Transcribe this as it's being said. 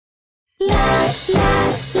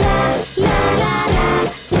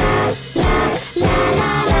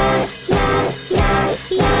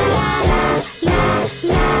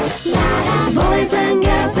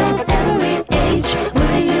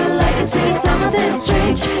something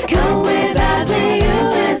strange. Come with us and you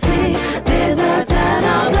will see. There's a ton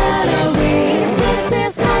of Halloween. This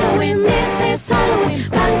is Halloween, this is Halloween.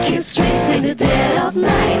 Pumpkin Street in the dead of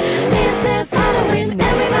night. This is Halloween,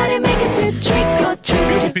 everybody make a sweet trick or treat.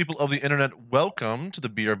 Beautiful people of the internet, welcome to the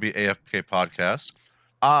BRB AFK podcast.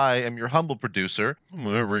 I am your humble producer.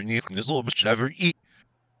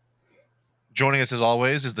 Joining us as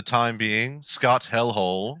always is the time being Scott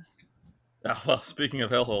Hellhole. Well, speaking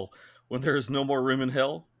of hellhole, when there is no more room in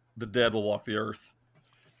hell, the dead will walk the earth.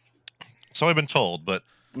 So I've been told, but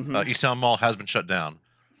Easttown Mall has been shut down.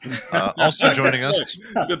 Also joining us,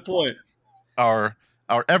 Good point. our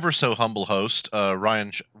ever so humble host,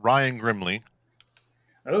 Ryan Grimley.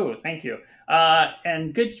 Oh, thank you.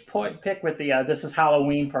 And good pick with the "This is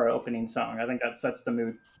Halloween" for our opening song. I think that sets the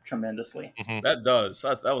mood tremendously. That does.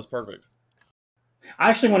 That was perfect.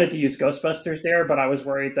 I actually wanted to use Ghostbusters there, but I was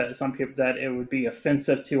worried that that it would be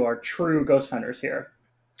offensive to our true ghost hunters here.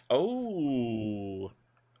 Oh,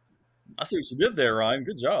 I see what you did there, Ryan.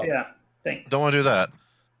 Good job. Yeah, thanks. Don't want to do that.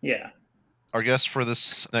 Yeah, Our guests for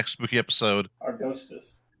this next spooky episode our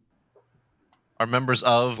ghostess. are members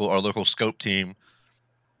of our local scope team,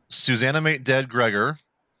 Susanna Mate Dead Gregor,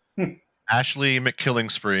 Ashley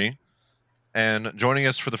McKillingspree, and joining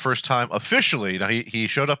us for the first time officially. Now he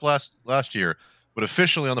showed up last year, but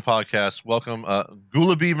officially on the podcast, welcome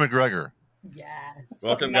Gulaby McGregor. Yes.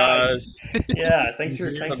 Welcome, Nice. guys. Yeah, thanks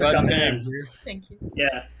for Glad coming you in. came. Thank you.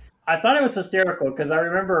 Yeah, I thought it was hysterical because I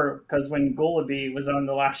remember when Gulaby was on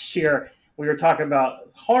the last year, we were talking about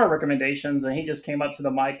horror recommendations, and he just came up to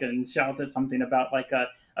the mic and shouted something about like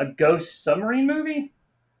a ghost submarine movie.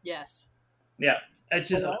 Yes. Yeah, it's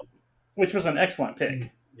just which was an excellent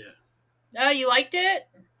pick. Oh, you liked it?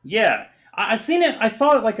 Yeah, I seen it. I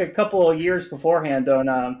saw it like a couple of years beforehand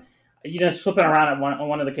on, flipping around on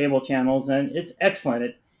one of the cable channels, and it's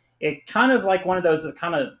excellent. It kind of like one of those that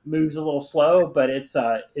kind of moves a little slow, but it's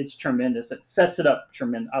tremendous. It sets it up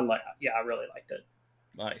tremendous. I really liked it.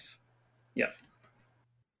 Nice. Yeah,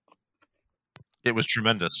 It was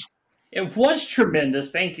tremendous. it was tremendous.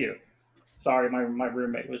 Thank you. Sorry, my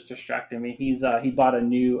roommate was distracting me. He bought a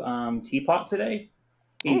new teapot today.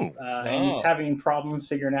 And he's having problems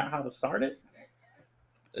figuring out how to start it.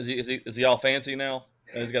 Is he all fancy now?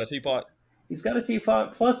 And he's got a teapot. He's got a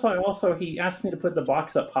teapot. Plus, he asked me to put the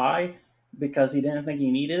box up high because he didn't think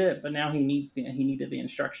he needed it, but now he needed the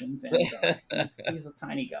instructions. And he's a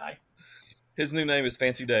tiny guy. His new name is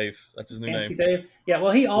Fancy Dave. That's his new Fancy name. Dave. Yeah.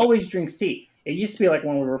 Well, he always drinks tea. It used to be like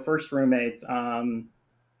when we were first roommates.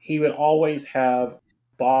 He would always have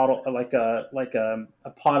like a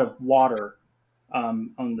pot of water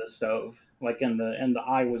on the stove, like and the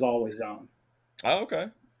eye was always on. Oh, okay.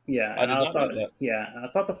 Yeah, I did not know that. Yeah, I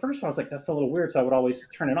thought the first one I was like, that's a little weird, so I would always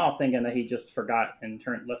turn it off, thinking that he just forgot and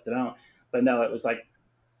left it on. But no, it was like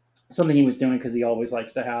something he was doing because he always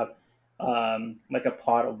likes to have like a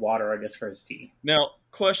pot of water, I guess, for his tea. Now,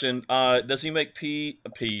 question: does he make tea?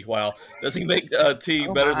 Wow, does he make tea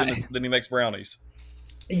better than he makes brownies?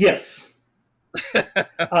 Yes.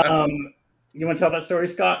 You want to tell that story,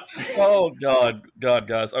 Scott? Oh God,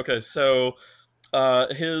 guys. Okay, so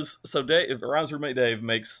Ryan's roommate Dave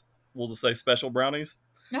makes, we'll just say, special brownies.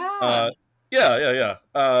 Yeah.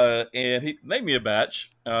 And he made me a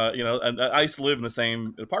batch. And I used to live in the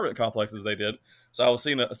same apartment complex as they did, so I was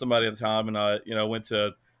seeing somebody at the time, and I, went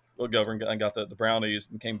to go over and got the brownies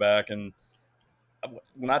and came back. And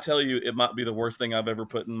when I tell you, it might be the worst thing I've ever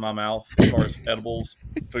put in my mouth as far as edibles,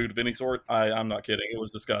 food of any sort. I'm not kidding. It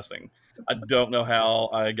was disgusting. I don't know how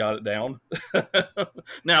I got it down.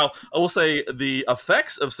 Now, I will say the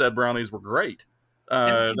effects of said brownies were great.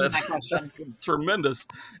 That's tremendous.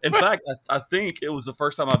 In fact, I think it was the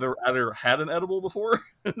first time I've ever had an edible before.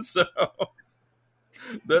 So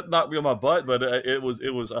that knocked me on my butt, but it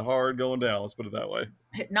was a hard going down. Let's put it that way.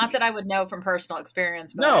 Not that I would know from personal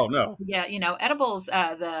experience. But No. Yeah, edibles,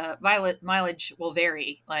 the mileage will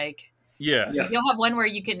vary. Like, yes, you'll have one where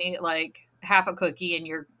you can eat like half a cookie and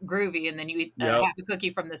you're groovy, and then you eat half a cookie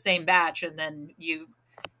from the same batch, and then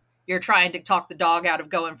you're trying to talk the dog out of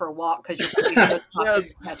going for a walk because you're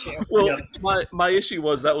yes. at you. Well, my issue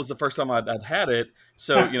was that was the first time I'd had it.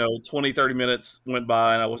 So, 20, 30 minutes went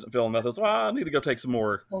by and I wasn't feeling nothing. So I need to go take some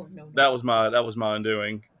more. Oh, no. That was my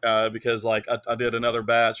undoing. Because like I did another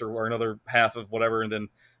batch or another half of whatever, and then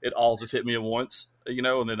it all just hit me at once,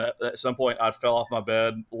 and then at some point I fell off my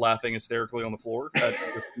bed laughing hysterically on the floor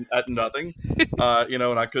at nothing, and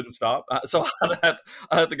I couldn't stop. So I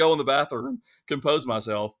had to go in the bathroom, compose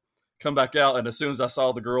myself, come back out, and as soon as I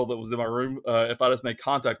saw the girl that was in my room, if I just made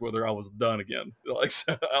contact with her, I was done again. Like,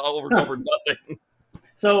 so I recovered nothing.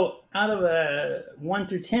 So, out of a 1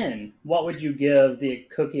 through 10, what would you give the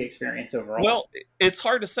cookie experience overall? Well, it's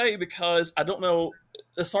hard to say because I don't know.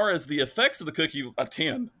 As far as the effects of the cookie, a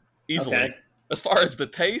 10 easily. Okay. As far as the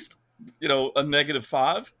taste, a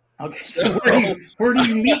 -5. Okay, so where do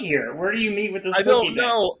you meet here? Where do you meet with this I cookie? don't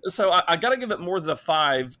know. So I got to give it more than a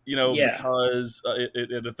 5, Yeah. because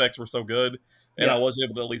it effects were so good, and Yeah. I was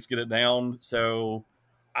able to at least get it down. So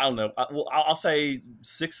I don't know. I'll say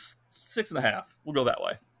 6.5. We'll go that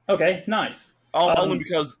way. Okay, nice. Only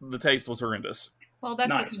because the taste was horrendous. Well,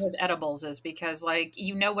 that's the Nice. thing with edibles is because, like,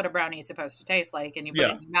 you know what a brownie is supposed to taste like, and you put Yeah.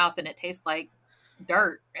 it in your mouth and it tastes like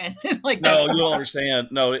dirt. And like, No, that's you don't understand.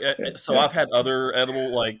 No, so I've had other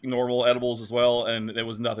normal edibles as well, and it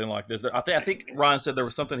was nothing like this. I think Ryan said there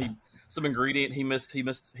was some ingredient he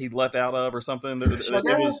left out of or something. It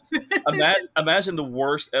was imagine the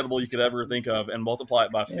worst edible you could ever think of and multiply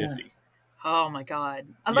it by 50. Oh my god!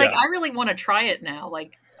 Like, Yeah. I really want to try it now.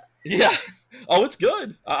 Like, Yeah. Oh, it's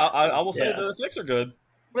good. I will say Yeah. the effects are good.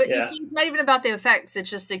 but Yeah. you see, it's not even about the effects. It's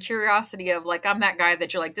just the curiosity of, like, I'm that guy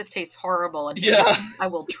that you're like, this tastes horrible, and Yeah. I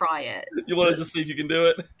will try it. You want to just see if you can do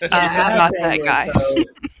it? I'm not that guy.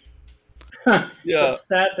 Yeah. The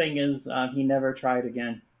sad thing is, he never tried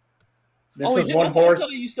again. This Oh, is he one did? I horse. thought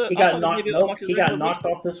he used to- He I got thought knocked. did it Nope, like a he got regular knocked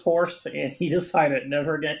week. off this horse, and he decided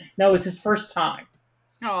never again. No, it was his first time.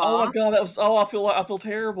 Oh Aw. my god, that was. Oh, I feel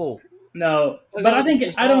terrible. No, That but I was think his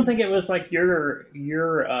first I don't time. think it was like your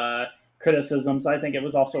criticisms. I think it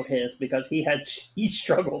was also his because he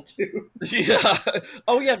struggled too. Yeah.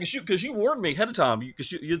 Oh yeah, because you warned me ahead of time.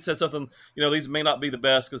 Because you'd said something. These may not be the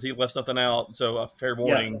best because he left something out. So a fair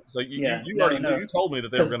warning. So you already knew. You told me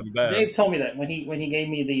that they were going to be bad. Dave told me that when he gave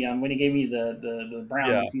me the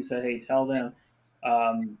brownies, Yeah. he said, "Hey, tell them,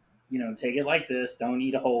 take it like this. Don't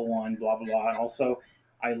eat a whole one. Blah blah blah." And also,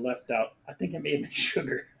 I left out. I think it may have been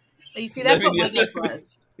sugar. You see, that's Maybe, what yeah. Wiggins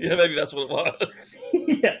was. Yeah, maybe that's what it was.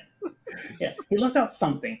 yeah, he left out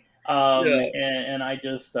something. Yeah. And I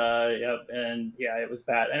just, it was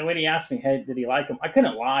bad. And when he asked me, hey, did he like them? I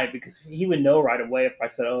couldn't lie because he would know right away if I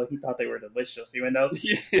said, oh, he thought they were delicious. He would know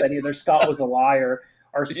that either Scott was a liar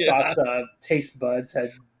or Scott's taste buds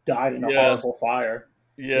had died in a horrible fire.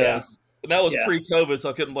 Yes. And that was Yeah. pre-COVID, so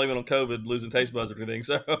I couldn't blame it on COVID, losing taste buds or anything.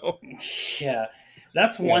 So Yeah,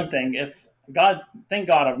 that's one thing. Thank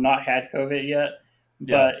God I've not had COVID yet.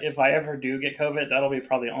 Yeah. But if I ever do get COVID, that'll be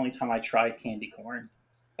probably the only time I try candy corn.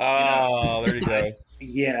 oh, there you go.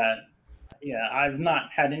 Yeah, I've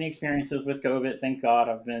not had any experiences with COVID. Thank God,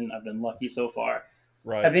 I've been lucky so far.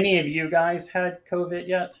 Right. Have any of you guys had COVID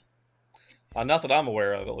yet? Not that I'm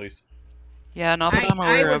aware of, at least. Yeah, not that I'm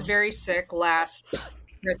aware I was of. very sick last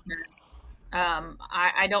Christmas.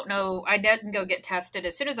 I don't know. I didn't go get tested.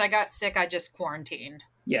 As soon as I got sick, I just quarantined.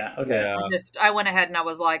 Yeah. Okay. Yeah. I went ahead and I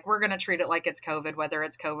was like, we're going to treat it like it's COVID, whether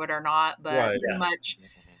it's COVID or not. But Right. pretty Yeah. much,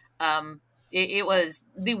 it was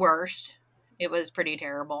the worst. It was pretty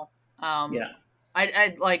terrible. Yeah.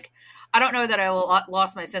 I don't know that I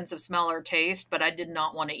lost my sense of smell or taste, but I did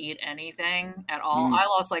not want to eat anything at all. Mm. I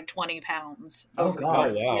lost like 20 pounds. Oh, over the God.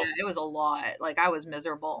 course. Wow. Yeah, it was a lot. Like, I was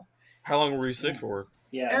miserable. How long were you sick for?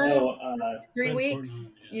 Yeah. Oh. No. 3 weeks.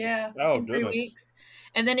 Yeah. Oh, 3 goodness. weeks.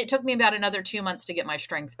 And then it took me about another 2 months to get my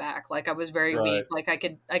strength back. Like, I was very Right. weak. Like,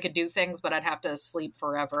 I could do things, but I'd have to sleep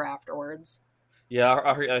forever afterwards. Yeah,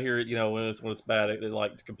 I hear it. When it's bad, it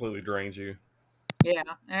like completely drains you. Yeah.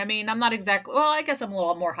 And I mean, I'm not exactly, well, I guess I'm a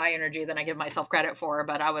little more high energy than I give myself credit for,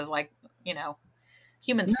 but I was like,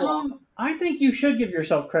 human sloth. No, I think you should give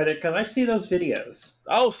yourself credit because I see those videos.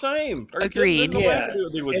 Oh, same. Are you Agreed. kidding? There's no way I Yeah.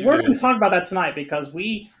 could do what And you we're did. going to talk about that tonight because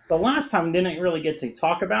the last time didn't really get to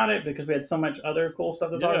talk about it because we had so much other cool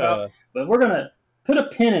stuff to talk about. But we're going to put a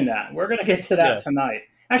pin in that. We're going to get to that Yes. tonight.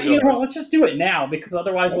 Actually, you know what? Let's just do it now because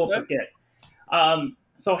otherwise we'll Okay. forget.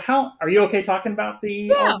 So are you okay talking about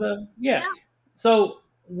Yeah. So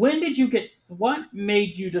when did you what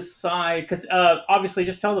made you decide? Because obviously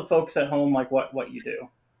just tell the folks at home like what you do.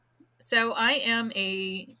 So I am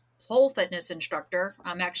a pole fitness instructor.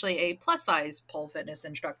 I'm actually a plus size pole fitness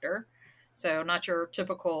instructor. So not your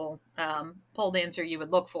typical pole dancer you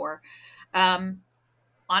would look for.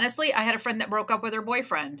 Honestly, I had a friend that broke up with her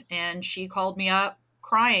boyfriend and she called me up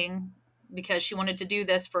crying because she wanted to do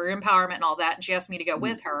this for empowerment and all that. And she asked me to go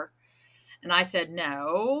with her. And I said,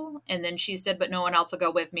 no. And then she said, but no one else will go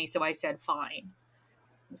with me. So I said, fine.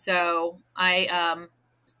 So I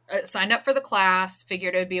signed up for the class,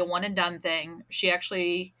 figured it would be a one and done thing. She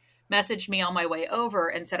actually messaged me on my way over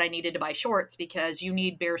and said I needed to buy shorts because you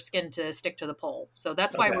need bare skin to stick to the pole. So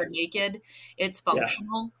that's why Okay. we're naked. It's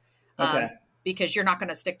functional Okay. because you're not going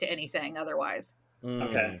to stick to anything otherwise. Mm.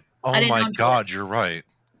 Okay. Oh I didn't my know- God, you're right.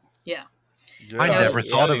 Yeah. I So- never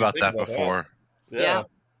thought I didn't about think that before. Yeah.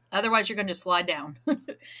 Otherwise, you're going to slide down.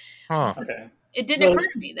 Huh. Okay. It didn't So- occur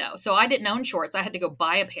to me though. So I didn't own shorts. I had to go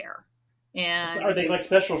buy a pair. And Are they like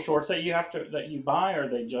special shorts that you buy, or are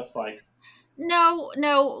they just like? no,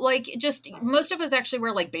 like just most of us actually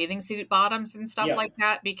wear like bathing suit bottoms and stuff Yeah. like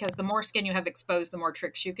that because the more skin you have exposed, the more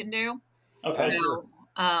tricks you can do. Okay.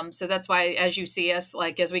 So, so that's why as you see us,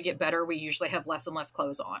 like as we get better, we usually have less and less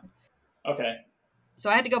clothes on. Okay. So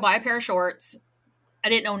I had to go buy a pair of shorts. I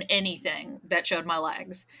didn't own anything that showed my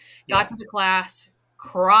legs. Got to the class,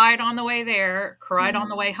 cried on the way there, cried on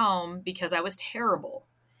the way home because I was terrible.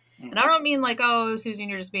 And I don't mean like, oh, Susan,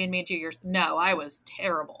 you're just being mean to your. No, I was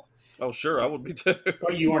terrible. Oh, sure, I would be too.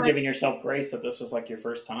 Or you weren't Like- giving yourself grace that this was like your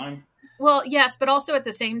first time. Well, yes, but also at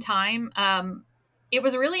the same time, it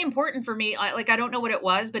was really important for me. I don't know what it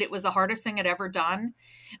was, but it was the hardest thing I'd ever done.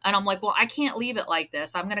 And I'm like, well, I can't leave it like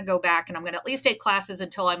this. I'm going to go back and I'm going to at least take classes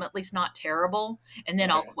until I'm at least not terrible. And then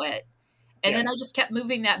I'll Okay. quit. And then I just kept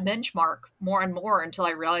moving that benchmark more and more until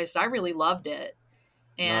I realized I really loved it.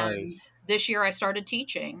 And Nice. this year I started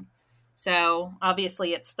teaching. So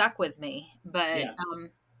obviously it stuck with me. But, Yeah.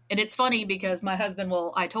 and it's funny because my husband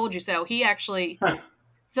I told you so. He actually Huh.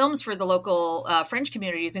 films for the local French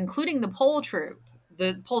communities, including the pole troupe,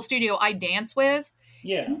 the pole studio I dance with.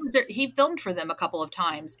 Yeah. He filmed for them a couple of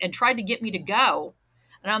times and tried to get me to go.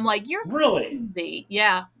 And I'm like, you're Really? crazy.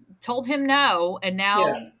 Yeah. Told him no. And now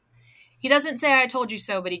Yeah. he doesn't say I told you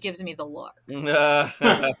so, but he gives me the look. I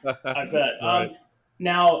bet. Right.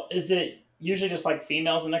 Now, is it usually just like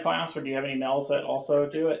females in the class, or do you have any males that also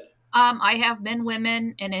do it? I have men,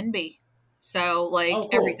 women, and NB. So like Oh, cool.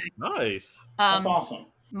 everything. Nice. That's awesome.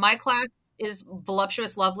 My class is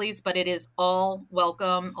voluptuous lovelies, but it is all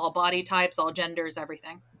welcome, all body types, all genders,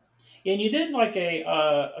 everything. And you did like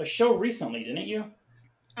a show recently, didn't you?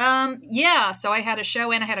 Yeah. So I had a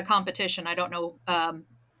show and I had a competition. I don't know.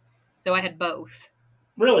 So I had both.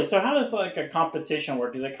 Really? So how does like a competition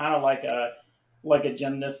work? Is it kind of like a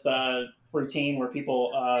gymnast routine where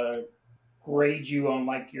people grade you on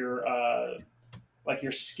like your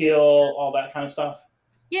skill, all that kind of stuff?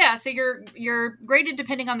 Yeah, so you're graded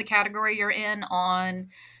depending on the category you're in, on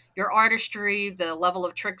your artistry, the level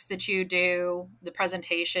of tricks that you do, the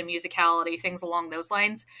presentation, musicality, things along those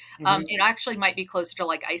lines. Mhm. It actually might be closer to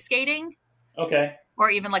like ice skating, Okay. or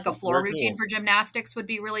even like a floor Very routine cool. for gymnastics would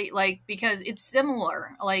be really like, because it's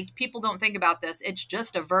similar. Like people don't think about this. It's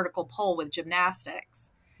just a vertical pole with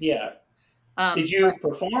gymnastics. Yeah. Did you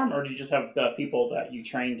perform, or did you just have people that you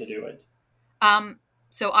trained to do it?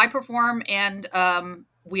 So I perform, and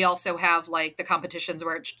we also have like the competitions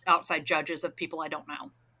where it's outside judges of people I don't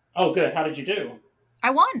know. Oh, good. How did you do?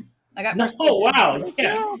 I won. I got first place. Oh, wow.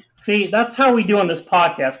 Yeah. See, that's how we do on this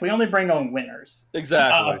podcast. We only bring on winners.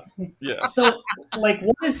 Exactly. Yeah. So, like,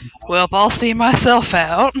 what is? Well, I'll see myself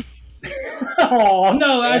out. Oh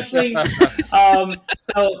no, actually.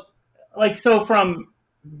 So from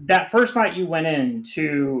that first night you went in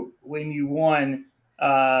to when you won,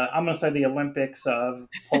 I'm going to say the Olympics of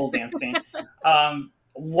pole dancing.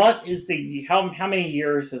 What is how many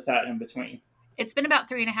years is that in between? It's been about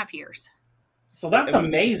 3.5 years. So that's And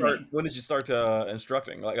when did you amazing. when did you start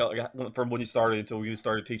instructing? Like from when you started until you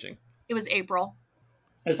started teaching? It was April.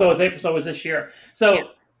 And so it was April. So it was this year. So, Yeah.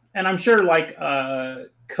 and I'm sure like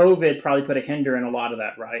COVID probably put a hinder in a lot of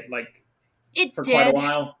that, right? Like It for quite a did.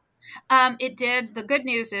 while. It did. The good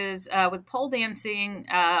news is with pole dancing,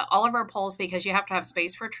 all of our poles, because you have to have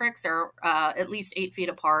space for tricks, are at least 8 feet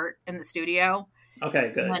apart in the studio.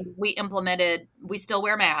 Okay, good. And we still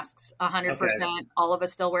wear masks, 100%. All of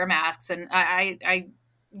us still wear masks. And I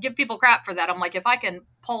give people crap for that. I'm like, if I can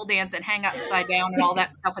pole dance and hang upside down and all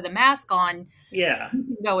that stuff with a mask on, Yeah. you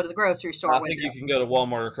can go to the grocery store I with think it. you can go to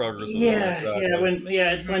Walmart or Kroger's. with Yeah,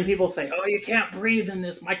 it. it's when people say, "Oh, you can't breathe in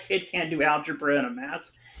this." My kid can't do algebra in a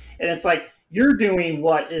mask, and it's like you're doing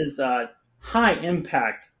what is high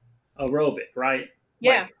impact aerobic, right?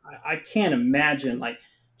 Yeah. Like, I can't imagine like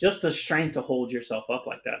just the strength to hold yourself up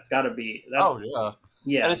like that. It's got to be. That's, Oh yeah.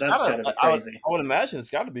 yeah, And that's it's got to gotta, be crazy. I would imagine it's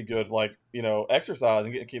got to be good, like exercise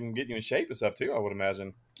and get you in shape and stuff too. I would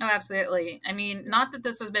imagine. Oh, absolutely. I mean, not that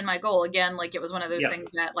this has been my goal. Again, like it was one of those Yeah.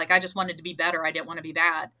 things that like I just wanted to be better. I didn't want to be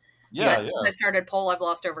bad. Yeah, But yeah. when I started pole, I've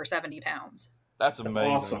lost over 70 pounds. That's That's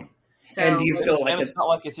amazing. awesome. So And do you feel like and it's it's not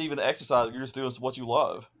like it's even exercise. You're just doing what you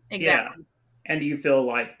love. exactly. And do you feel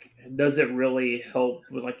like does it really help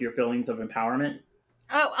with like your feelings of empowerment?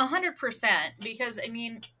 Oh, 100%. Because I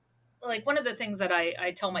mean, like one of the things that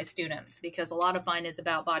I tell my students, because a lot of mine is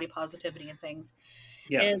about body positivity and things,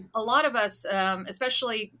 Yeah. is a lot of us,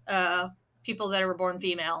 especially people that are born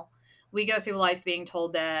female, we go through life being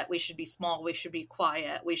told that we should be small, we should be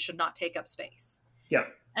quiet, we should not take up space. Yeah.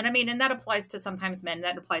 And I mean, and that applies to sometimes men,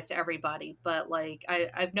 that applies to everybody. But like,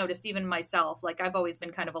 I've noticed even myself, like I've always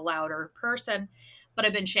been kind of a louder person, but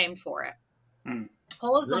I've been shamed for it. Mm.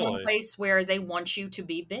 Pole is the one Really? place where they want you to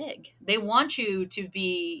be big. They want you to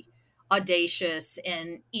be audacious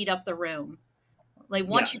and eat up the room. They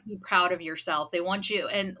want you to be proud of yourself. They want you.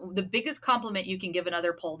 And the biggest compliment you can give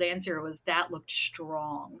another pole dancer was that looked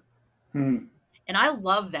strong. Mm. And I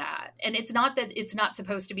love that. And it's not that it's not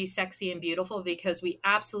supposed to be sexy and beautiful, because we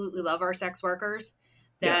absolutely love our sex workers.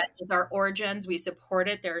 That is our origins. We support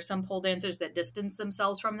it. There are some pole dancers that distance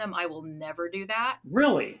themselves from them. I will never do that.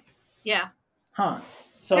 Really? Yeah. Huh.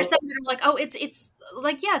 So There's some that are like, oh, it's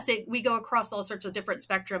like, yes, we go across all sorts of different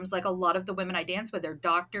spectrums. Like a lot of the women I dance with are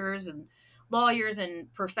doctors and lawyers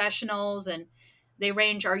and professionals. And they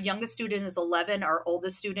range. Our youngest student is 11. Our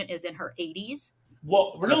oldest student is in her 80s.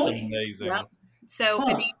 well, That's really? amazing. Yep. So,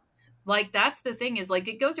 I Huh. mean, like, that's the thing is, like,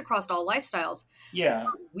 it goes across all lifestyles. Yeah.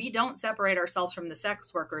 We don't separate ourselves from the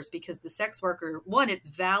sex workers, because the sex worker, one, it's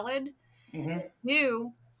valid. Hmm.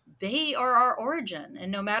 Two, they are our origin.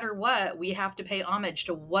 And no matter what, we have to pay homage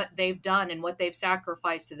to what they've done and what they've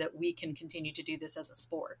sacrificed so that we can continue to do this as a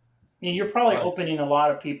sport. And you're probably Right. opening a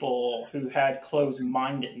lot of people who had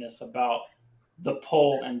closed-mindedness about the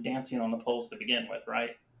pole and dancing on the poles to begin with,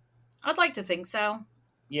 right? I'd like to think so.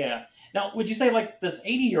 Yeah. Now, would you say like this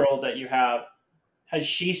 80-year-old that you have, has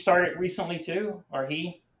she started recently too, or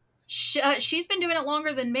he? She's been doing it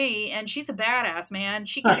longer than me, and she's a badass, man.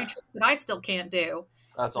 She can do tricks that I still can't do.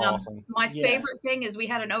 That's Um, awesome. My Yeah. favorite thing is we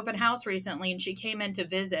had an open house recently, and she came in to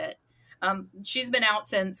visit. She's been out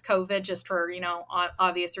since COVID, just for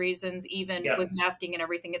obvious reasons. Even Yeah. with masking and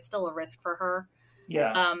everything, it's still a risk for her.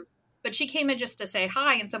 Yeah. But she came in just to say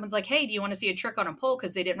hi, and someone's like, "Hey, do you want to see a trick on a pole?"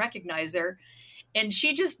 Because they didn't recognize her, and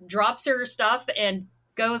she just drops her stuff and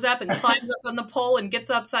goes up and climbs up on the pole and gets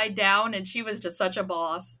upside down, and she was just such a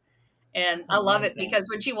boss. And I love it Amazing. because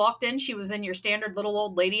when she walked in, she was in your standard little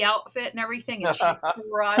old lady outfit and everything, and she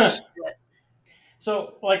crushed it.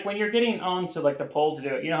 So, like when you're getting onto like the pole to do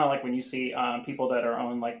it, you know how like when you see people that are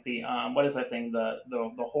on like the what is that thing,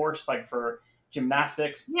 the horse, like for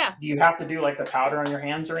gymnastics, Yeah. do you have to do like the powder on your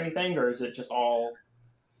hands or anything, or is it just all?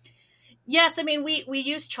 Yes, I mean we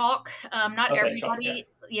use chalk. Not Okay, everybody.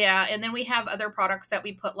 chalk, Yeah, and then we have other products that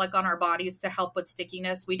we put like on our bodies to help with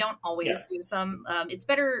stickiness. We don't always use them. It's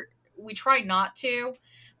better. We try not to,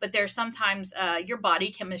 but there's sometimes your body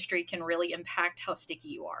chemistry can really impact how sticky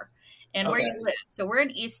you are and where you Okay. live. So we're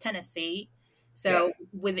in East Tennessee. So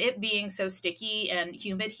with it being so sticky and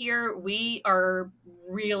humid here, we are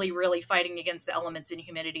really, really fighting against the elements in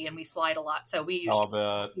humidity, and we slide a lot. So we use I'll chalk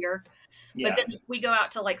bet. here. Yeah. But then if we go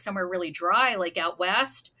out to like somewhere really dry, like out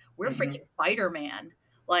west, we're Mhm. freaking Spider-Man.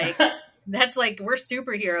 Like that's like we're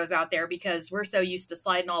superheroes out there because we're so used to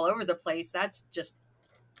sliding all over the place. That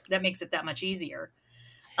makes it that much easier.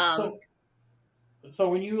 So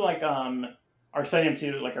when you like are setting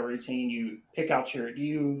to like a routine, you pick out do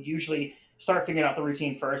you usually start figuring out the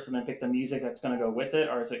routine first and then pick the music that's going to go with it,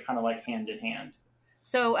 or is it kind of like hand in hand?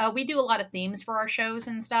 So we do a lot of themes for our shows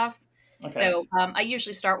and stuff. Okay. So I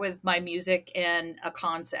usually start with my music and a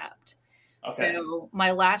concept. Okay. So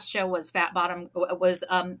my last show was Fat Bottom.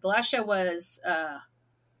 The last show was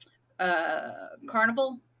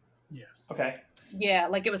Carnival. Okay. Yeah,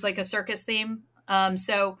 like it was like a circus theme.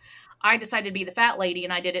 So I decided to be the fat lady,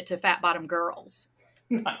 and I did it to Fat Bottom Girls.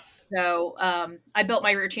 Nice. So I built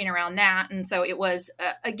my routine around that, and so it was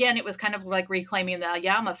again, it was kind of like reclaiming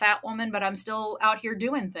I'm a fat woman, but I'm still out here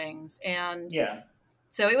doing things, and Yeah.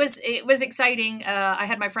 so it was exciting. I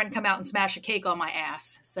had my friend come out and smash a cake on my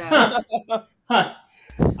ass. So Huh.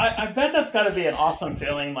 I bet that's got to be an awesome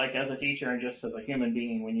feeling, like as a teacher and just as a human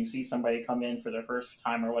being, when you see somebody come in for their first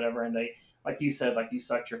time or whatever, and they, like you said, like you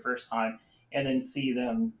sucked your first time, and then see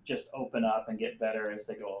them just open up and get better as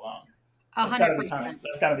they go along. That's gotta be 100%.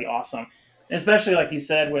 that's got to be awesome, especially like you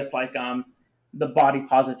said with like the body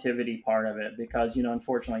positivity part of it, because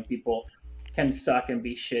unfortunately people can suck and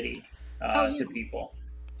be shitty to people.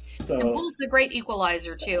 And So pool's the great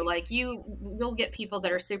equalizer too. Like you'll get people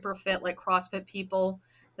that are super fit, like CrossFit people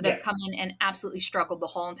that have come in and absolutely struggled the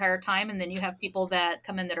whole entire time, and then you have people that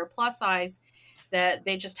come in that are plus size, that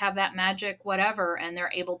they just have that magic whatever, and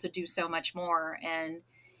they're able to do so much more. And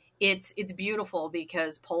it's beautiful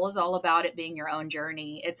because pole is all about it being your own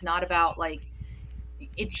journey. It's not about like,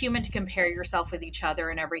 it's human to compare yourself with each other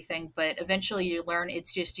and everything, but eventually you learn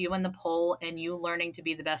it's just you and the pole, and you learning to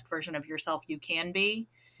be the best version of yourself you can be,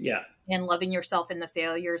 yeah. and loving yourself in the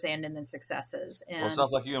failures and in the successes. And Well, it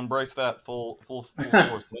sounds like you embrace that full force.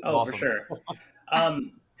 That's Oh, awesome. for sure.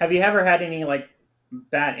 Have you ever had any like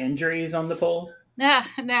bad injuries on the pole? Nah,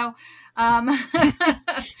 no.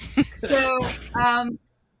 So,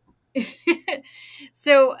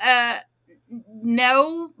 so,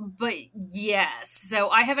 no, but yes. So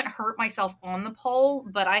I haven't hurt myself on the pole,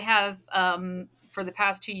 but I have, for the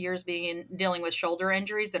past 2 years dealing with shoulder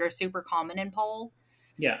injuries that are super common in pole.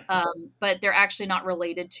 Yeah. But they're actually not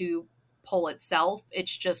related to pole itself.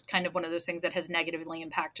 It's just kind of one of those things that has negatively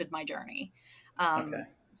impacted my journey. Okay.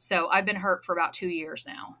 So I've been hurt for about 2 years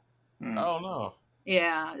now. Oh no.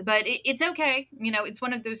 Yeah, but it's okay. You know, it's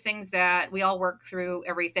one of those things that we all work through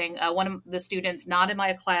everything. One of the students, not in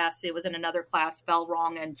my class, it was in another class, fell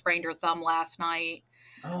wrong and sprained her thumb last night.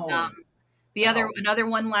 Oh. Another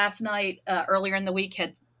one last night, earlier in the week,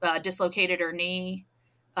 had dislocated her knee.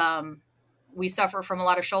 We suffer from a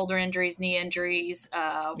lot of shoulder injuries, knee injuries.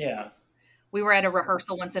 Yeah. We were at a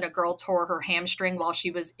rehearsal once and a girl tore her hamstring while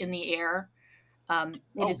she was in the air.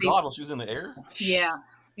 While she was in the air? Yeah.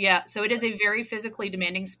 Yeah. So it is a very physically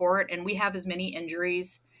demanding sport, and we have as many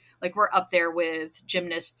injuries. Like, we're up there with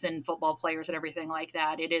gymnasts and football players and everything like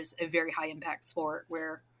that. It is a very high impact sport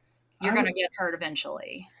where you're going to get hurt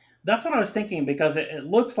eventually. That's what I was thinking, because it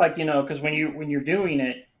looks like, because when you're doing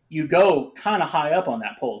it, you go kind of high up on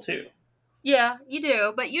that pole too. Yeah, you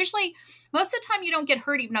do. But usually, most of the time, you don't get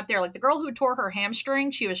hurt even up there. Like the girl who tore her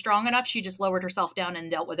hamstring, she was strong enough. She just lowered herself down and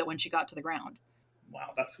dealt with it when she got to the ground.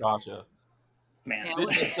 Wow, that's gotcha. Man.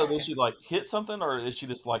 Yeah. So did she like hit something, or did she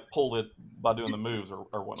just like pulled it by doing the moves or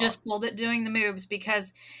whatnot? Just pulled it doing the moves,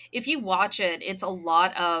 because if you watch it, it's a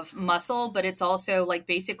lot of muscle, but it's also like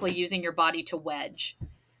basically using your body to wedge.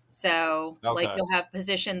 So like you'll have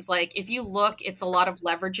positions like, if you look, it's a lot of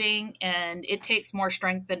leveraging, and it takes more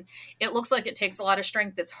strength than it looks like. It takes a lot of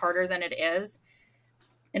strength. It's harder than it is.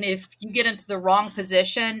 And if you get into the wrong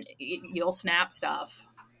position, you'll snap stuff.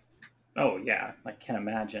 Oh yeah, I can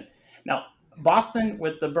imagine. Now, Boston,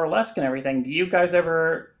 with the burlesque and everything, do you guys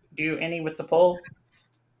ever do any with the pole?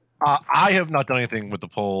 I have not done anything with the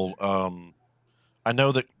pole. I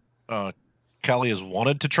know that Callie has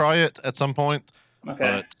wanted to try it at some point,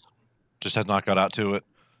 but just has not got out to it.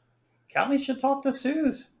 Callie should talk to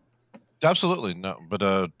Suze. Absolutely, no, but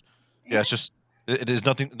yeah, it's just it is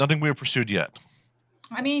nothing we have pursued yet.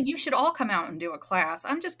 I mean, you should all come out and do a class.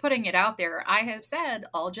 I'm just putting it out there. I have said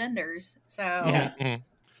all genders, so yeah. Mm-hmm.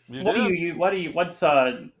 What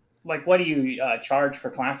do you charge for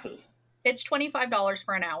classes? It's $25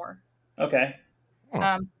 for an hour. Okay.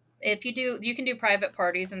 If you can do private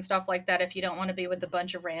parties and stuff like that if you don't want to be with a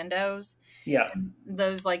bunch of randos. Yeah. And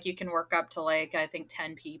those, like, you can work up to like, I think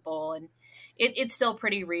 10 people, and it's still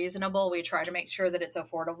pretty reasonable. We try to make sure that it's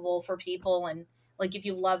affordable for people, and like, if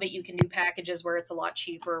you love it, you can do packages where it's a lot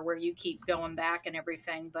cheaper, where you keep going back and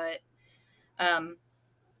everything. But,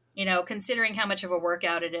 considering how much of a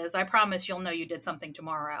workout it is, I promise you'll know you did something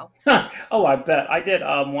tomorrow. Oh, I bet. I did.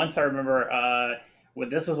 Once I remember,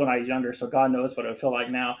 this is when I was younger, so God knows what it would feel like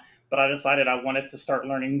now. But I decided I wanted to start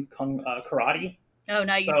learning karate. Oh,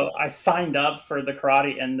 nice. So I signed up for the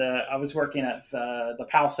karate, and I was working at the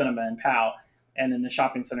POW Cinema in POW. And in the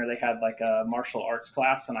shopping center, they had like a martial arts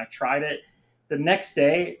class, and I tried it. The next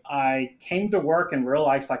day, I came to work and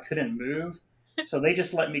realized I couldn't move. So they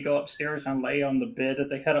just let me go upstairs and lay on the bed that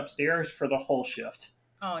they had upstairs for the whole shift.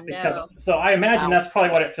 Oh, no. So I imagine that's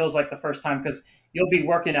probably what it feels like the first time, because you'll be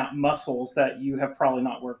working out muscles that you have probably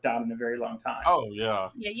not worked out in a very long time. Oh, yeah.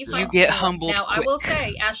 Yeah, you get humbled now. quick. I will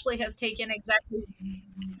say, Ashley has taken exactly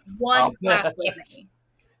one class with me.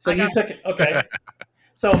 So you took it. Okay.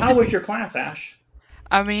 So how was your class, Ash?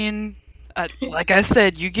 I mean, like I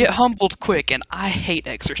said, you get humbled quick, and I hate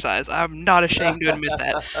exercise. I'm not ashamed to admit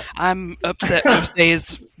that. I'm upset most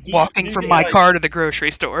days walking from my car to the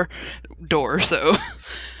grocery store door, so...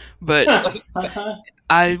 But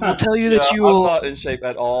I will tell you that you will... I'm not in shape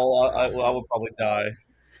at all. I would probably die.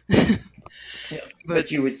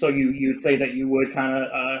 But you would say that you would kind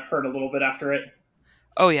of hurt a little bit after it?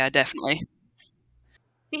 Oh, yeah, definitely.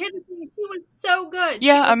 See, here's the thing. She was so good.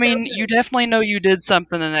 Yeah, I mean, you definitely know you did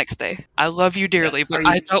something the next day. I love you dearly, but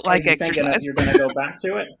I don't like exercise. You're going to go back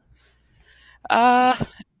to it?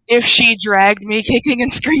 If she dragged me kicking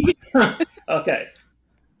and screaming. Okay.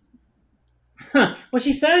 Well,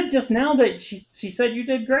 she said just now that she said you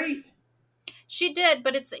did great. She did,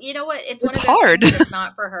 but it's, you know what? It's one of those hard. things that's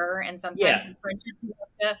not for her. And sometimes in friendship, you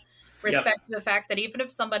have to respect the fact that even if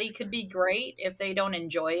somebody could be great, if they don't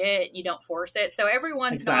enjoy it, you don't force it. So every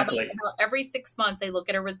once in a while, every 6 months, I look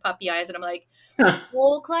at her with puppy eyes and I'm like,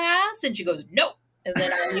 whole class? And she goes, no. And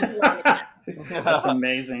then I leave her alone again. That's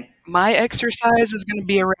amazing. My exercise is going to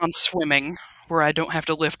be around swimming, where I don't have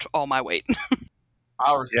to lift all my weight.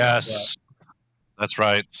 Yes. That's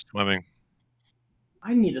right. Swimming.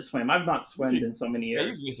 I need to swim. I've not swimmed in so many Yeah, you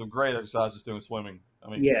years. can get some great exercise just doing swimming. I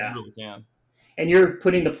mean, Yeah. you really can. And you're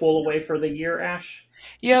putting the pool away for the year, Ash?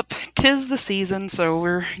 Yep, 'tis the season, so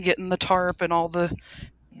we're getting the tarp and all the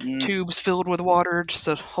tubes filled with water just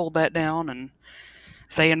to hold that down and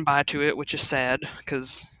saying bye to it, which is sad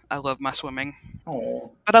because I love my swimming.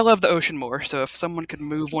 Oh, But I love the ocean more, so if someone could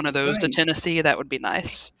move one of those to Swimming. Tennessee, that would be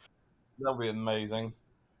nice. That would be amazing.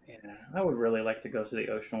 yeah. I would really like to go to the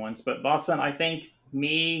ocean once. But Boston, I think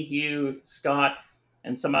me, you, Scott,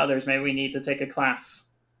 and some others, maybe we need to take a class.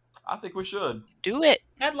 I think we should. Do it.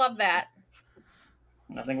 I'd love that.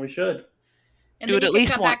 I think we should. And Do then it you at can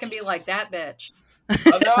least come back and once. be like, that bitch.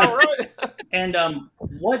 I know, right? And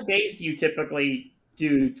what days do you typically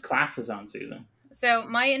do classes on, Susan? So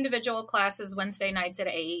my individual class is Wednesday nights at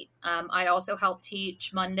 8. I also help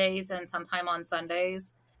teach Mondays and sometime on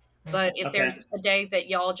Sundays. But if Okay. there's a day that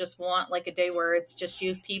y'all just want, like a day where it's just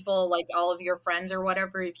you people, like all of your friends or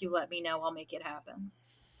whatever, if you let me know, I'll make it happen.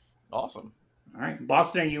 Awesome. All right.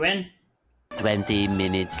 Boston, are you in? 20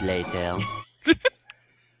 minutes later.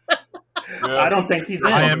 Yeah. I don't think he's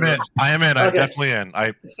in. I am in. I'm Okay. definitely in.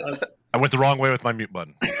 I went the wrong way with my mute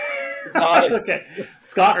button. Nice. Okay.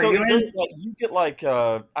 Scott, are So you is there, in? like, you get like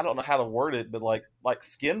I don't know how to word it, but like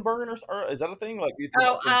skin burn or is that a thing? Like if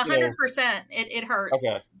Oh, you know- 100%. It hurts.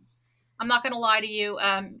 Okay. I'm not going to lie to you.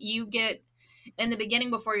 You get, in the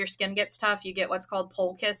beginning before your skin gets tough, you get what's called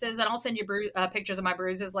pole kisses. And I'll send you pictures of my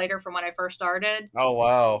bruises later from when I first started. Oh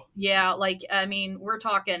wow. Yeah, like, I mean,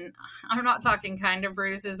 I'm not talking kind of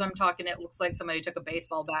bruises. I'm talking, it looks like somebody took a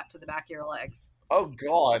baseball bat to the back of your legs. Oh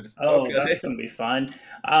God. Oh, Okay. that's going to be fun.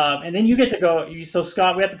 And then you get to go. So,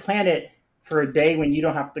 Scott, we have to plan it for a day when you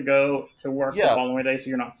don't have to go to work the Yeah. following day, so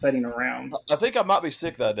you're not sitting around. I think I might be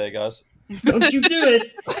sick that day, guys. Don't you do it.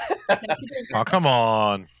 Oh, come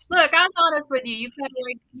on. Look, I'm honest with you.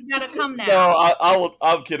 You gotta come now. No,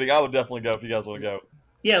 I'm kidding. I would definitely go if you guys want to go.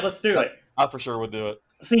 Yeah, let's do it. I for sure would do it.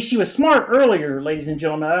 See, she was smart earlier, ladies and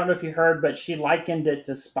gentlemen. I don't know if you heard, but she likened it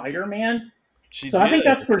to Spider-Man. She So I think did.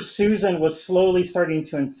 that's where Susan was slowly starting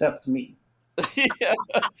to incept me.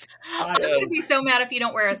 Yes. I'm gonna be so mad if you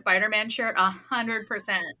don't wear a Spider-Man shirt.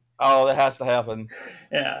 100%. Oh, that has to happen.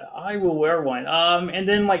 Yeah, I will wear one. And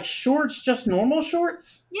then like shorts, just normal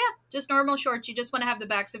shorts. Yeah, just normal shorts. You just want to have the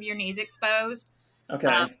backs of your knees exposed. Okay.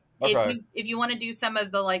 Okay. If you want to do some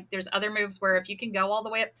of the, like, there's other moves where if you can go all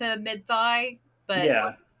the way up to mid thigh, but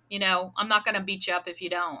Yeah. you know, I'm not gonna beat you up if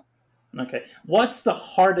you don't. Okay. What's the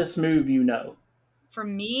hardest move you know? For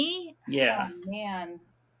me, Yeah. oh, man.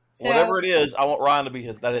 So, Whatever it is, I want Ryan to be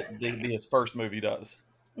his first move he does.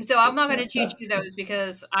 So I'm not going to teach you those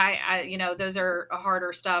because I those are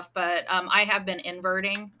harder stuff. But I have been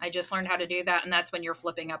inverting. I just learned how to do that, and that's when you're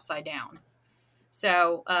flipping upside down.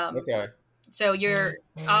 So Okay. so you're.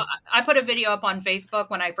 I put a video up on Facebook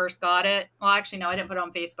when I first got it. Well, actually, no, I didn't put it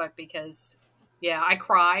on Facebook because, yeah, I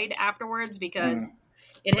cried afterwards because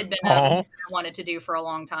it had been a Oh. move I wanted to do for a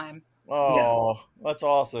long time. Oh, that's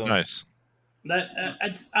awesome. Nice.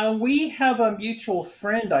 We have a mutual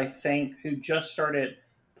friend, I think, who just started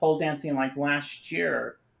pole dancing like last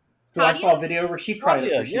year. Who I saw a video where she cried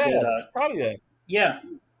Claudia, after she did yes, that. Claudia. Yeah.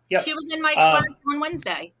 Yep. She was in my class on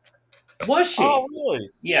Wednesday. Was she? Oh, really?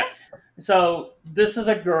 Yeah. So this is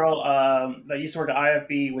a girl that used to work at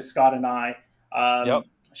IFB with Scott and I. Yep.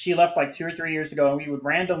 She left like 2 or 3 years ago, and we would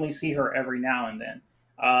randomly see her every now and then.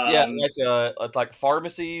 Yeah, like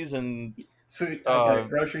pharmacies and Food, uh,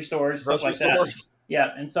 grocery stores, stuff grocery like that. stores. Yeah,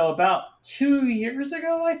 and so about 2 years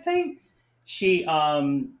ago, I think she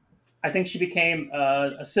became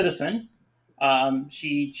a citizen.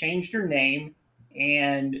 She changed her name,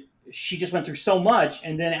 and she just went through so much.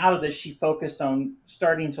 And then out of this, she focused on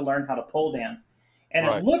starting to learn how to pole dance. And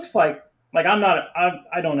Right. it looks like I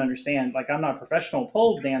don't understand. Like, I'm not a professional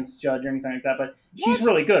pole dance judge or anything like that, but she's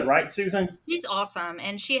really good, right, Susan? She's awesome,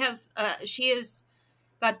 and she has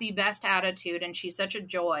got the best attitude, and she's such a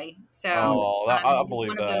joy. So Oh, I believe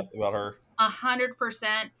one of that those- about her.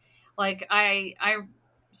 100%. Like I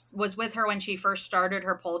was with her when she first started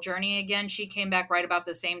her pole journey again. She came back right about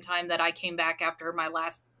the same time that I came back after my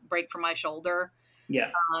last break from my shoulder.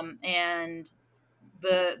 Yeah. And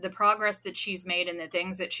the progress that she's made and the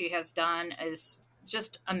things that she has done is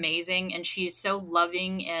just amazing. And she's so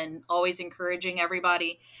loving and always encouraging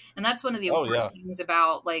everybody. And that's one of the important things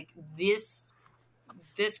about like this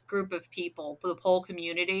group of people, the pole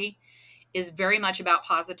community, is very much about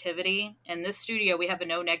positivity. In this studio, we have a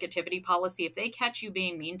no negativity policy. If they catch you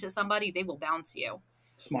being mean to somebody, they will bounce you.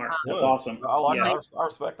 Smart. That's Good. awesome. I like Yeah. it. I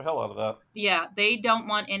respect the hell out of that. Yeah, they don't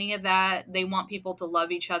want any of that. They want people to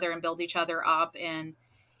love each other and build each other up. And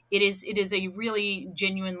it is a really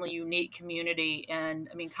genuinely unique community. And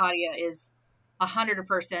I mean, Katia is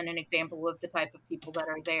 100% an example of the type of people that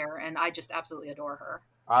are there, and I just absolutely adore her.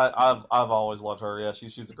 I've always loved her. Yeah,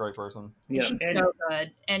 she's a great person. Yeah, She's so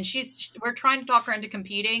good, and we're trying to talk her into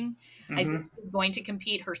competing. I think she's going to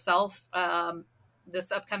compete herself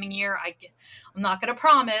this upcoming year. I'm not going to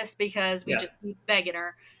promise because we just keep begging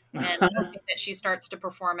her, and I think that she starts to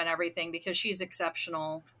perform and everything because she's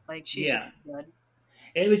exceptional. Like she's just good.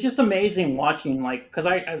 It was just amazing watching, like, because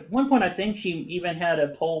at one point I think she even had a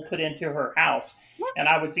pole put into her house, and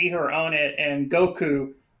I would see her own it, and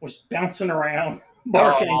Goku was bouncing around,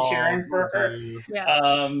 barking and cheering for her.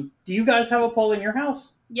 Yeah. Do you guys have a pole in your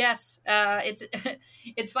house? Yes.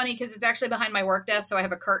 It's funny because it's actually behind my work desk, so I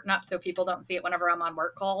have a curtain up so people don't see it whenever I'm on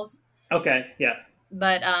work calls. Okay, yeah.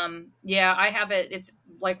 But yeah, I have it. It's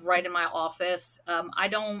like right in my office. I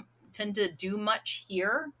don't tend to do much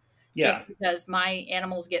here. Yeah. Just because my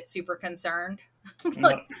animals get super concerned. I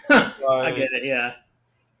get it, yeah.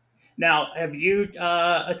 Now, have you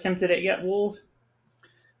attempted it yet, Wolves?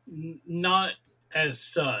 Not as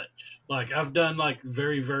such. Like, I've done, like,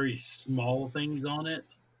 very, very small things on it.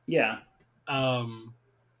 Yeah.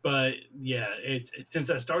 But, yeah, since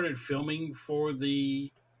I started filming for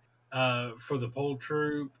the pole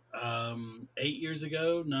troop 9 years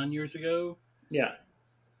ago. Yeah.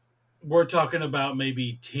 We're talking about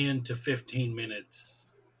maybe 10 to 15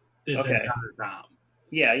 minutes this entire time.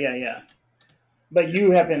 Yeah. But you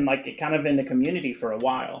have been like kind of in the community for a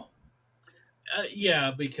while. Yeah,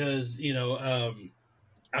 because,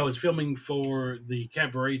 I was filming for the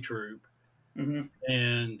cabaret troupe,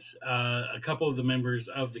 and a couple of the members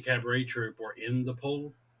of the cabaret troupe were in the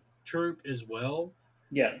pole troupe as well.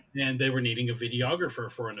 Yeah. And they were needing a videographer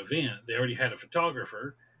for an event. They already had a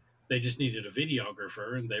photographer. They just needed a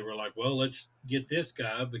videographer, and they were like, well, let's get this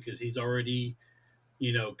guy because he's already,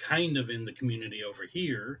 kind of in the community over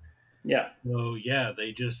here. Yeah. So, yeah,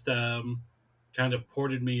 they just kind of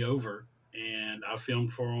ported me over, and I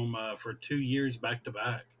filmed for them for 2 years back to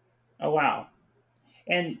back. Oh, wow.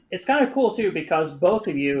 And it's kind of cool, too, because both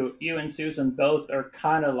of you and Susan, both are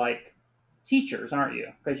kind of like teachers, aren't you?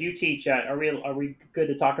 Because you teach at, are we good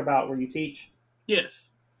to talk about where you teach?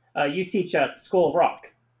 Yes. You teach at School of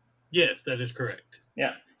Rock. Yes, that is correct.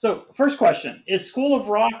 Yeah. So, first question, is School of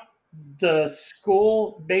Rock the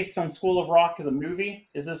school based on School of Rock, the movie?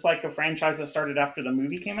 Is this like a franchise that started after the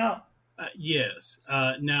movie came out? Yes.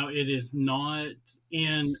 Now, it is not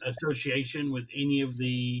in association with any of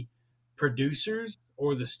the producers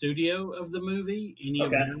or the studio of the movie,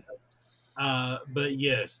 of them. But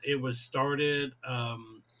yes, it was started.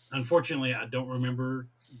 Unfortunately, I don't remember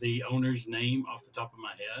the owner's name off the top of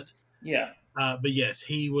my head. Yeah. But yes,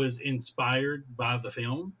 he was inspired by the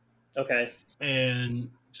film. Okay. And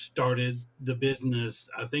started the business,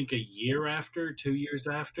 I think 2 years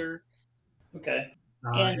after. Okay.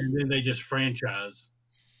 And then they just franchise.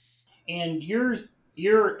 And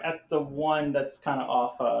you're at the one that's kind of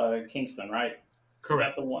off Kingston, right?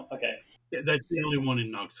 Correct. Is that the one? Okay. Yeah, that's the only one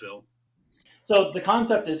in Knoxville. So the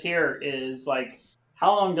concept is like,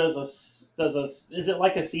 how long does is it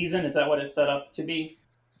like a season? Is that what it's set up to be?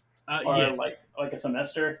 Or yeah. like a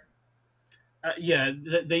semester? Yeah,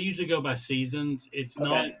 they usually go by seasons. It's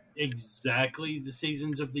not exactly the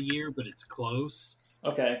seasons of the year, but it's close.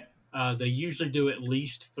 Okay. They usually do at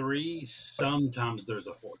least 3. Sometimes there's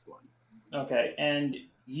a 4th one. Okay, and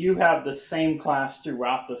you have the same class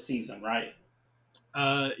throughout the season, right?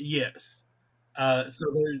 Yes. So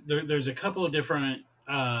there's a couple of different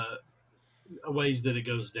ways that it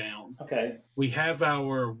goes down. Okay. We have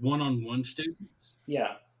our one-on-one students.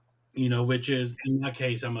 Yeah. Which is, in my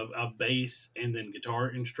case, I'm a bass and then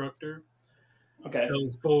guitar instructor. Okay. So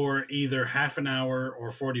for either half an hour or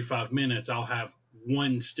 45 minutes, I'll have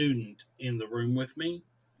one student in the room with me.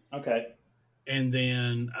 Okay. And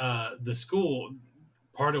then the school,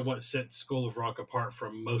 part of what sets School of Rock apart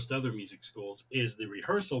from most other music schools is the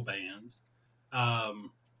rehearsal bands,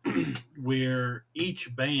 where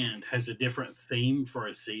each band has a different theme for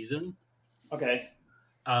a season. Okay.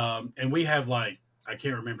 And we have I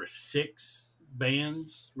can't remember, 6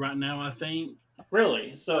 bands right now, I think.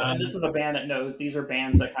 Really? So, and this is a band that knows, these are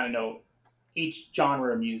bands that kind of know each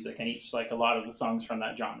genre of music and each, like, a lot of the songs from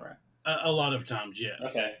that genre. A lot of times, yes.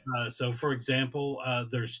 Okay. So, for example,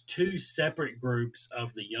 there's 2 separate groups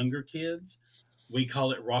of the younger kids. We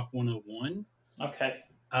call it Rock 101. Okay.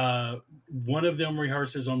 One of them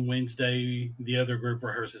rehearses on Wednesday. The other group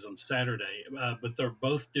rehearses on Saturday. But they're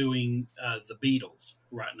both doing the Beatles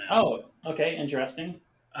right now. Oh, okay. Interesting.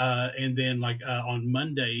 And then on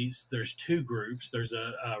Mondays, there's 2 groups. There's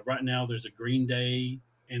right now there's a Green Day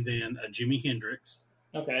and then a Jimi Hendrix.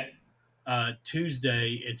 Okay.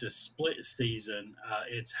 Tuesday, it's a split season.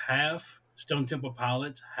 It's half Stone Temple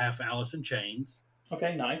Pilots, half Alice in Chains.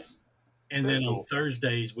 Okay, nice. And Very then cool. on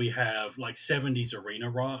Thursdays, we have like 70s arena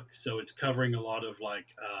rock. So it's covering a lot of like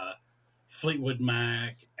Fleetwood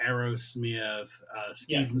Mac, Aerosmith,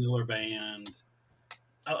 Steve Miller Band,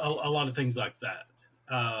 a lot of things like that.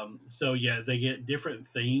 So yeah, they get different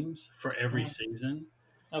themes for every season.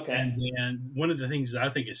 Okay. And then one of the things that I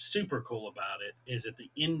think is super cool about it is at the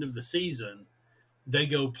end of the season, they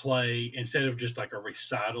go play, instead of just like a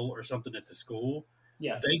recital or something at the school,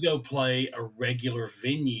 they go play a regular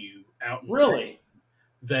venue out in town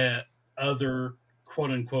that other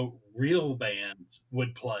quote unquote real bands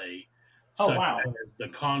would play. Oh, wow. As the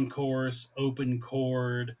Concourse, Open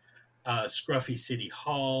Chord, Scruffy City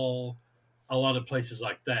Hall, a lot of places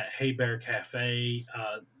like that. Hay Bear Cafe.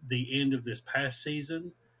 The end of this past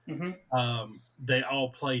season, they all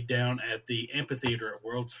played down at the amphitheater at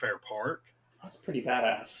World's Fair Park. That's pretty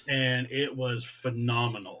badass. And it was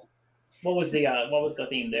phenomenal. What was the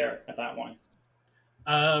theme there at that one?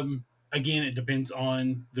 Again, it depends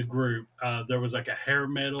on the group. There was like a hair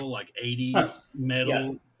metal, like 80s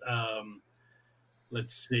metal. Yeah.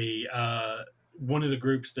 Let's see. One of the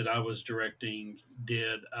groups that I was directing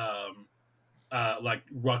did like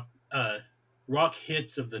rock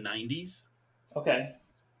hits of the 90s. Okay.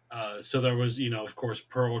 So there was, of course,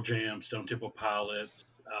 Pearl Jam, Stone Temple Pilots.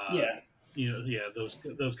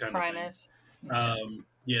 Those kind Primus. of things.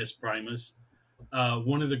 Yes, Primus.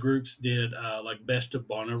 One of the groups did like Best of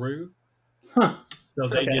Bonnaroo. Huh. So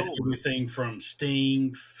they did everything from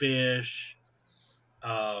Sting, Fish,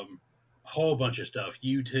 whole bunch of stuff.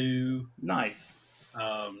 U2. Nice.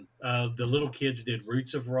 The little kids did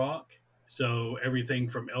Roots of Rock. So everything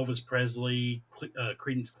from Elvis Presley,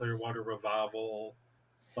 Creedence Clearwater Revival,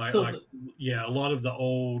 a lot of the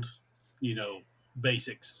old,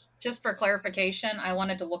 basics. Just for clarification, I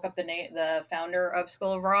wanted to look up the founder of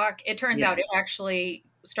School of Rock. It turns out it actually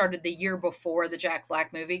started the year before the Jack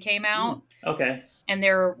Black movie came out. Okay. And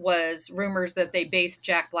there was rumors that they based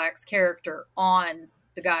Jack Black's character on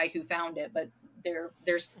the guy who found it, but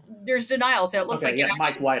there's denial. So it looks like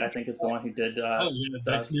Mike White, I think, is the one who did.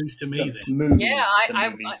 That's news to me. The movie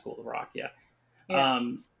School of Rock. Yeah.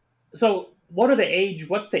 So what's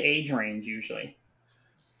the age range usually?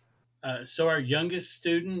 So our youngest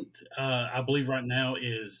student, I believe right now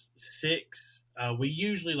is 6. We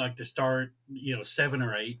usually like to start, 7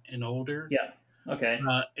 or 8 and older. Yeah. Okay.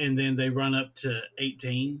 And then they run up to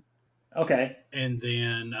 18. Okay. And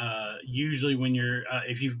then usually when you're,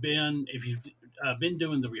 if you've been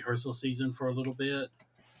doing the rehearsal season for a little bit,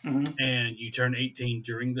 and you turn 18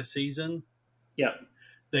 during the season,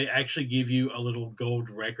 they actually give you a little gold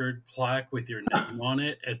record plaque with your name on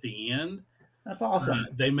it at the end. That's awesome.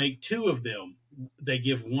 They make 2 of them. They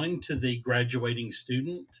give one to the graduating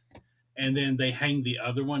student, and then they hang the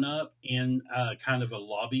other one up in kind of a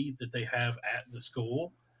lobby that they have at the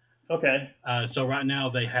school. Okay. So right now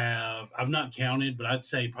they have, I've not counted, but I'd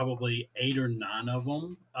say probably 8 or 9 of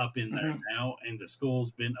them up in there now, and the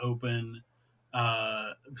school's been open,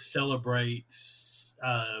 celebrate,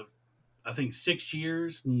 I think 6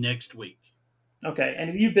 years next week. Okay.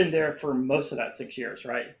 And you've been there for most of that 6 years,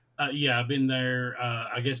 right? Yeah, I've been there,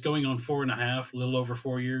 I guess going on 4.5, a little over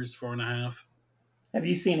 4 years, 4.5. Have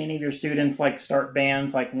you seen any of your students start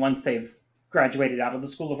bands once they've graduated out of the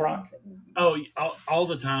School of Rock? Oh, all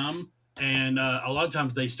the time. And a lot of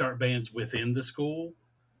times they start bands within the school.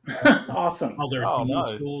 Awesome. While they're attending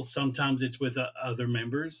school. Sometimes it's with other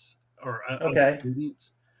members or other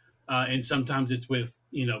students. And sometimes it's with,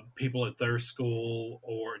 people at their school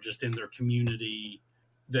or just in their community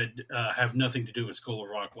that have nothing to do with School of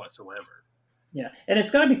Rock whatsoever. Yeah. And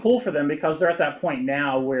it's got to be cool for them because they're at that point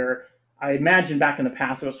now where I imagine back in the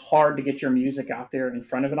past, it was hard to get your music out there in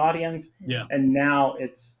front of an audience. Yeah. And now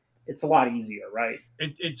it's a lot easier, right?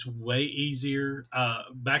 It's way easier.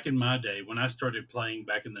 Back in my day, when I started playing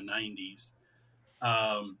back in the 90s,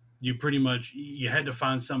 you had to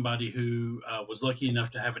find somebody who was lucky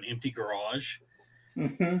enough to have an empty garage.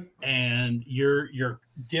 Mm-hmm. And your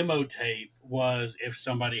demo tape was if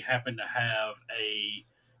somebody happened to have a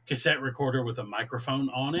cassette recorder with a microphone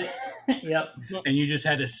on it. Yep. And you just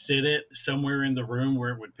had to sit it somewhere in the room where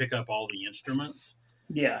it would pick up all the instruments.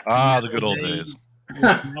 Yeah. The good old days.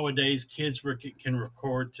 Nowadays, kids can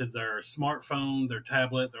record to their smartphone, their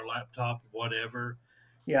tablet, their laptop, whatever.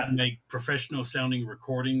 Yeah. Make professional sounding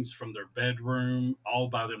recordings from their bedroom all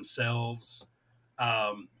by themselves.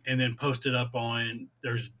 And then post it up on,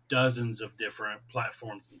 there's dozens of different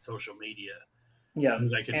platforms and social media. Yeah.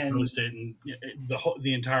 They can post it and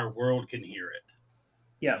the entire world can hear it.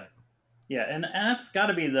 Yeah. Yeah, and that's got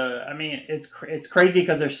to be I mean, it's crazy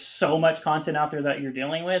because there's so much content out there that you're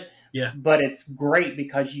dealing with. Yeah. But it's great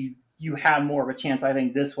because you have more of a chance, I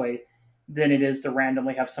think, this way than it is to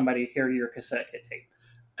randomly have somebody hear your cassette tape.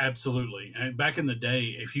 Absolutely. And back in the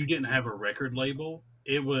day, if you didn't have a record label,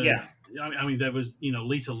 it was, I mean, that was,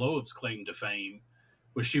 Lisa Loeb's claim to fame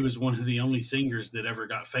was she was one of the only singers that ever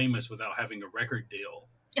got famous without having a record deal.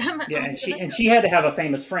 Yeah, and she had to have a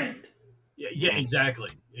famous friend. Yeah, exactly.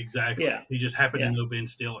 Yeah. He just happened to know Ben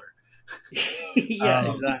Stiller. Yeah,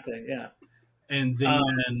 exactly. Yeah. And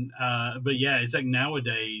then, but yeah, it's like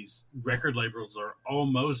nowadays record labels are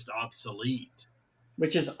almost obsolete,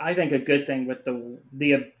 which is, I think, a good thing with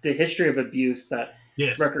the history of abuse that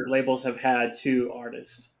record labels have had to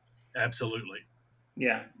artists. Absolutely.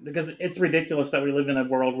 Yeah, because it's ridiculous that we live in a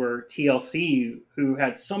world where TLC, who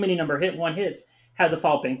had so many number one hits, had to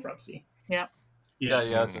file bankruptcy. Yeah.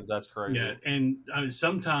 Yeah, that's crazy. Yeah, and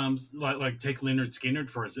sometimes, like take Lynyrd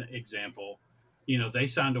Skynyrd for example, they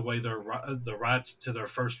signed away the rights to their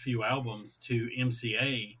first few albums to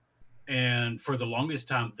MCA, and for the longest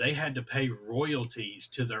time, they had to pay royalties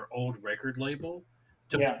to their old record label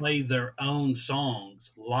to play their own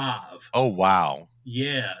songs live. Oh, wow.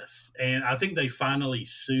 Yes, and I think they finally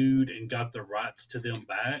sued and got the rights to them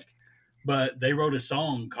back, but they wrote a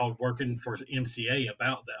song called "Working for MCA"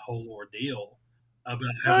 about that whole ordeal.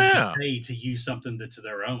 About having to pay to use something that's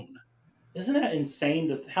their own. Isn't that insane?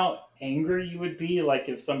 That how angry you would be, like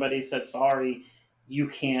if somebody said, "Sorry, you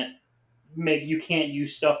can't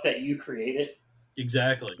use stuff that you created."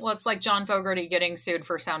 Exactly. Well, it's like John Fogerty getting sued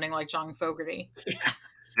for sounding like John Fogerty.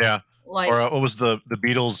 Yeah. Like, or what was the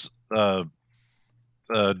Beatles?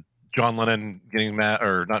 John Lennon getting mad,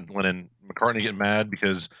 or not Lennon, McCartney getting mad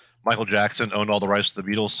because Michael Jackson owned all the rights to the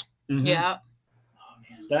Beatles. Mm-hmm. Yeah. Oh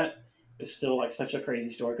man, that is still like such a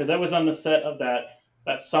crazy story because that was on the set of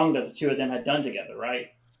that song that the two of them had done together, right?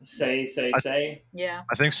 Say. Yeah.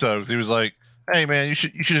 I think so. He was like, "Hey man, you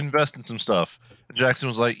should invest in some stuff." And Jackson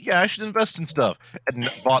was like, "Yeah, I should invest in stuff," and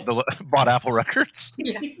bought Apple Records.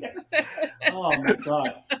 Yeah. Oh my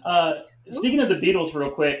god. Speaking of the Beatles,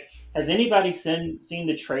 real quick, has anybody seen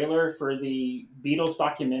the trailer for the Beatles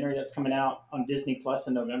documentary that's coming out on Disney Plus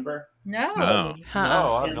in November? No.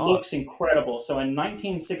 No, It looks incredible. So in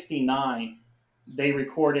 1969, they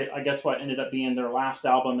recorded, I guess, what ended up being their last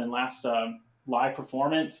album and last live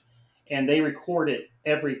performance. And they recorded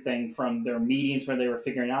everything from their meetings where they were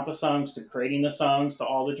figuring out the songs to creating the songs to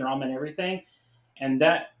all the drama and everything. And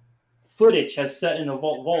that footage has sat in a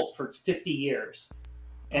vault for 50 years.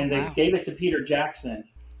 And they gave it to Peter Jackson.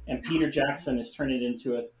 And Peter Jackson has turned it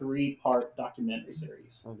into a 3-part documentary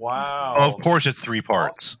series. Wow. Of course it's 3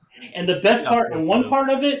 parts. And the best part, in one part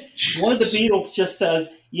of it, one of the Beatles just says,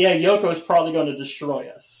 "Yeah, Yoko is probably going to destroy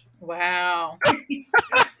us." Wow.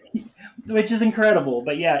 Which is incredible.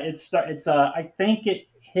 But yeah, I think it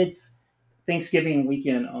hits Thanksgiving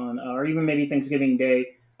weekend or even maybe Thanksgiving Day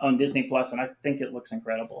on Disney Plus, and I think it looks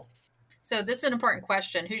incredible. So this is an important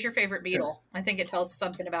question. Who's your favorite Beatle? Sure. I think it tells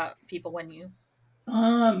something about people when you...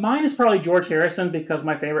 Mine is probably George Harrison because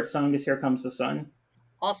my favorite song is "Here Comes the Sun."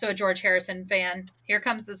 Also a George Harrison fan. "Here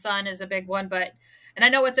Comes the Sun" is a big one, and I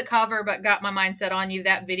know it's a cover, but got my mind set on you.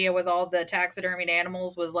 That video with all the taxidermied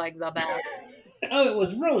animals was like the best. Oh, it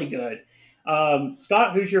was really good.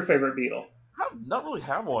 Scott, who's your favorite Beatle? I don't really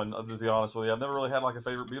have one, to be honest with you. I've never really had like a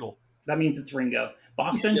favorite Beatle. That means it's Ringo.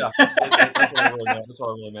 Boston? Yeah, that's what I really meant. That's what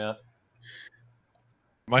I really meant.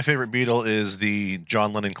 My favorite Beatle is the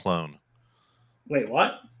John Lennon clone. Wait,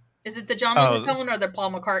 what? Is it the John Lennon clone or the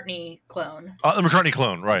Paul McCartney clone? The McCartney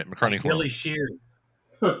clone, right. McCartney clone. Billy Shear.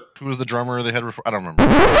 Who was the drummer they had before? I don't remember.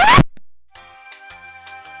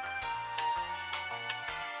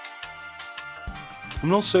 I'm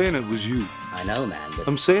not saying it was you. I know, man, but...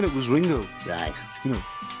 I'm saying it was Ringo. Right. You know.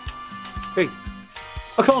 Hey,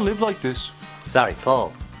 I can't live like this. Sorry,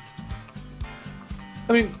 Paul.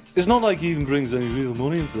 I mean, it's not like he even brings any real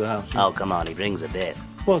money into the house. Oh, come on, he brings a bit.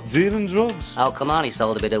 What, dealing drugs? Oh, come on, he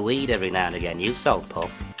sold a bit of weed every now and again. You sold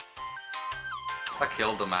puff. I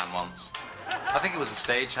killed a man once. I think it was a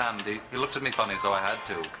stagehand. He looked at me funny, so I had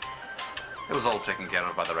to. It was all taken care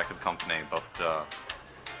of by the record company, but,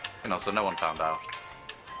 so no one found out.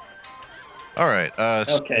 All right.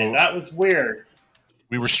 Okay, that was weird.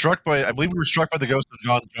 I believe we were struck by the ghost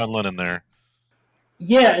of John Lennon there.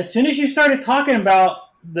 Yeah, as soon as you started talking about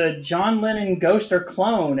the John Lennon ghost or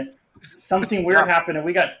clone, something weird happened and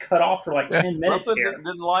we got cut off for like 10 minutes here.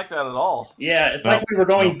 Didn't like that at all. Yeah, it's like we were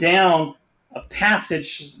going down a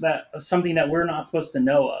passage of something that we're not supposed to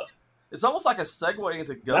know of. It's almost like a segue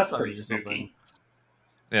into ghost hunting or something.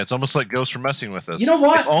 Yeah, it's almost like ghosts were messing with us. You know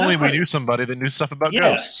what? If only we knew somebody that knew stuff about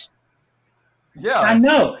ghosts. Yeah, I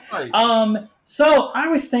know. right. So I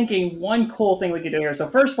was thinking one cool thing we could do here. So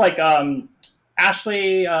first, like,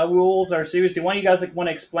 Ashley, Rules, or Suze, do one of you guys want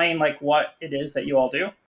to explain like what it is that you all do?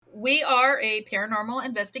 We are a paranormal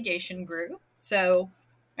investigation group. So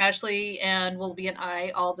Ashley and Willoughby and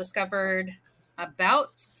I all discovered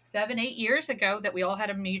about 7-8 years ago that we all had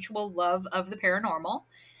a mutual love of the paranormal,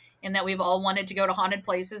 and that we've all wanted to go to haunted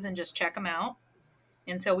places and just check them out.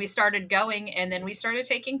 And so we started going, and then we started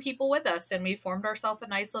taking people with us, and we formed ourselves a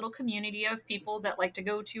nice little community of people that like to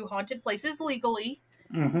go to haunted places legally.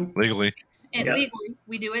 Mm-hmm. Legally. And Yes. legally,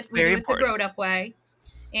 we do it. We Very do it the important. grown-up way,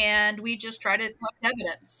 and we just try to collect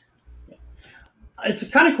evidence. It's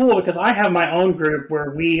kind of cool because I have my own group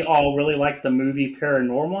where we all really like the movie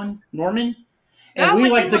Paranorman, Norman, and Oh, we I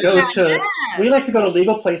like to love go that, to yes. we like to go to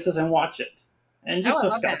legal places and watch it and just Oh, I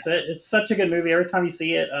love discuss it. It's such a good movie. Every time you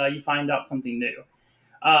see it, you find out something new.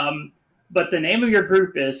 But the name of your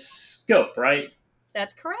group is Scope, right?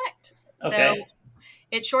 That's correct. Okay. So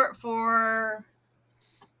it's short for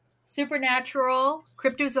supernatural,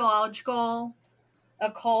 cryptozoological,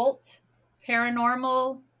 occult,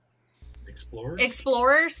 paranormal Explorers.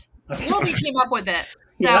 explorers. Willoughby came up with it.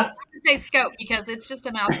 So Yeah. I'm going to say scope because it's just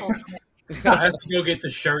a mouthful. I have to go get the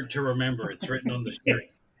shirt to remember. It's written on the shirt.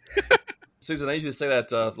 Susan, I need you to say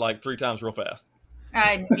that like 3 times real fast.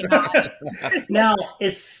 You know, Now,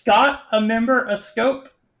 is Scott a member of Scope?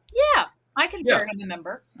 yeah, I consider him a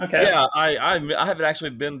member. Okay. Yeah, I haven't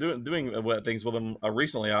actually been doing things with them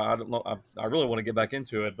recently. I don't know. I really want to get back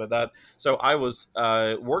into it, but so I was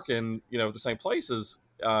working, at the same place as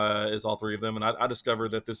all 3 of them, and I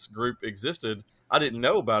discovered that this group existed. I didn't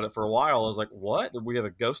know about it for a while. I was like, "What? We have a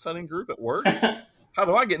ghost hunting group at work? How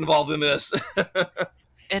do I get involved in this?"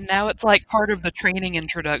 And now it's like part of the training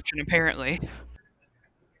introduction, apparently.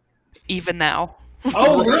 Even now.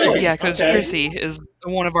 Oh, really? Yeah, because Okay. Chrissy is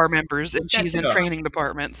one of our members, and she's in Yeah. training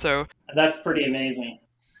department. So That's pretty amazing.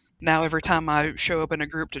 now every time I show up in a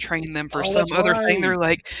group to train them for Oh, some that's other thing, they're right.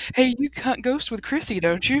 like, "Hey, you hunt ghosts with Chrissy,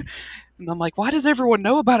 don't you?" And I'm like, "Why does everyone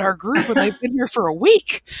know about our group when they've been here for a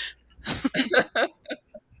week?"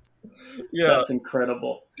 Yeah, That's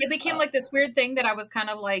incredible. It became like this weird thing that I was kind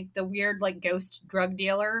of like the weird like ghost drug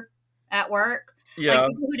dealer at work. yeah. Like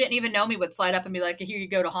people who didn't even know me would slide up and be like, "Here you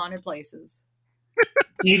go to haunted places."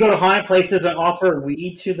 Do you go to haunted places and offer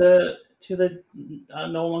weed to the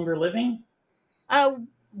no longer living?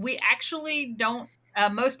 We actually don't.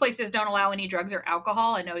 Most places don't allow any drugs or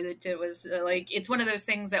alcohol. I know that it was it's one of those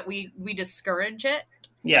things that we discourage it.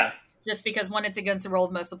 Yeah. Just because one, it's against the rule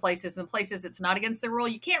of most of the places, and the places it's not against the rule,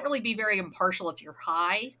 you can't really be very impartial if you're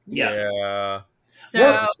high. Yeah.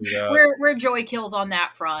 So Yeah. we're joy kills on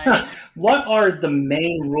that front. What are the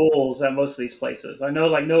main rules at most of these places? I know,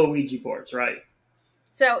 like, no Ouija boards, right?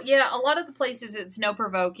 So yeah, a lot of the places it's no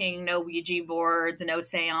provoking, no Ouija boards, no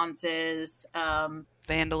seances,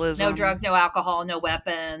 Vandalism. no drugs, no alcohol, no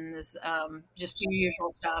weapons, just your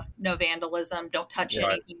usual stuff. No vandalism. Don't touch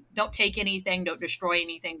Right. anything. Don't take anything. Don't destroy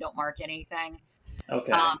anything. Don't mark anything.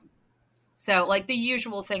 Okay. So like the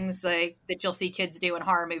usual things like that you'll see kids do in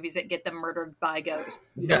horror movies that get them murdered by ghosts.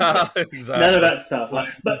 Yeah, exactly. None of that stuff.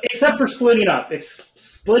 But except for splitting up.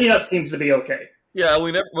 Splitting up seems to be okay. Yeah,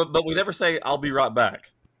 but we never say "I'll be right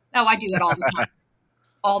back." Oh, I do it all the time.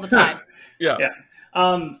 All the time. Yeah.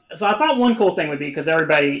 So I thought one cool thing would be, because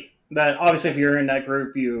everybody, that obviously if you're in that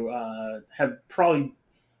group, you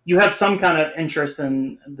have some kind of interest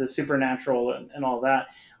in the supernatural and all that.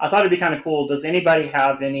 I thought it'd be kind of cool. Does anybody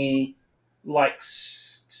have any like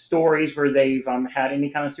stories where they've had any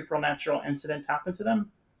kind of supernatural incidents happen to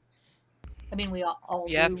them? I mean, we all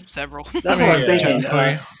Yeah, do. several. That's what I was thinking.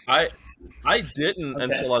 I didn't Okay.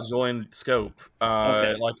 until I joined Scope.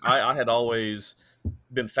 Okay. Like I had always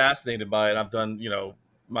been fascinated by it. I've done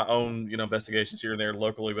my own investigations here and there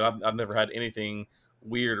locally, but I've never had anything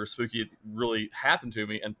weird or spooky really happen to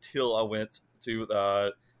me until I went to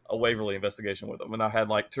a Waverly investigation with them, and I had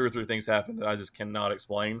like 2 or 3 things happen that I just cannot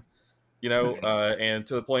explain. And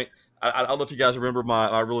to the point, I don't know if you guys remember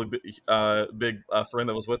my really big friend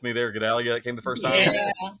that was with me there, Gedalia, that came the first time.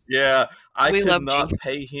 Yeah, I We could loved not you.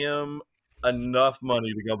 pay him enough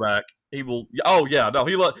money to go back. He will. Oh yeah, no,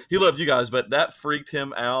 he loved you guys, but that freaked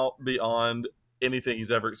him out beyond anything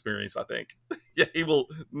he's ever experienced. I think. Yeah, he will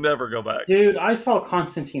never go back. Dude, I saw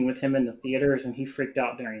Constantine with him in the theaters, and he freaked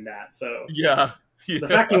out during that. So Yeah. the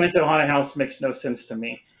fact he went to a haunted house makes no sense to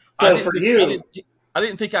me. So for you, I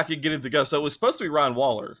didn't think I could get him to go. So it was supposed to be Ryan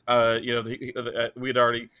Waller. I'd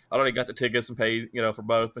already got the tickets and paid, for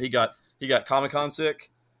both. But he got Comic-Con sick.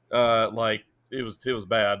 Like it was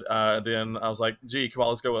bad. Then I was like, "Gee, come on,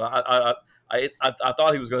 let's go." I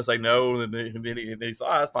thought he was going to say no, and then he said,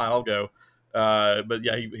 "That's fine, I'll go." But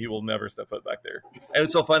yeah, he will never step foot back there. And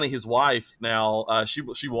it's so funny. His wife now, she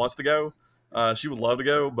wants to go. She would love to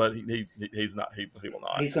go, but he's not. He will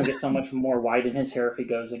not. He's going to get so much more white in his hair if he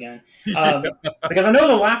goes again. Because I know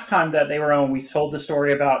the last time that they were on, we told the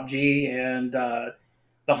story about G and the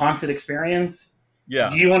haunted experience. Yeah.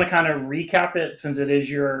 Do you want to kind of recap it since it is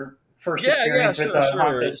your first experience with the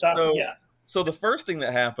haunted stuff? So the first thing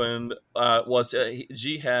that happened was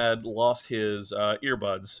G had lost his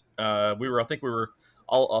earbuds. I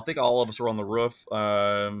think all of us were on the roof.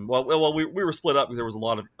 We were split up because there was a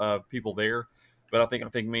lot of people there. But I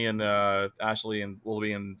think me and Ashley and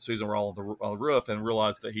Willoughby and Susan were all on the roof and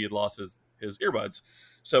realized that he had lost his earbuds.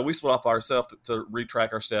 So we split off ourselves to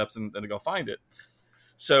retrack our steps and to go find it.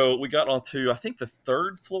 So we got onto, I think, the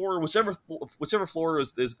third floor, whichever floor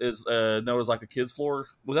is known as like the kids' floor.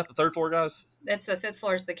 Was that the third floor, guys? That's the fifth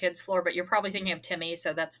floor is the kids' floor, but you're probably thinking of Timmy,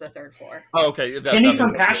 so that's the third floor. Oh, okay. Timmy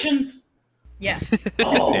from Passions? Yes.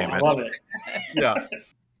 Oh, I love it. Yeah.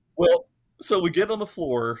 Well, so we get on the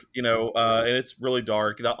floor, and it's really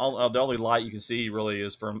dark. The only light you can see really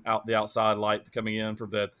is from the outside light coming in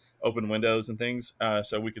from the open windows and things.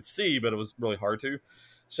 So we could see, but it was really hard to.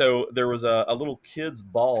 So there was a little kid's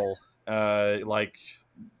ball, like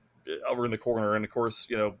over in the corner, and of course,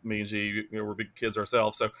 me and G, we're big kids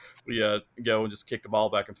ourselves, so we go and just kick the ball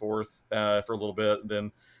back and forth for a little bit. And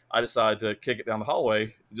then I decided to kick it down the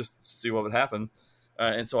hallway just to see what would happen,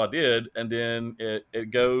 and so I did. And then it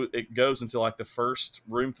goes into like the first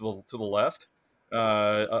room to the left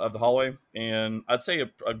of the hallway, and I'd say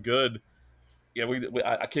a good. Yeah,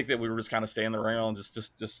 I kicked it. We were just kind of standing around,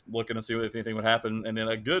 just looking to see if anything would happen. And then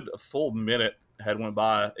a full minute had went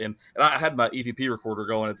by, and I had my EVP recorder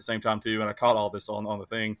going at the same time too, and I caught all this on the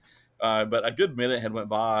thing. But a good minute had went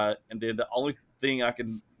by, and then the only thing I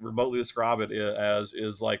can remotely describe it as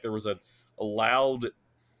is like there was a loud,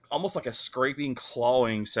 almost like a scraping,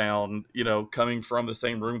 clawing sound, coming from the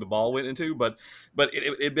same room the ball went into. But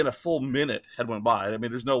it'd been a full minute had went by. I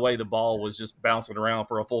mean, there's no way the ball was just bouncing around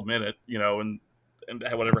for a full minute, and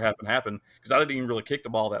whatever happened, because I didn't even really kick the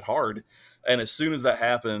ball that hard. And as soon as that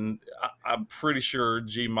happened, I'm pretty sure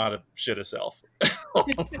G might have shit himself.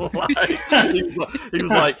 He was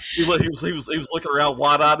looking around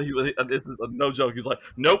wide-eyed. This is no joke. He was like,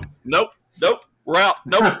 nope. We're out.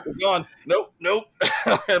 Nope, we're gone. Nope.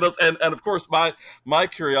 and of course, my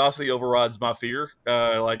curiosity overrides my fear.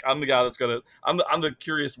 Like I'm the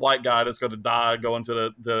curious white guy that's gonna die going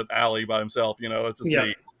to the alley by himself. It's just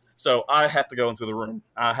me. So I have to go into the room.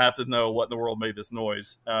 I have to know what in the world made this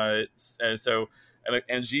noise. And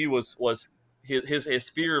G was his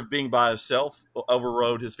fear of being by himself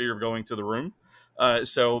overrode his fear of going to the room.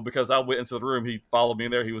 So because I went into the room, he followed me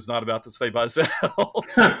in there. He was not about to stay by himself.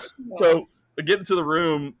 So. Getting to the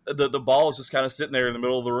room, the ball is just kind of sitting there in the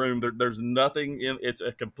middle of the room. There's nothing it's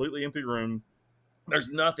a completely empty room. There's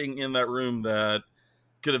nothing in that room that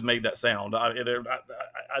could have made that sound. I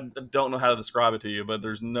don't know how to describe it to you, but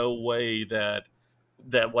there's no way that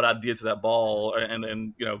what I did to that ball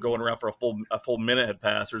and going around for a full minute had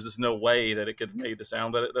passed. There's just no way that it could have made the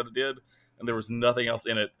sound that it did. And there was nothing else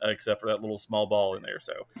in it except for that little small ball in there.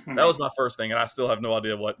 So that was my first thing, and I still have no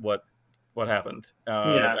idea what happened.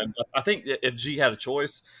 And I think if G had a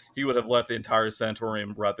choice, he would have left the entire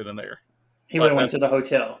sanatorium right then and there. He would have went to the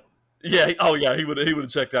hotel. Yeah. He would have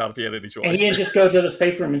checked out if he had any choice. And he didn't just go to the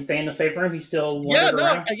safe room and stay in the safe room. He still wandered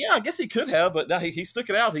around. I guess he could have, but no, he stuck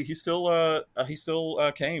it out. He still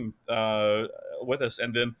came with us,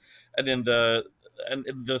 and then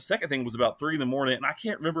the second thing was about 3 a.m, and I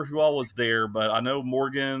can't remember who all was there, but I know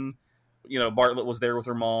Morgan, Bartlett was there with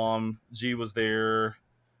her mom. G was there.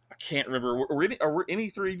 I can't remember. Were any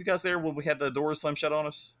three of you guys there when we had the doors slammed shut on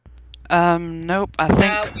us? Nope. I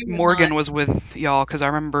think Morgan was with y'all because I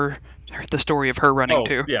remember the story of her running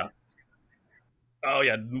too. Yeah. Oh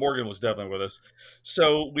yeah, Morgan was definitely with us.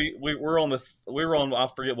 So we were on I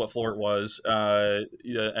forget what floor it was.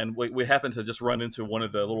 And we happened to just run into one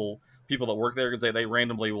of the little people that work there because they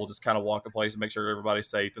randomly will just kind of walk the place and make sure everybody's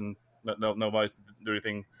safe and nobody's do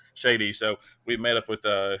anything shady. So we met up with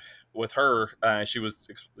her. She was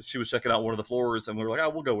checking out one of the floors, and we were like, "Oh,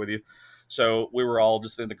 we'll go with you." So we were all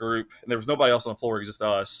just in the group, and there was nobody else on the floor, just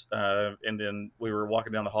us. And then we were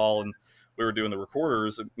walking down the hall, and we were doing the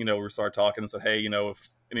recorders. And, we started talking and said, "Hey, if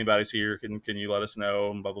anybody's here, can you let us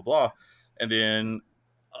know?" And blah blah blah. And then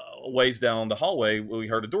ways down the hallway, we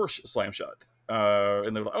heard a door slam shut,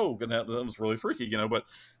 and they were like, "Oh, that was really freaky," But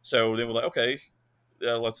so then we're like, "Okay,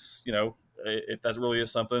 let's if that really is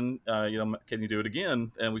something, can you do it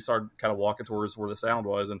again?" And we started kind of walking towards where the sound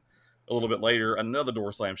was, and a little bit later, another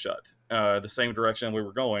door slammed shut, the same direction we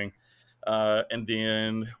were going. And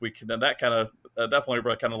then that kind of, at that point,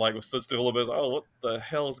 everybody kind of like was stood still a little bit. Oh, what the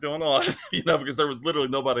hell is going on? Because there was literally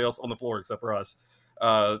nobody else on the floor except for us.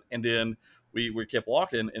 And then we kept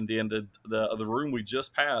walking, and then the room we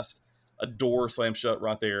just passed, a door slammed shut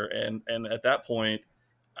right there. And at that point,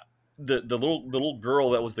 the little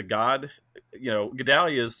girl that was the god,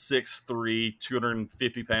 Gedalia is 6'3",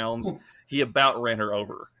 250 pounds. He about ran her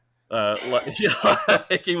over. He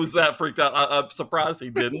was that freaked out. I'm surprised he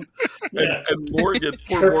didn't. And Morgan,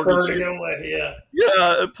 poor Morgan,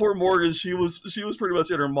 poor Morgan. She was pretty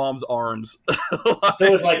much in her mom's arms. So it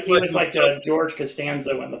was like he was like George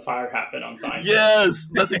Costanza when the fire happened on Seinfeld. Yes,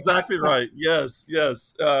 that's exactly right. Yes.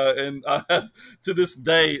 And to this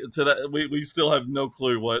day, we still have no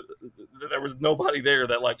clue what. There was nobody there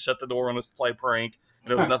that like shut the door on us to play prank.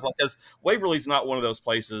 There was nothing, because Waverly's not one of those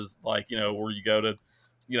places like where you go to.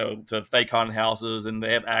 To fake haunted houses and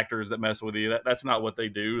they have actors that mess with you. That's not what they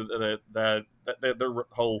do. That their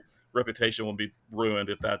whole reputation will be ruined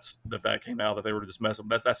if that came out that they were just messing.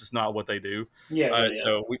 That's just not what they do.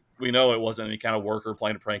 So we know it wasn't any kind of worker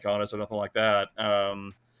playing a prank on us or nothing like that.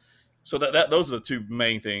 So that those are the two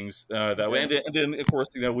main things that way. And then of course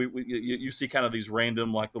you see kind of these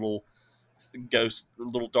random like little ghost,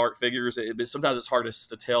 little dark figures. Sometimes it's hard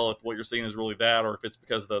to tell if what you're seeing is really that or if it's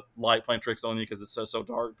because the light playing tricks on you because it's so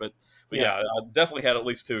dark. But I definitely had at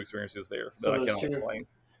least two experiences there that I can't explain.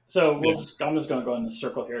 So I'm just going to go in the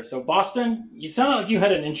circle here. So Boston, you sound like you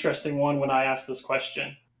had an interesting one when I asked this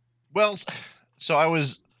question. Well, so I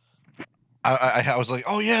was like,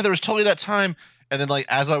 oh yeah, there was totally that time. And then like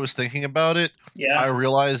as I was thinking about it, I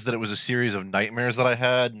realized that it was a series of nightmares that I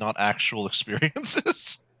had, not actual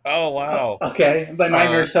experiences. Oh wow! Okay, but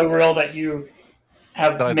nightmares so real that you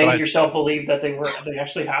have made yourself believe that they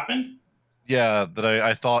actually happened. Yeah, that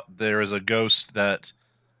I thought there was a ghost that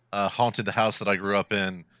haunted the house that I grew up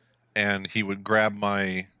in, and he would grab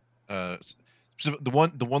my. The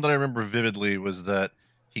one that I remember vividly was that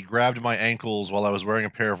he grabbed my ankles while I was wearing a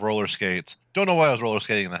pair of roller skates. Don't know why I was roller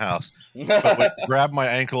skating in the house, but grabbed my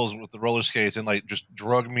ankles with the roller skates and like just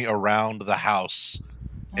drug me around the house,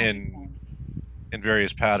 in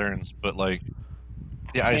various patterns, but like,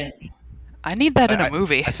 I need that in a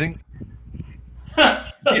movie. I think.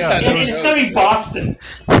 It's gonna be Boston.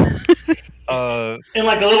 In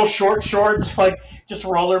like a little shorts, like just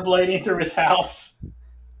rollerblading through his house.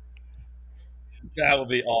 That would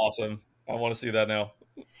be awesome. I want to see that now.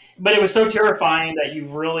 But it was so terrifying that you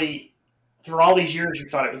really, through all these years, you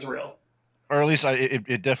thought it was real. Or at least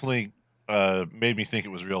it definitely made me think it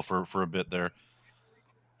was real for a bit there.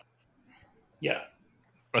 Yeah.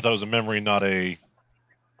 I thought it was a memory, not a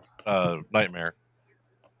nightmare.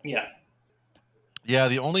 Yeah. Yeah,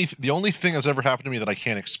 the only thing that's ever happened to me that I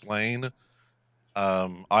can't explain,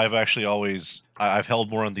 I've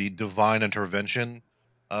held more on the divine intervention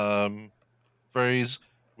phrase,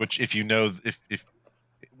 which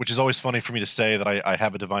which is always funny for me to say that I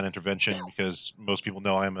have a divine intervention because most people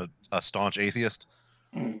know I am a staunch atheist.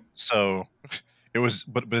 So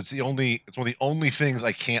but it's one of the only things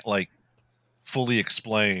I can't like fully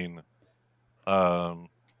explain.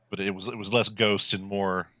 But it was less ghosts and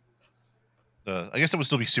more. I guess it would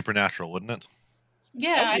still be supernatural, wouldn't it?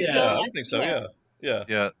 Yeah, I think so.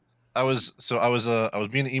 Yeah. I was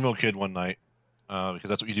being an emo kid one night because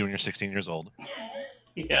that's what you do when you're 16 years old.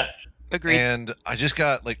 Yeah, agreed. And I just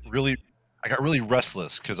got really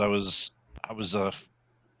restless because I was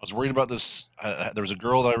worried about this. There was a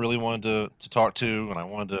girl that I really wanted to talk to, and I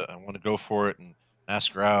wanted to go for it and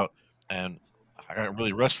ask her out, and I got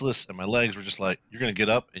really restless, and my legs were just like, "You're gonna get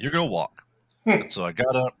up and you're gonna walk." And so I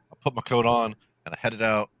got up, I put my coat on, and I headed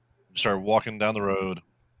out and started walking down the road,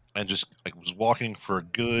 and just like was walking for a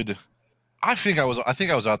good. I think I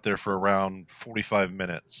was out there for around 45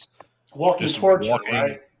 minutes. Walking towards you,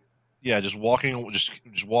 right? Yeah, just walking,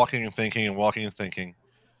 just walking and thinking and walking and thinking,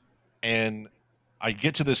 and I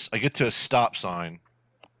get to a stop sign.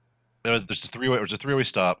 There's a three-way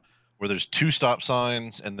stop where there's two stop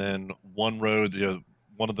signs and then one road.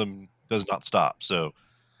 One of them does not stop, so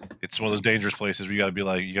it's one of those dangerous places where you gotta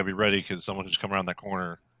be ready because someone can just come around that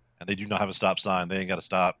corner and they do not have a stop sign. They ain't got to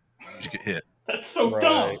stop. You just get hit. That's so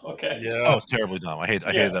dumb. Okay. Yeah. Oh, it's terribly dumb. I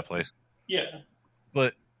hated that place. Yeah.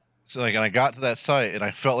 But so and I got to that site and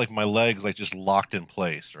I felt like my legs like just locked in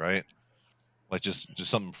place, right? Like just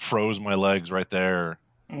something froze my legs right there.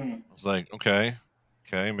 I was like, okay,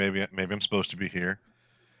 maybe I'm supposed to be here.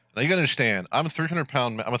 Now you gotta understand, I'm a 300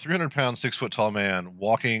 pound, 6 foot tall man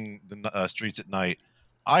walking the streets at night.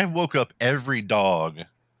 I woke up every dog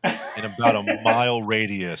in about a mile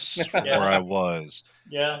radius from Yeah. where I was.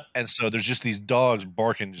 Yeah. And so there's just these dogs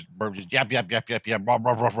barking, just yap, yap, yap, yap, yap, ruff,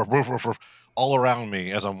 ruff, ruff, ruff, ruff, ruff, ruff, all around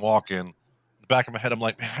me as I'm walking. In the back of my head, I'm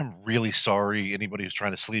like, man, I'm really sorry. Anybody who's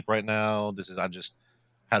trying to sleep right now,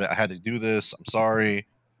 I had to do this. I'm sorry.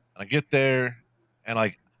 And I get there, and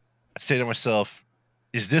I say to myself,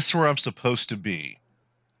 is this where I'm supposed to be?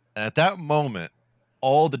 And at that moment,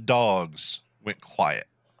 all the dogs went quiet.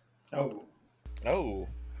 Oh. Oh.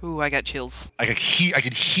 Ooh, I got chills. I could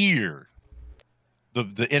hear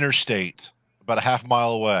the interstate about a half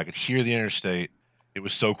mile away. I could hear the interstate. It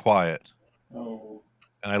was so quiet. Oh.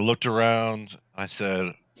 And I looked around. I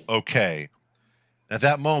said, okay. And at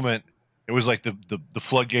that moment, it was like the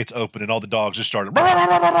floodgates opened and all the dogs just started.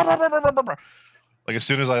 Like as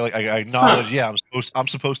soon as I acknowledged, yeah, I'm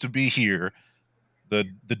supposed to be here. The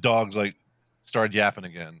dogs like started yapping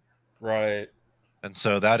again. Right. And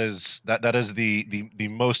so that is the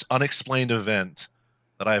most unexplained event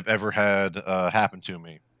that I've ever had happen to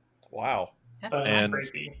me. Wow. That's And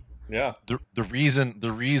creepy. Yeah. The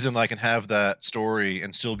reason I can have that story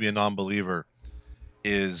and still be a non-believer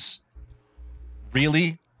is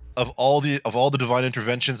really of all the divine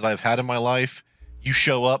interventions that I've had in my life, you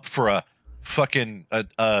show up for a fucking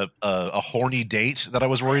a horny date that I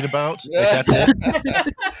was worried about. Like, that's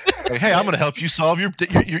it. Like, hey, I'm gonna help you solve your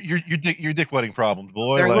dick wetting problems,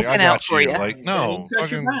 boy. They're Like I looking out got for you. ya. Like no,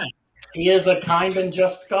 fucking, He is a kind and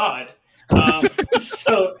just God.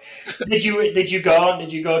 So, did you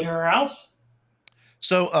go to her house?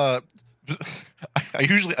 so I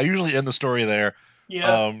usually end the story there.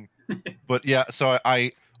 Yeah. But yeah, so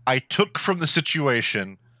I took from the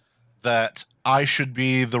situation that I should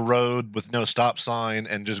be the road with no stop sign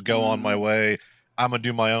and just go on my way. I'm gonna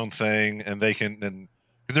do my own thing, and they can. And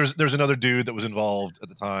because there's another dude that was involved at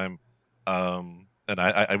the time, and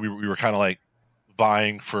we were kind of like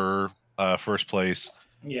vying for first place.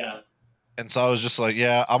 Yeah. And so I was just like,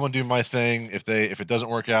 yeah, I'm gonna do my thing. If it doesn't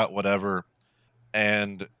work out, whatever.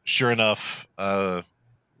 And sure enough,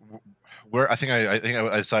 where I think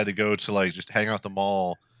I decided to go to like just hang out at the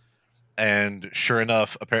mall. And sure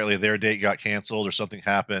enough, apparently their date got canceled or something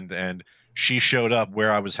happened, and she showed up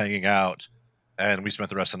where I was hanging out, and we spent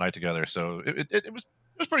the rest of the night together. So it was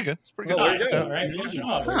pretty good. It's pretty good. Nice. Yeah. All right. Good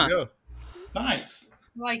job. There you go. Nice.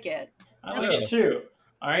 like it. I like it too.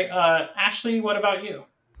 All right. Ashley, what about you?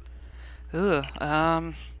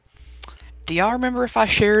 Ugh. Do y'all remember if I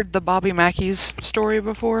shared the Bobby Mackey's story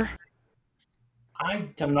before? I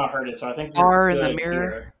have not heard it, so I think you're Bar in good the mirror.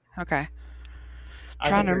 here. Okay. I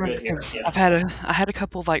Trying think to you're remember good here. because Yeah. I had a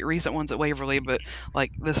couple of like recent ones at Waverly, but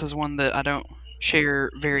like this is one that I don't share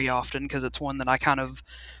very often because it's one that I kind of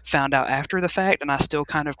found out after the fact, and I still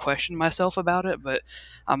kind of question myself about it. But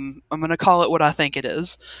I'm gonna call it what I think it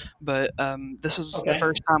is. But this is the Okay.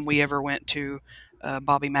 first time we ever went to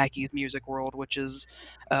Bobby Mackey's Music World, which is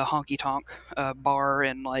a honky tonk bar,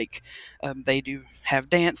 and like they do have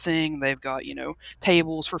dancing. They've got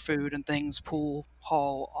tables for food and things, pool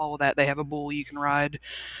hall, all of that. They have a bull you can ride.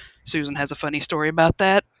 Susan has a funny story about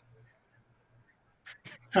that.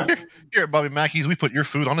 Here at Bobby Mackey's, we put your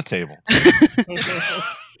food on the table.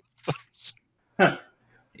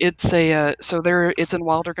 It's it's in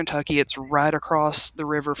Wilder, Kentucky. It's right across the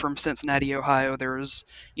river from Cincinnati, Ohio. There's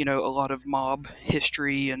a lot of mob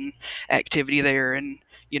history and activity there, and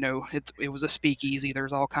it was a speakeasy.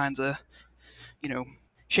 There's all kinds of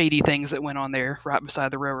shady things that went on there right beside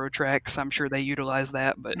the railroad tracks. I'm sure they utilized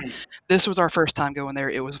that, but this was our first time going there.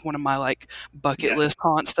 It was one of my like bucket list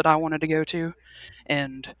haunts that I wanted to go to,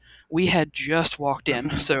 and we had just walked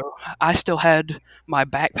in, so I still had my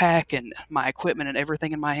backpack and my equipment and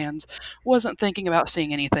everything in my hands. Wasn't thinking about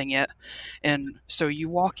seeing anything yet, and so you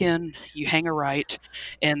walk in, you hang a right,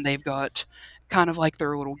 and they've got kind of like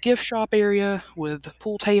their little gift shop area with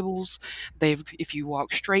pool tables. If you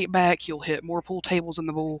walk straight back, you'll hit more pool tables in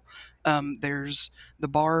the bowl. There's the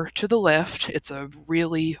bar to the left. It's a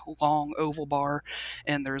really long oval bar,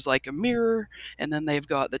 and there's like a mirror, and then they've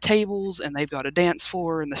got the tables, and they've got a dance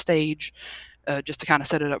floor and the stage. Just to kind of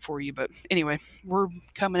set it up for you. But anyway, we're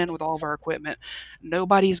coming in with all of our equipment.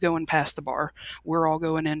 Nobody's going past the bar. We're all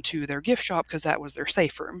going into their gift shop because that was their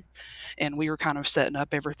safe room. And we were kind of setting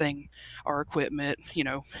up everything, our equipment,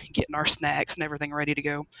 getting our snacks and everything ready to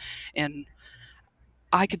go. And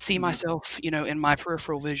I could see myself, in my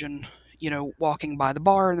peripheral vision, walking by the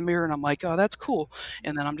bar in the mirror, and I'm like, oh, that's cool.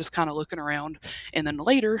 And then I'm just kind of looking around. And then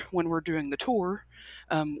later, when we're doing the tour,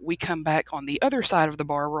 we come back on the other side of the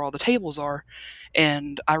bar where all the tables are,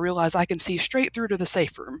 and I realize I can see straight through to the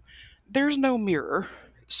safe room. There's no mirror.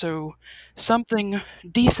 So something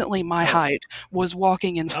decently my height was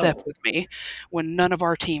walking in step with me when none of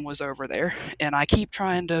our team was over there. And I keep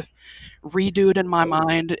trying to redo it in my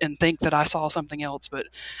mind and think that I saw something else, but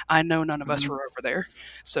I know none of us were over there.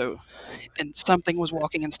 So, and something was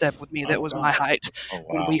walking in step with me that was my height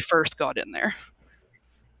when we first got in there.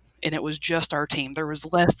 And it was just our team. There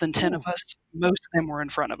was less than 10 of us. Most of them were in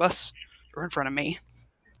front of us, or in front of me.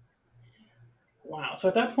 Wow. So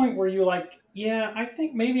at that point, were you like, yeah, I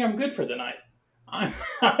think maybe I'm good for the night. I'm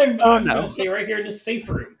going to stay right here in this safe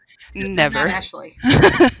room. Never. Not Ashley.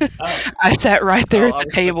 I sat right there at I the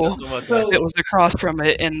respect table that so much, that Ashley. was across from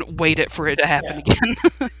it and waited for it to happen again.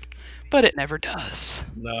 But it never does.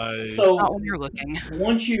 Nice. So Not when you're looking.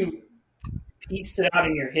 once you pieced it out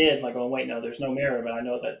in your head, like, oh, wait, no, there's no mirror, but I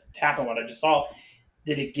know that happened what I just saw.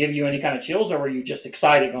 Did it give you any kind of chills, or were you just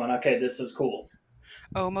excited going, okay, this is cool?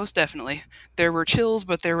 Oh, most definitely. There were chills,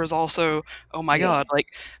 but there was also, oh my God, like,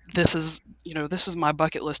 this is my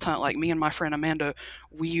bucket list hunt. Like, me and my friend Amanda,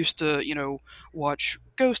 we used to, watch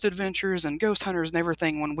Ghost Adventures and Ghost Hunters and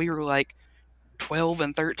everything when we were like 12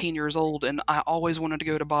 and 13 years old, and I always wanted to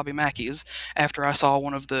go to Bobby Mackey's after I saw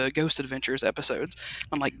one of the Ghost Adventures episodes.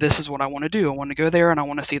 I'm like, this is what I want to do. I want to go there, and I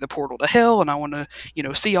want to see the portal to hell, and I want to,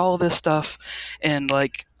 see all of this stuff. And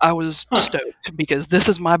like, I was stoked because this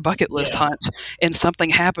is my bucket list hunt, and something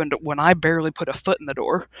happened when I barely put a foot in the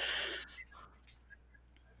door.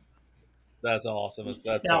 That's awesome. That's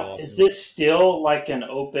now, so awesome. Is this still like an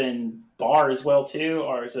open bar as well too,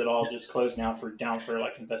 or is it all just closed now for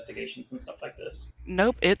like investigations and stuff like this?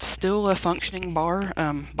 Nope, it's still a functioning bar.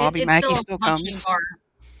 Bobby Mackey still comes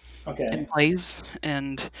and plays,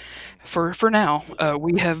 and for now,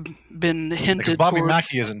 we have been hinted. Because Bobby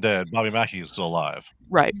Mackey isn't dead. Bobby Mackey is still alive.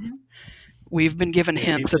 Right. We've been given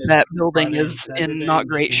hints that building is in not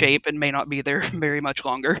great shape and may not be there very much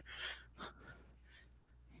longer.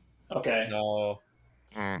 Okay. No.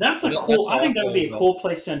 That's a cool. I think that would be a cool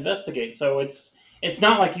place to investigate. So it's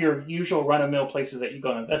not like your usual run-of-mill places that you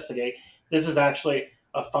go and investigate. This is actually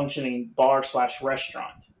a functioning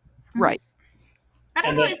bar/restaurant. Right. I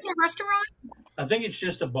don't know. Is it a restaurant? I think it's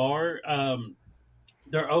just a bar.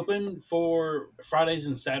 They're open for Fridays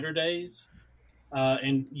and Saturdays.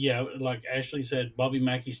 And yeah, like Ashley said, Bobby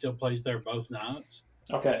Mackey still plays there both nights.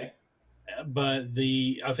 Okay. But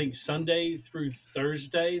I think Sunday through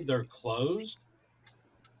Thursday, they're closed.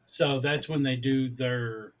 So that's when they do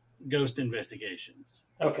their ghost investigations.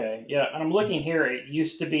 Okay, yeah. And I'm looking here. It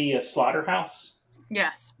used to be a slaughterhouse.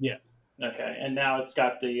 Yes. Yeah. Okay, and now it's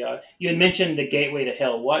got the. You had mentioned the gateway to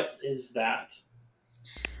hell. What is that?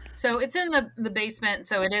 So it's in the basement.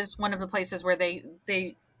 So it is one of the places where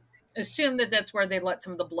they assume that that's where they let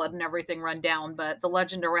some of the blood and everything run down. But the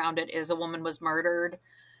legend around it is a woman was murdered,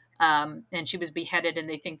 and she was beheaded, and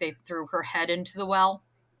they think they threw her head into the well.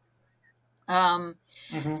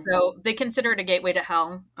 So they consider it a gateway to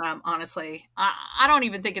hell. Honestly, I don't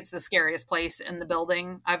even think it's the scariest place in the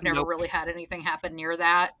building. I've never really had anything happen near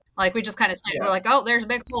that. Like, we just kind of stand, we're like, oh, there's a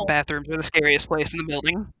big hole. Bathrooms are the scariest place in the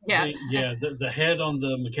building. Yeah. The head on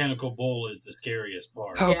the mechanical bull is the scariest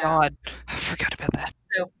part. Oh God, I forgot about that.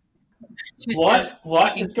 So,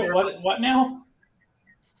 what now?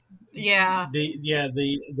 Yeah.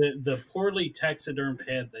 The poorly taxidermed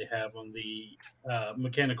head they have on the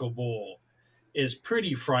mechanical bull is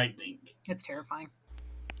pretty frightening. It's terrifying.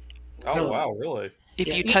 Oh wow, really? If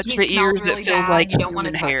you touch the ears, really it feels bad. like You don't want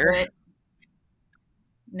to touch hair. it.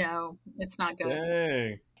 No, it's not good.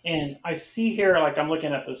 Dang. And I see here, like, I'm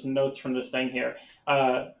looking at this notes from this thing here.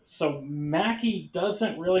 So Mackey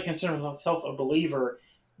doesn't really consider himself a believer,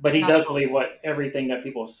 but he does believe everything that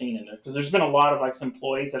people have seen in it. Because there's been a lot of like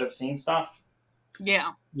employees that have seen stuff.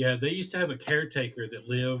 Yeah. Yeah, they used to have a caretaker that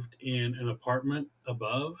lived in an apartment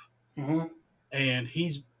above, and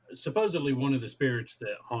he's supposedly one of the spirits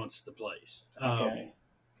that haunts the place. Okay.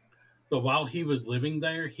 But while he was living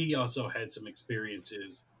there, he also had some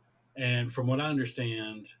experiences. And from what I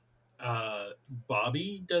understand,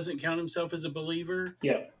 Bobby doesn't count himself as a believer.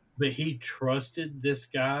 Yeah. But he trusted this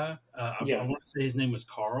guy. I want to say his name was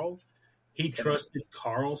Carl. He trusted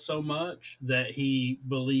Carl so much that he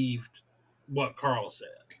believed what Carl said.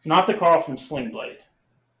 Not the Carl from Sling Blade.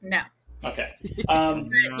 No. Okay.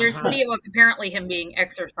 There's video of apparently him being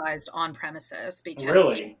exorcised on premises because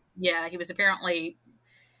really? He was apparently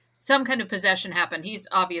some kind of possession happened. He's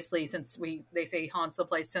obviously, since they say he haunts the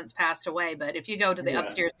place, since passed away. But if you go to the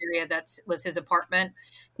upstairs area, that was his apartment.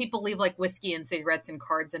 People leave like whiskey and cigarettes and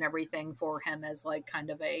cards and everything for him as like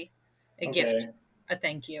kind of a gift, a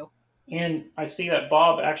thank you. And I see that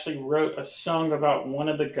Bob actually wrote a song about one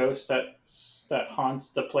of the ghosts that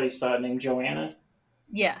haunts the place named Joanna.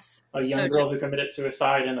 Yes. A young girl who committed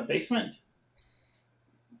suicide in a basement?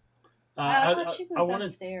 I thought she was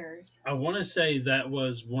upstairs. I want to say that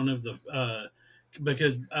was one of the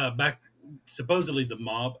because back supposedly the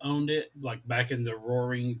mob owned it, like back in the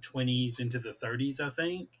Roaring 20s into the 30s, I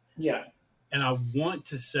think. Yeah. And I want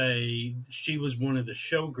to say she was one of the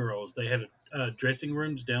showgirls. They had dressing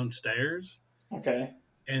rooms downstairs. Okay.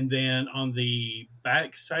 And then on the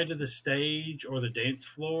back side of the stage or the dance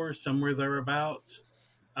floor, somewhere thereabouts,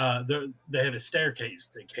 they had a staircase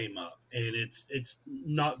that came up, and it's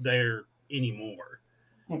not there anymore.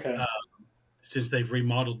 Okay. Since they've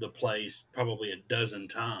remodeled the place probably a dozen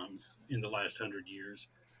times in the last 100 years.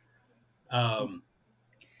 And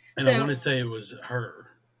I want to say it was her.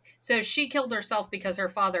 So she killed herself because her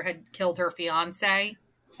father had killed her fiance.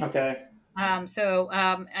 Okay. And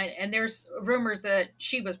there's rumors that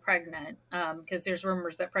she was pregnant, because there's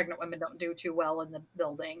rumors that pregnant women don't do too well in the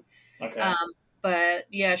building. Okay. But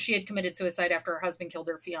yeah, she had committed suicide after her husband killed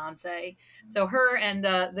her fiance. So her and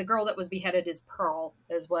the girl that was beheaded is Pearl,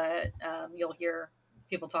 is what you'll hear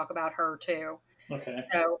people talk about her too. Okay.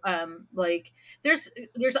 So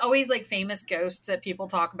there's always like famous ghosts that people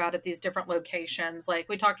talk about at these different locations. Like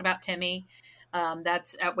we talked about Timmy.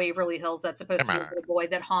 That's at Waverly Hills. That's supposed to be a little boy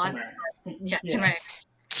that haunts. Yeah, Timmy.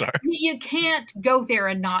 Sorry. You can't go there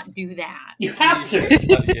and not do that. You have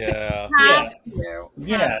to. Yeah.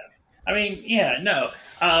 Yeah. I mean, yeah, no.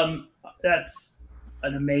 That's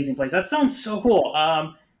an amazing place. That sounds so cool.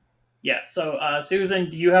 Yeah. So, Susan,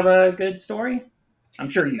 do you have a good story? I'm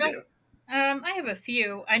sure you do. I have a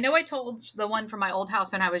few. I know I told the one from my old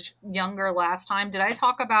house when I was younger last time. Did I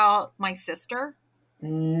talk about my sister?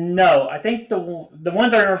 No, I think the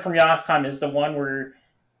ones I remember from last time is the one where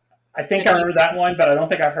I think I remember that one, but I don't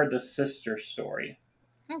think I've heard the sister story.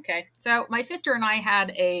 Okay. So my sister and I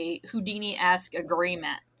had a Houdini-esque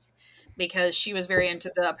agreement because she was very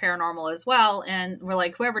into the paranormal as well. And we're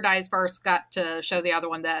like, whoever dies first got to show the other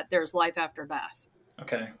one that there's life after death.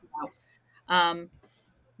 Okay. So,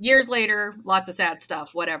 years later, lots of sad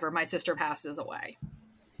stuff, whatever. My sister passes away.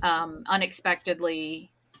 Unexpectedly.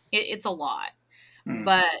 It's a lot.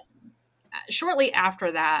 But shortly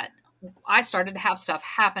after that, I started to have stuff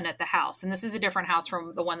happen at the house. And this is a different house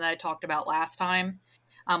from the one that I talked about last time.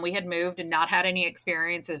 We had moved and not had any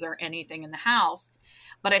experiences or anything in the house.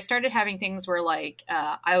 But I started having things where, like,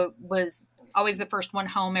 I was always the first one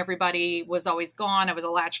home. Everybody was always gone. I was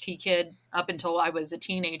a latchkey kid up until I was a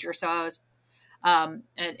teenager. So I was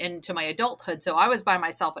into my adulthood. So I was by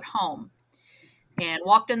myself at home. And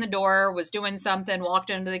walked in the door, was doing something, walked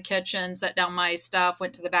into the kitchen, set down my stuff,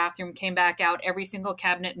 went to the bathroom, came back out. Every single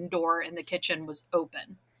cabinet and door in the kitchen was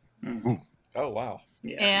open. Mm-hmm. Oh, wow.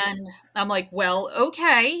 Yeah. And I'm like, well,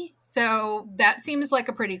 okay. So that seems like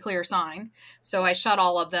a pretty clear sign. So I shut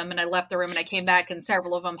all of them and I left the room and I came back and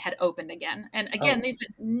several of them had opened again. And again, these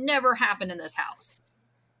had never happened in this house.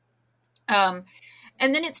 And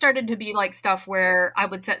then it started to be like stuff where I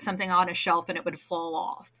would set something on a shelf and it would fall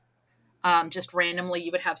off. Just randomly,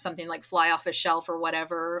 you would have something like fly off a shelf or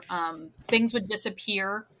whatever. Things would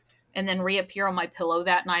disappear and then reappear on my pillow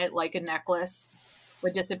that night, like a necklace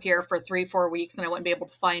would disappear for 3-4 weeks and I wouldn't be able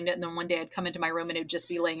to find it. And then one day I'd come into my room and it would just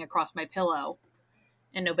be laying across my pillow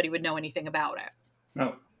and nobody would know anything about it.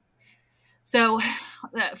 Oh. So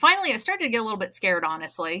finally I started to get a little bit scared,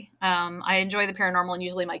 honestly. I enjoy the paranormal and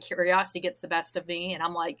usually my curiosity gets the best of me and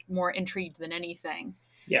I'm like more intrigued than anything.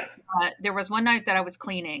 Yeah. There was one night that I was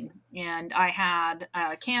cleaning and I had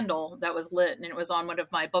a candle that was lit and it was on one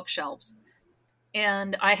of my bookshelves.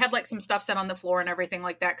 And I had like some stuff set on the floor and everything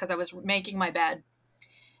like that because I was making my bed.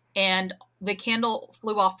 And the candle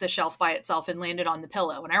flew off the shelf by itself and landed on the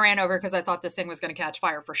pillow. And I ran over because I thought this thing was going to catch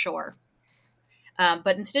fire for sure.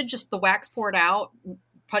 But instead, just the wax poured out,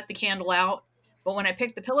 put the candle out. But when I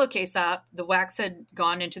picked the pillowcase up, the wax had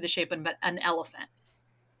gone into the shape of an elephant.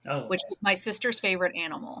 Oh. Which was my sister's favorite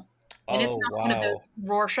animal. And it's not one of those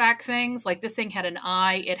Rorschach things. Like this thing had an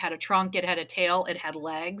eye, it had a trunk, it had a tail, it had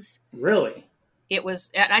legs. Really? It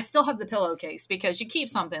was, and I still have the pillowcase because you keep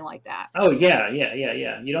something like that. Oh, yeah.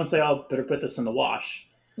 You don't say, oh, better put this in the wash.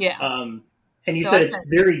 Yeah. And you said it's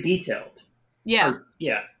very detailed. Yeah.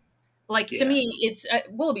 Yeah. Like, to me, it's,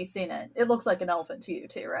 Willoughby's seen it. It looks like an elephant to you,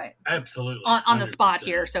 too, right? Absolutely. On the spot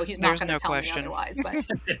here, so he's not going to tell question. me otherwise. But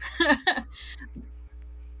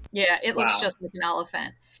yeah, it looks just like an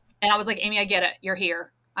elephant. And I was like, Amy, I get it. You're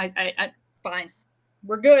here. I fine.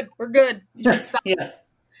 We're good. Stop.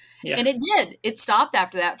 Yeah. And it did. It stopped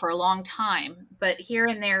after that for a long time. But here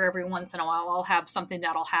and there, every once in a while, I'll have something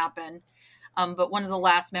that'll happen. But one of the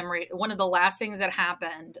last things that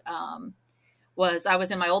happened was I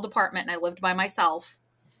was in my old apartment and I lived by myself.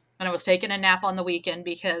 and I was taking a nap on the weekend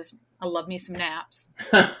because I love me some naps.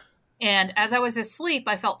 And as I was asleep,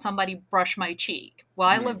 I felt somebody brush my cheek. Well,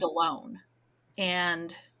 I lived alone.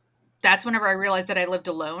 And that's whenever I realized that I lived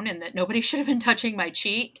alone and that nobody should have been touching my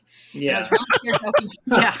cheek. Yeah. And I was really scared to open,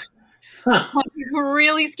 I was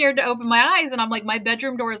really scared to open my eyes. And I'm like, my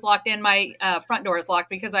bedroom door is locked and my front door is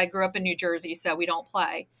locked because I grew up in New Jersey, so we don't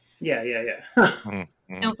play. Yeah.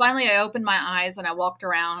 And finally I opened my eyes and I walked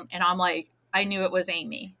around and I'm like, I knew it was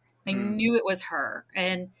Amy. I knew it was her.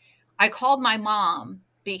 And I called my mom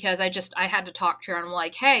because I had to talk to her. And I'm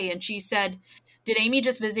like, hey. And she said, did Amy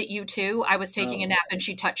just visit you too? I was taking a nap and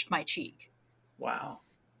she touched my cheek. Wow.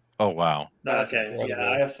 Oh, wow. Okay.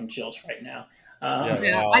 Yeah, I have some chills right now.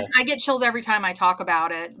 Wow. I get chills every time I talk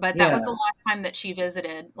about it, but that was the last time that she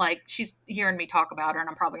visited. Like, she's hearing me talk about her, and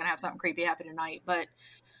I'm probably going to have something creepy happen tonight. But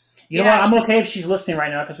you know what? I'm okay if she's listening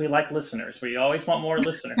right now because we like listeners. We always want more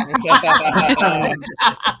listeners. You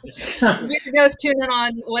guys tune in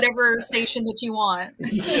on whatever station that you want.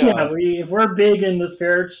 Yeah, if we're big in the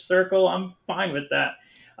spirit circle, I'm fine with that.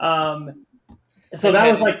 So that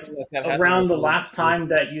was like around the last time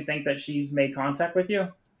that you think that she's made contact with you?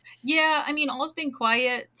 Yeah, I mean, all's been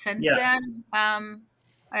quiet since then. I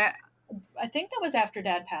think that was after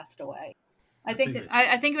Dad passed away. I think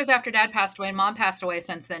it was after Dad passed away and Mom passed away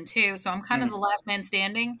since then too. So I'm kind of the last man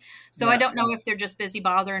standing. So I don't know if they're just busy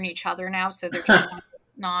bothering each other now. So they're just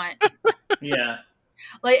not. Yeah.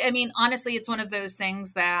 Like, I mean, honestly, it's one of those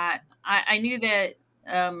things that I knew that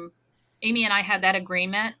Amy and I had that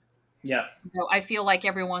agreement. Yeah. So I feel like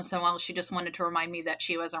every once in a while she just wanted to remind me that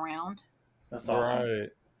she was around. That's awesome. Right.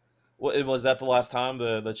 Well, was that the last time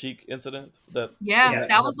the cheek incident? That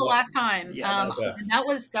was the last time. Yeah, and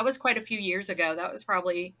that was quite a few years ago. That was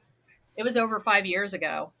it was over 5 years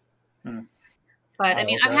ago. But I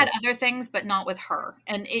mean, I've had other things, but not with her.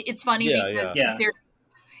 And it's funny because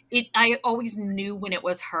I always knew when it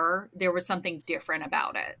was her, there was something different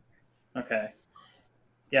about it. Okay.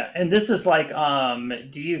 Yeah, and this is like,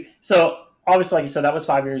 so obviously, like you said, that was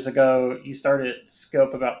 5 years ago. You started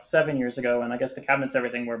Scope about 7 years ago, and I guess the cabinets,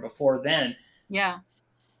 everything were before then. Yeah.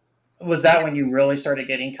 Was that when you really started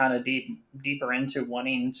getting kind of deeper into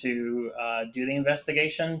wanting to do the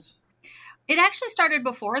investigations? It actually started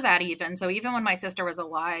before that even. So even when my sister was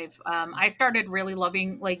alive, I started really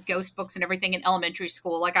loving like ghost books and everything in elementary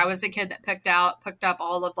school. Like I was the kid that picked up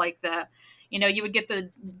all of like the, you would get the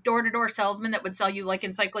door-to-door salesman that would sell you like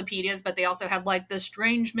encyclopedias, but they also had like the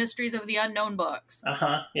Strange Mysteries of the Unknown books.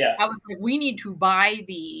 Yeah. I was like, we need to buy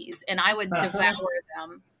these, and I would devour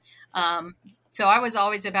them. So I was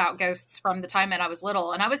always about ghosts from the time that I was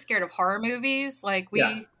little, and I was scared of horror movies. Like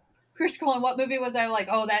we were scrolling, what movie was I like?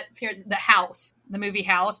 Oh, that scared the movie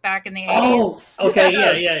House back in the 80s. Oh, okay,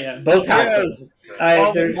 yeah. Both houses.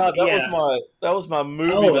 That was my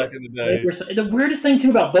movie back in the day. The weirdest thing too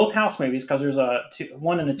about both House movies, because there's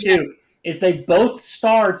one and a two, is they both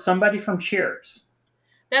starred somebody from Cheers.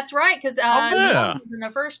 That's right, because Norm was in the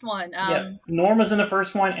first one. Norm was in the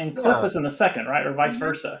first one, and Cliff was in the second, right, or vice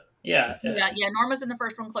versa. Yeah. Norm was in the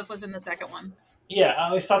first one. Cliff was in the second one. Yeah, I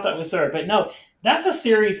always thought that was her, but no, that's a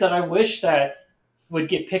series that I wish that would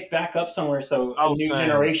get picked back up somewhere so a new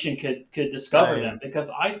generation could discover them, because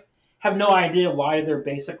I have no idea why they're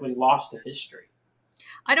basically lost to history.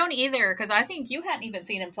 I don't either, because I think you hadn't even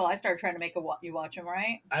seen him until I started trying to make you watch him,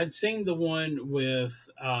 right? I'd seen the one with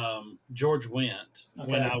George Wendt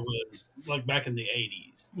when I was like back in the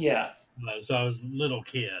 80s. Yeah. So I was a little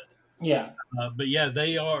kid. Yeah. But yeah,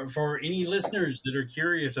 they are, for any listeners that are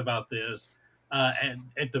curious about this,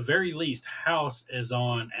 at the very least, House is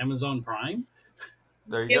on Amazon Prime.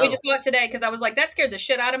 There you go. We just saw it today because I was like, that scared the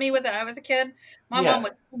shit out of me when I was a kid. My mom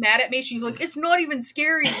was mad at me. She's like, it's not even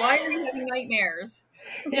scary. Why are you having nightmares?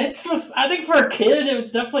 It's just, I think for a kid, it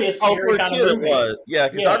was definitely a scary kind of movie. It was. Yeah,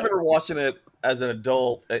 because I remember watching it as an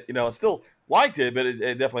adult. I still liked it, but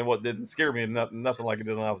it definitely didn't scare me. Nothing like it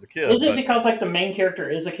did when I was a kid. Is it because like the main character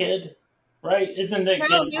is a kid, right? Isn't it?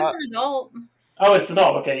 No, he was an adult. Oh, it's an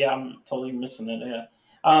adult. Okay, yeah, I'm totally missing it.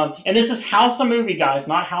 Yeah. And this is House a movie, guys,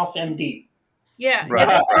 not House MD. Yeah, because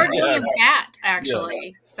it starred William Catt, actually.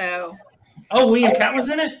 Yes. So. Oh, William Catt was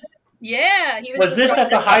in it? Yeah. He was this at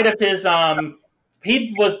the height of his,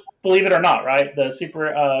 he was, believe it or not, right? The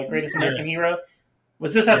super greatest American hero.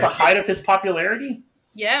 Was this at the height of his popularity?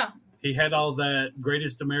 Yeah. He had all that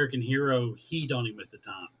greatest American hero heat on him at the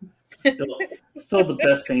time. Still the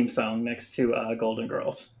best theme song next to Golden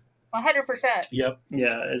Girls. 100%. Yep.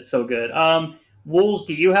 Yeah, it's so good. Wolves,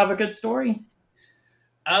 do you have a good story?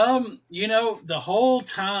 The whole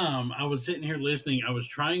time I was sitting here listening, I was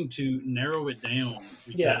trying to narrow it down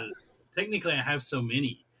because technically I have so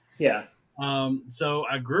many. Yeah. So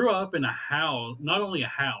I grew up in a house, not only a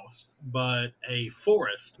house, but a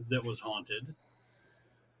forest that was haunted.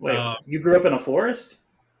 Wait, you grew up in a forest?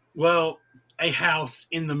 Well, a house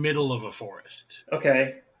in the middle of a forest.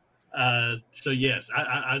 Okay. So yes,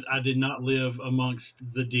 I did not live amongst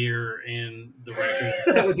the deer and the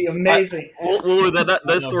raccoon. That would be amazing.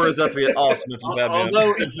 That story is about to be awesome if you have been.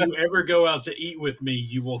 Although, if you ever go out to eat with me,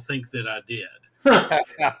 you will think that I did.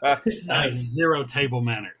 I have zero table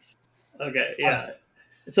manners. Okay, yeah.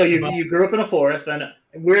 So you grew up in a forest, and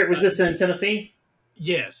where was this in Tennessee?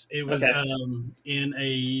 Yes, it was Okay. in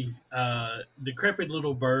a decrepit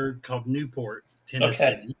little burg called Newport, Tennessee.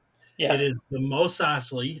 Okay. Yeah. It is the Mos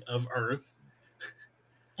Eisley of Earth.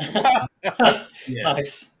 Yes.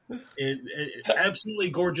 Nice. It absolutely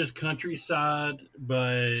gorgeous countryside,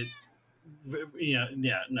 but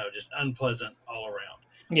just unpleasant all around.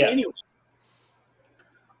 Yeah. Anyway,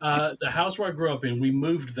 the house where I grew up in, we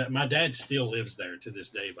moved that. My dad still lives there to this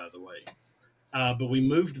day, by the way. But we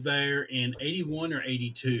moved there in 81 or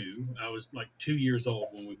 82. I was like 2 years old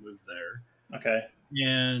when we moved there. Okay.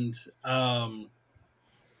 And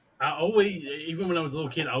I always, even when I was a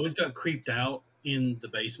little kid, I always got creeped out in the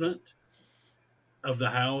basement of the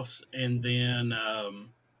house. And then,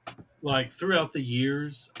 like throughout the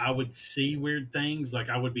years, I would see weird things. Like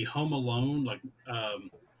I would be home alone,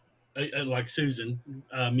 like Susan.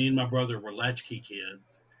 Me and my brother were latchkey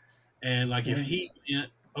kids, and like if he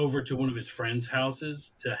went over to one of his friends'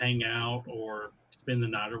 houses to hang out or spend the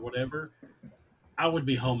night or whatever, I would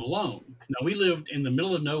be home alone. Now, we lived in the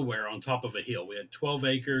middle of nowhere on top of a hill. We had 12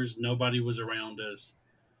 acres. Nobody was around us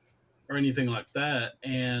or anything like that.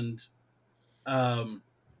 And,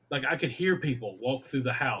 like, I could hear people walk through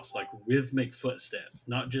the house, like rhythmic footsteps,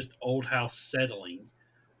 not just old house settling,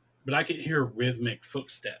 but I could hear rhythmic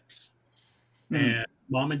footsteps. And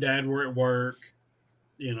mom and dad were at work,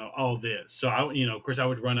 all this. So, of course, I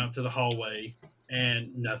would run out to the hallway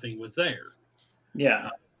and nothing was there. Yeah.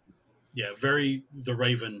 Yeah, very The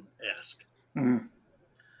Raven-esque. Mhm.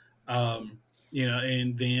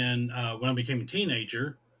 And then when I became a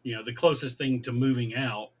teenager, the closest thing to moving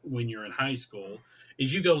out when you're in high school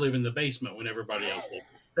is you go live in the basement when everybody else lives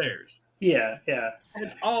upstairs. Yeah, yeah.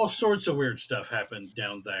 And all sorts of weird stuff happened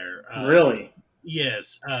down there. Really?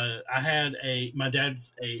 Yes. I had my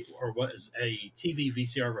dad's was a TV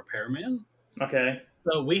VCR repairman. Okay.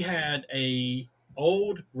 So we had a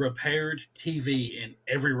old repaired TV in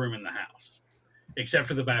every room in the house, except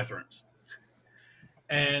for the bathrooms.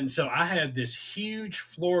 And so I had this huge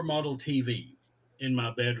floor model TV in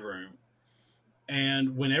my bedroom.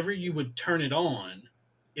 And whenever you would turn it on,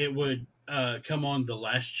 it would come on the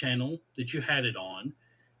last channel that you had it on.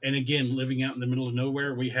 And again, living out in the middle of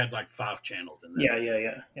nowhere, we had like 5 channels in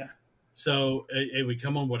there. Yeah. So it would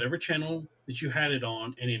come on whatever channel that you had it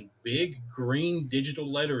on, and in big green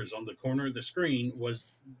digital letters on the corner of the screen was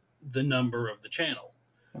the number of the channel.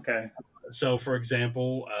 Okay. So, for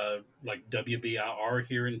example, like WBIR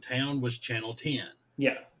here in town was channel 10.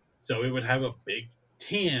 Yeah. So it would have a big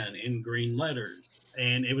 10 in green letters,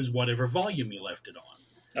 and it was whatever volume you left it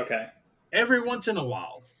on. Okay. Every once in a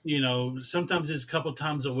while, sometimes it's a couple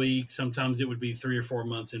times a week, sometimes it would be 3 or 4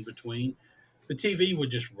 months in between. The TV would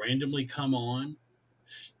just randomly come on,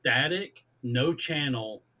 static, no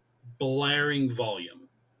channel, blaring volume.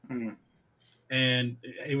 Mm. And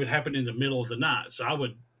it would happen in the middle of the night. So it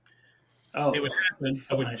would happen.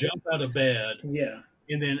 I would jump out of bed. Yeah.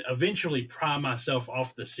 And then eventually pry myself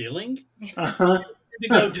off the ceiling. Uh-huh. To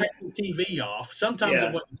go turn the TV off. Sometimes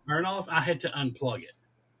it wouldn't turn off. I had to unplug it.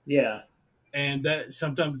 Yeah. And that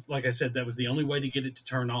sometimes, like I said, that was the only way to get it to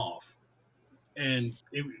turn off. And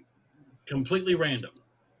it completely random.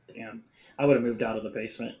 Damn. I would have moved out of the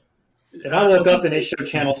basement. If I woke up and they showed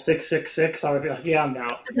channel 666, I would be like, yeah, I'm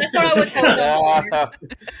out. That's what I was told.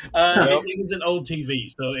 It was an old TV,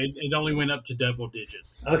 so it only went up to double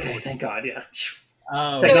digits. Okay, thank God, yeah.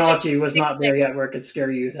 So Technology was not there yet where it could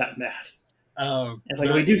scare you that bad. It's like,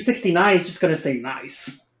 if we do 69, it's just going to say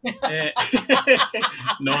nice.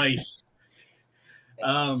 Nice.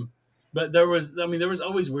 But there was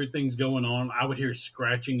always weird things going on. I would hear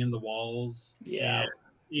scratching in the walls. Yeah. And,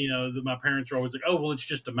 my parents were always like, oh, well, it's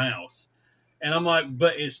just a mouse. And I'm like,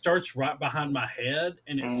 but it starts right behind my head,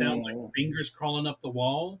 and it sounds like fingers crawling up the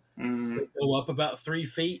wall. Go up about 3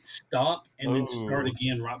 feet, stop, and then start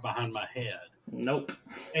again right behind my head. Nope.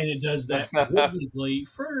 And it does that rhythmically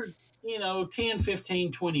for, 10,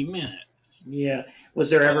 15, 20 minutes. Yeah. Was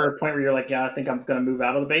there ever a point where you're like, yeah, I think I'm going to move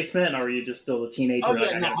out of the basement, or were you just still a teenager? Oh,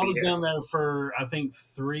 yeah, I was down there for, I think,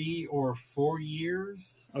 3 or 4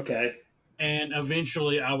 years. Okay. And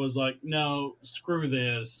eventually I was like, no, screw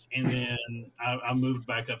this. And then I moved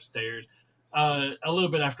back upstairs. A little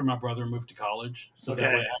bit after my brother moved to college, so that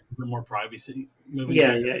Okay. way I had a bit more privacy. Moving Yeah,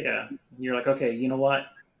 there. yeah. You're like, okay, you know what?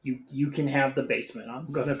 You can have the basement.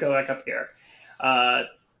 I'm gonna go back up here.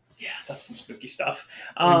 Yeah, that's some spooky stuff.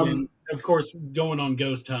 And then, of course, going on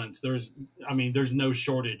ghost hunts, there's no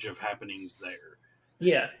shortage of happenings there.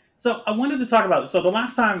 Yeah. So I wanted to talk about. So the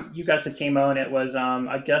last time you guys had came on, it was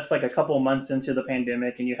I guess like a couple of months into the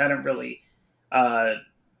pandemic, and you hadn't really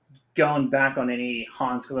gone back on any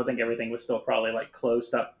haunts because I think everything was still probably like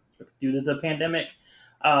closed up due to the pandemic.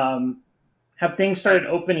 Have things started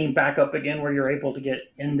opening back up again where you're able to get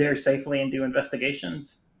in there safely and do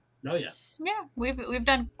investigations? Oh yeah. Yeah, we've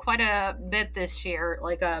done quite a bit this year.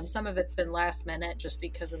 Like some of it's been last minute just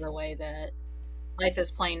because of the way that life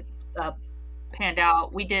is panned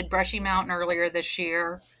out. We did Brushy Mountain earlier this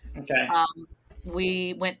year. Okay.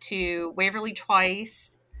 We went to Waverly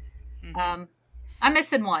twice. I'm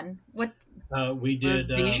missing one. What? We did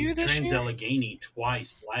Bijou this Trans year? Allegheny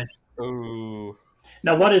twice last year. Ooh.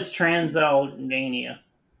 Now, what is Transalgania?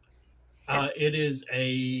 It is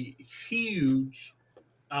a huge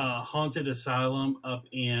haunted asylum up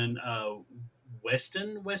in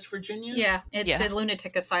Weston, West Virginia. Yeah, it's a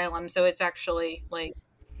lunatic asylum, so it's actually like,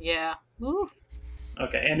 yeah. Ooh.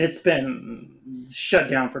 Okay, and it's been shut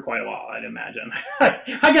down for quite a while, I'd imagine.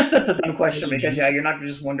 I guess that's a dumb question because, yeah, you're not going to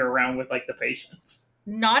just wander around with, like, the patients.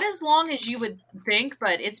 Not as long as you would think,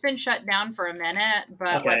 but it's been shut down for a minute.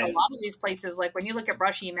 But like a Okay. lot of these places, like when you look at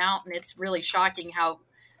Brushy Mountain, it's really shocking how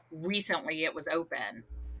recently it was open.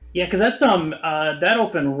 Yeah, because that's that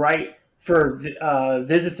opened right for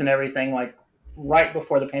visits and everything, like, right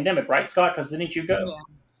before the pandemic, right, Scott? Because didn't you go? Yeah.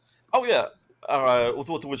 Oh yeah.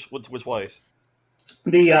 Which place?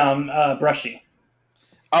 The Brushy.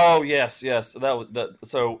 Oh yes. That.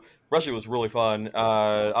 So Brushy was really fun.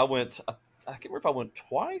 I went. I can't remember if I went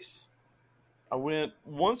twice. I went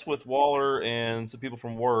once with Waller and some people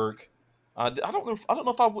from work. I don't know. I don't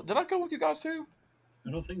know if did. I go with you guys too?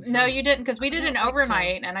 I don't think so. No, you didn't, because we did an don't think so.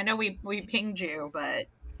 overnight, and I know we pinged you, but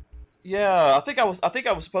Yeah, I think I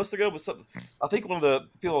was supposed to go, but I think one of the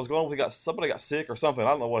people I was going with somebody got sick or something. I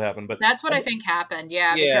don't know what happened, but that's what I think happened.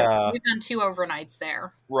 Yeah, Yeah. because we've done 2 overnights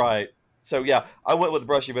there. right. So yeah, I went with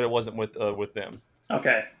Brushy, but it wasn't with them.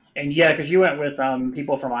 Okay. And, yeah, because you went with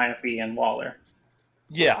people from IFB and Waller.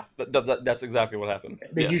 Yeah, that's exactly what happened.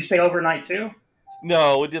 Did you Yes. stay overnight, too?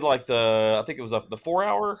 No, we did like I think it was the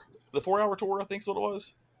 4-hour tour. I think is what it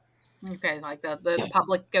was. Okay, like the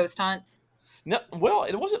public ghost hunt. No, well,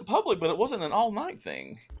 it wasn't public, but it wasn't an all night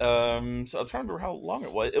thing. So I'm trying to remember how long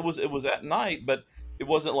it was. It was at night, but it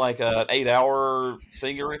wasn't like an 8-hour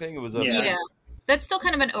thing or anything. It was a Yeah. That's still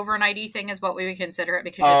kind of an overnighty thing, is what we would consider it,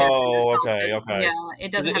 because you're there for yourself, okay. Yeah,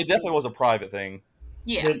 it doesn't. It definitely was a private thing.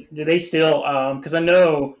 Yeah. Do they still? Because I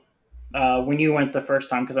know when you went the first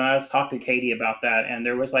time, because I was talking to Katie about that, and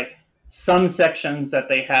there was like some sections that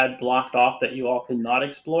they had blocked off that you all could not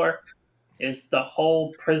explore. Is the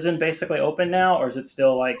whole prison basically open now, or is it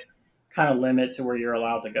still like kind of limit to where you're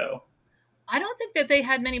allowed to go? I don't think that they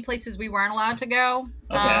had many places we weren't allowed to go.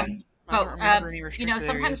 Okay. I don't But remember any you know, restricted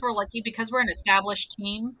sometimes areas. we're lucky because we're an established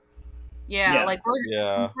team. Yeah, like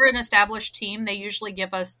Yeah. we're an established team. They usually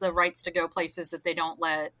give us the rights to go places that they don't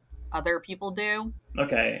let other people do.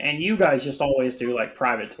 Okay, and you guys just always do like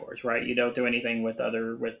private tours, right? You don't do anything with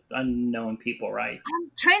unknown people, right?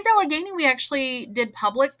 Trans Allegheny, we actually did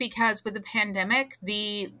public because with the pandemic,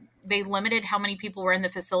 they limited how many people were in the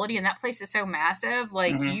facility, and that place is so massive.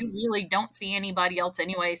 Like Mhm. you really don't see anybody else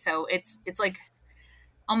anyway. So it's like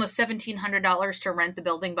almost $1,700 to rent the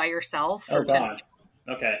building by yourself. Oh for 10 God.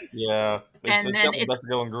 Okay. Yeah, And it's then definitely best to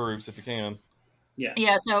go in groups if you can.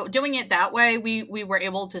 Yeah, so doing it that way, we were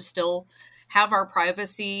able to still have our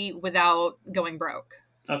privacy without going broke.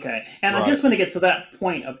 Okay, and I Right. guess when it gets to that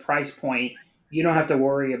point, a price point, you don't have to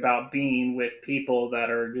worry about being with people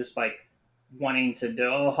that are just like wanting to do,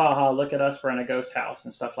 oh, haha, look at us, we're in a ghost house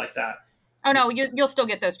and stuff like that. Oh no, you'll still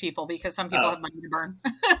get those people because some people Oh. have money to burn.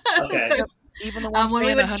 Okay. So, Even the ones when we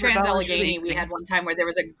paying went to Trans $100 Allegheny, for we had one time where there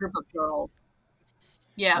was a group of girls.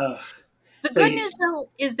 Yeah. Ugh. The So good you- news though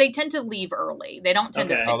is they tend to leave early. They don't tend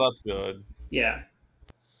to Okay. stay. Oh, that's good. Yeah.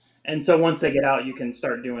 And so once they get out, you can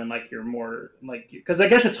start doing like your more like, because I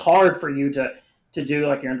guess it's hard for you to do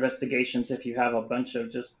like your investigations if you have a bunch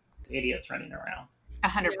of just idiots running around.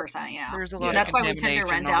 100%, yeah. There's a lot That's of why we tend to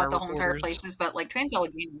contamination rent on out our the whole entire reporters. places, but like Trans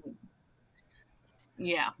Allegheny,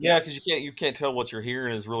 yeah. Yeah, because you can't tell what you're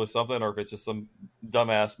hearing is really something, or if it's just some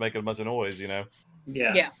dumbass making a bunch of noise. You know.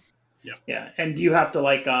 Yeah. Yeah. Yeah. And do you have to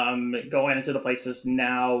like go into the places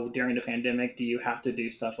now during the pandemic? Do you have to do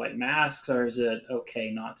stuff like masks, or is it okay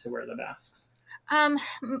not to wear the masks? In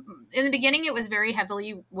the beginning, it was very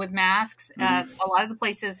heavily with masks. A lot of the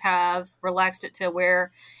places have relaxed it to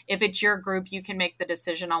where if it's your group, you can make the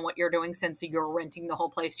decision on what you're doing since you're renting the whole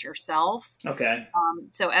place yourself. Okay.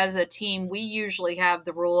 So as a team, we usually have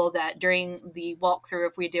the rule that during the walkthrough,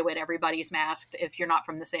 if we do it, everybody's masked if you're not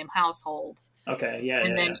from the same household. Okay, yeah.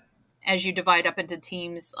 And then as you divide up into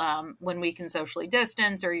teams, when we can socially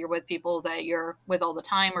distance or you're with people that you're with all the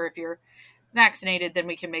time, or if you're vaccinated, then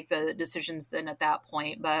we can make the decisions then at that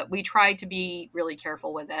point. But we try to be really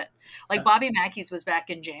careful with it. Like Bobby Mackey's was back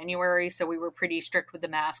in January, so we were pretty strict with the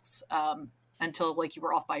masks until like you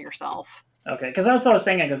were off by yourself. Okay, because that's what I was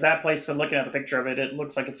thinking, because that place, looking at the picture of it, it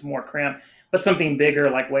looks like it's more cramped, but something bigger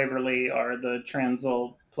like Waverly or the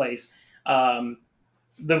Transl place,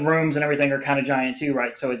 the rooms and everything are kind of giant too,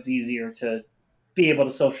 right? So it's easier to be able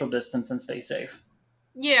to social distance and stay safe.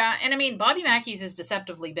 Yeah, and I mean, Bobby Mackey's is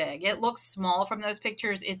deceptively big. It looks small from those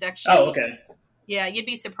pictures. It's actually... Oh, okay. Yeah, you'd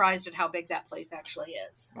be surprised at how big that place actually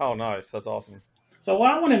is. Oh, nice. That's awesome. So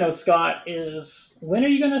what I want to know, Scott, is when are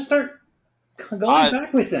you going to start going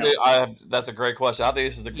back with them? That's a great question. I think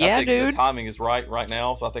this is I think the timing is right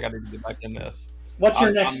now, so I think I need to get back in this. What's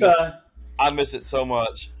your next... I miss it so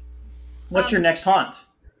much. What's your next haunt?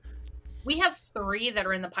 We have 3 that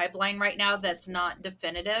are in the pipeline right now that's not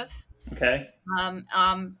definitive. Okay.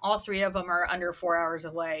 All 3 of them are under 4 hours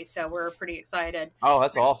away, so we're pretty excited. Oh,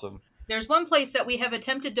 that's awesome. There's one place that we have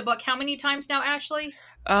attempted to book how many times now, Ashley?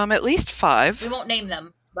 At least 5. We won't name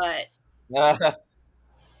them, but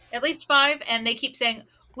at least 5, and they keep saying,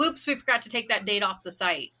 whoops, we forgot to take that date off the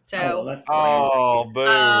site. So, boo.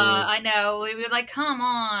 I know. We were like, come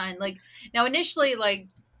on. Like, now initially, like,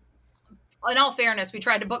 in all fairness, we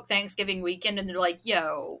tried to book Thanksgiving weekend, and they're like,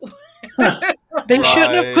 yo. They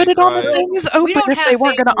shouldn't have put it on the thing as open if they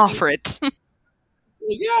weren't going to offer it. Yeah,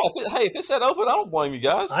 if it said open, I don't blame you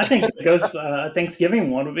guys. I think it goes Thanksgiving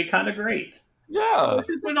one would be kind of great. Yeah.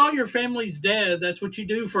 When all your family's dead, that's what you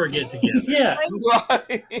do for a get-together. Yeah.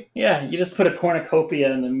 Right. Yeah, you just put a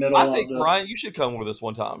cornucopia in the middle I think, Ryan, you should come with us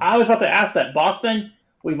one time. I was about to ask that. Boston,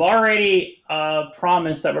 we've already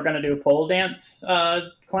promised that we're going to do a pole dance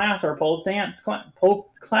class or a pole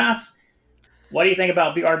class. What do you think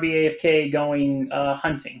about RBAFK going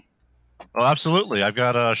hunting? Oh, absolutely. I've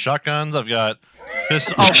got shotguns. I've got this.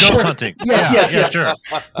 Oh, ghost hunting. Yes.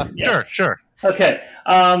 Sure. Okay.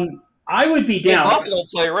 I would be down. Boston don't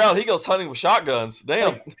play around. He goes hunting with shotguns.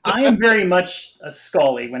 Damn. I am very much a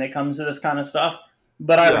Scully when it comes to this kind of stuff,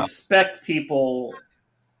 but I respect people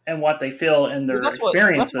and what they feel in their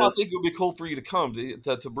experiences. That's why I think it would be cool for you to come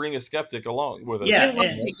to bring a skeptic along with us. Yeah, we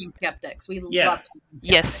love taking skeptics. We love taking skeptics.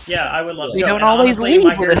 Yes. Yeah, I would love. We don't always leave my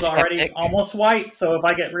with hair's a already skeptic. almost white, so if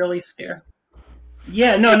I get really scared,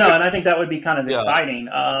 and I think that would be kind of exciting.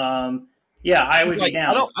 I would be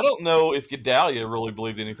down. I don't know if Gedalia really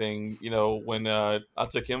believed anything. When I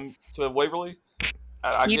took him to Waverly,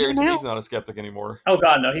 I guarantee he's not a skeptic anymore. Oh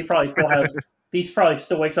God, no! He probably still has. He probably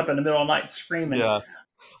still wakes up in the middle of the night screaming. Yeah.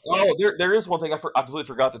 Oh, there is one thing I completely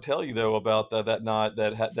forgot to tell you though about that night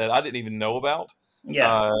that I didn't even know about.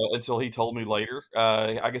 Yeah. Until he told me later.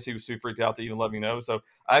 I guess he was too freaked out to even let me know. So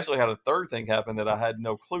I actually had a third thing happen that I had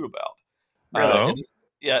no clue about. Really?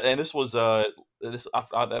 And this was I don't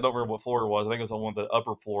remember what floor it was. I think it was on one of the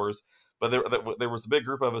upper floors. But there was a big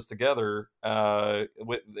group of us together. We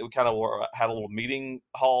kind of had a little meeting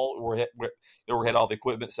hall where we had all the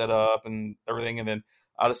equipment set up and everything. And then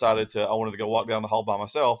I decided I wanted to go walk down the hall by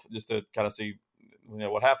myself just to kind of see,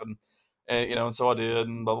 what happened. And, and so I did,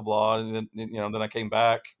 and blah, blah, blah. And then, then I came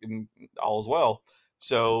back and all is well.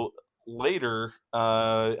 So later,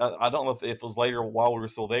 I don't know if it was later while we were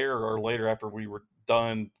still there or later after we were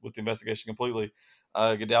done with the investigation completely,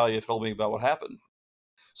 Gedalia told me about what happened.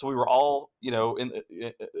 So we were all, in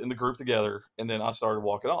the group together, and then I started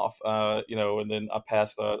walking off, and then I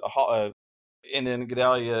passed and then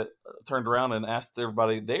Gedalia turned around and asked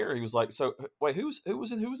everybody there. He was like, "So wait, who was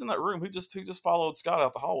in that room? Who just followed Scott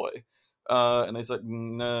out the hallway?" And they said,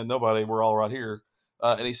 "No, nobody. We're all right here."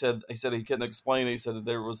 And he said he couldn't explain it. He said that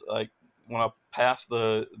there was like when I passed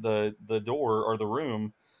the door or the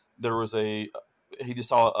room, there was he just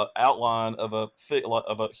saw an outline of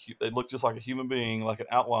it looked just like a human being, like an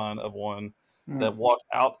outline of one that walked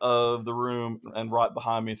out of the room and right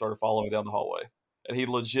behind me and started following me down the hallway. And he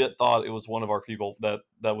legit thought it was one of our people that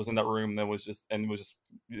was in that room that was just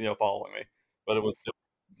following me, but it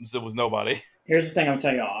was nobody. Here's the thing I'm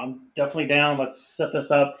telling y'all. I'm definitely down. Let's set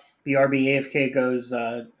this up. BRB AFK goes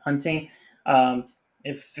hunting.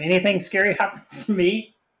 If anything scary happens to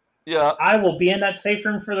me, I will be in that safe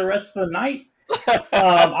room for the rest of the night.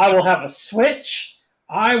 I will have a switch.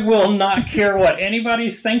 I will not care what anybody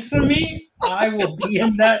thinks of me. I will be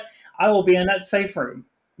in that safe room.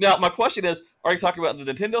 Now, my question is: are you talking about the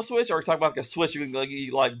Nintendo Switch, or are you talking about like a Switch you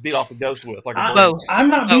can beat off a ghost with? I'm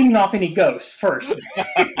not beating off any ghosts first.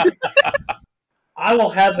 I will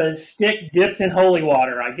have a stick dipped in holy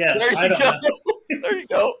water, I guess. I don't know. There you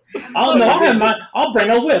go. I'll bring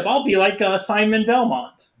a whip. I'll be like Simon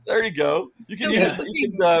Belmont. There you go. You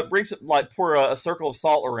can bring some, pour a circle of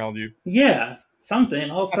salt around you. Yeah,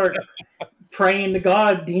 something. I'll start praying to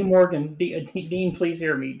God. Dean Morgan, Dean, please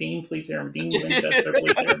hear me. Dean, please hear me. Dean Winchester,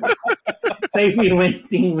 please hear me. Save me,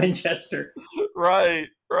 Dean Winchester. Right.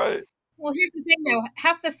 Well, here's the thing, though.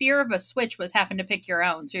 Half the fear of a Switch was having to pick your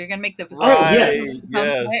own. So you're going to make the Switch. Oh,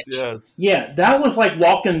 yes. Yeah, that was like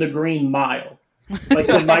walking the Green Mile. Like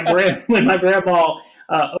when my grandma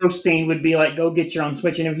Osteen would be like, go get your own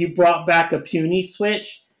Switch. And if you brought back a puny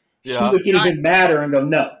Switch, she would get even madder and go,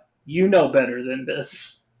 no, you know better than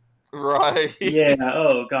this. Right. Yeah,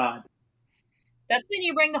 oh, God. That's when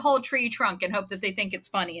you bring the whole tree trunk and hope that they think it's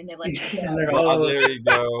funny and they let you go. There you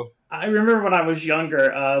go. I remember when I was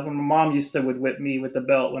younger, when my mom would whip me with the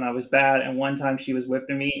belt when I was bad. And one time she was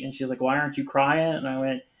whipping me and she was like, why aren't you crying? And I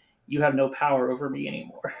went, you have no power over me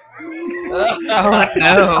anymore. Oh,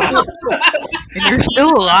 no. And you're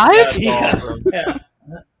still alive? Awesome.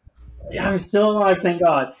 Yeah, I'm still alive, thank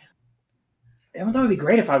God. Even though it would be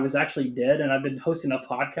great if I was actually dead, and I've been hosting a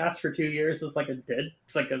podcast for 2 years. It's like a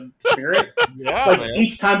spirit. Yeah, like man.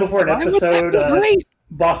 Each time before an episode,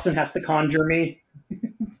 Boston has to conjure me.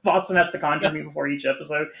 Boston has to conjure me before each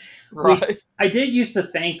episode. Right. I did used to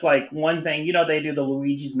think like one thing. They do the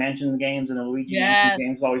Luigi's Mansion games, and the Luigi Mansion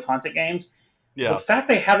games are always haunted games. Yeah. The fact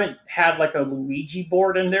they haven't had like a Luigi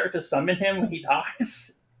board in there to summon him when he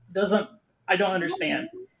dies I don't understand.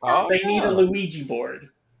 They need a Luigi board.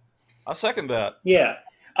 I second that. Yeah.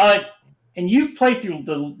 And you've played through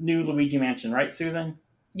the new Luigi Mansion, right, Susan?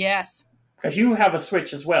 Yes. Because you have a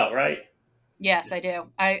Switch as well, right? Yes, I do.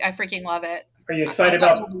 I freaking love it. Are you excited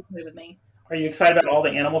about all the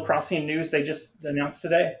Animal Crossing news they just announced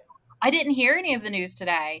today? I didn't hear any of the news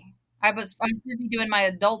today. I was busy doing my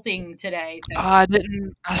adulting today. So. I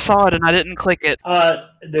saw it and I didn't click it.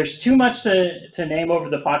 There's too much to name over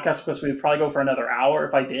the podcast because we'd probably go for another hour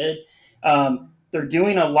if I did. They're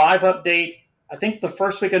doing a live update, I think the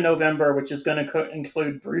first week of November, which is going to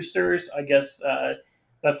include Brewster's. I guess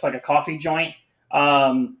that's like a coffee joint.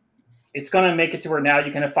 It's going to make it to where now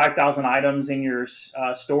you can have 5,000 items in your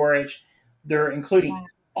storage. They're including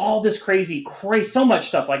all this crazy, so much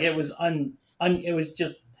stuff. Like it was it was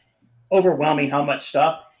just overwhelming how much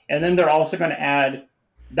stuff. And then they're also going to add,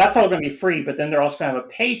 that's all going to be free, but then they're also going to have a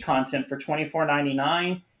paid content for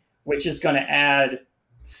 $24.99, which is going to add,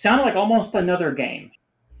 sounded like almost another game.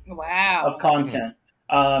 Wow. Of content.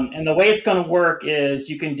 And the way it's going to work is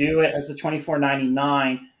you can do it as the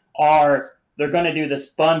 $24.99, or they're going to do this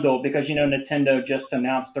bundle because, Nintendo just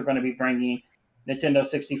announced they're going to be bringing Nintendo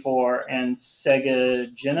 64 and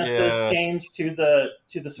Sega Genesis games to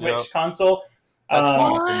the Switch console. That's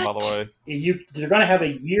awesome, by the way. They're going to have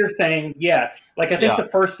a year thing. Yeah. Like I think the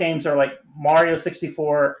first games are like Mario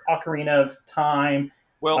 64, Ocarina of Time.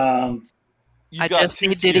 Well, I just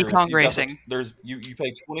need Diddy Kong Racing. You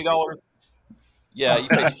pay $20. Yeah, you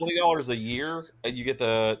pay $20 a year, and you get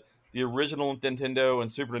the original Nintendo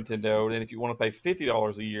and Super Nintendo. And then if you want to pay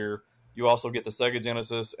 $50 a year, you also get the Sega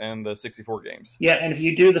Genesis and the 64 games. Yeah, and if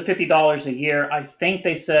you do the $50 a year, I think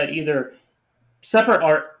they said either separate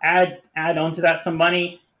or add on to that some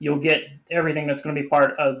money, you'll get everything that's going to be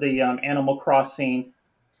part of the Animal Crossing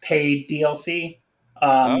paid DLC.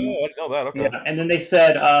 I didn't know that. Okay. Yeah, and then they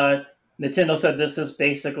said Nintendo said this is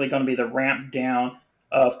basically going to be the ramp down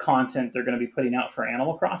of content they're going to be putting out for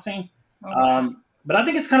Animal Crossing. But I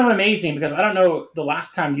think it's kind of amazing because I don't know the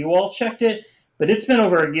last time you all checked it, but it's been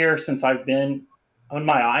over a year since I've been on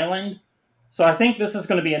my island. So I think this is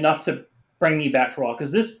going to be enough to bring me back for a while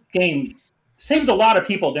because this game saved a lot of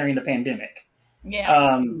people during the pandemic.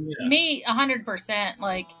 Yeah. Me, 100%.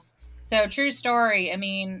 Like, so true story. I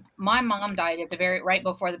mean, my mom died at right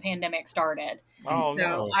before the pandemic started. Oh, so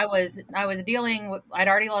no. I was dealing with, I'd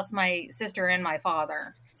already lost my sister and my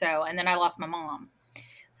father. So, and then I lost my mom.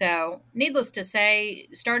 So needless to say,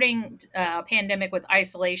 starting a pandemic with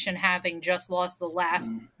isolation, having just lost the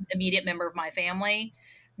last immediate member of my family,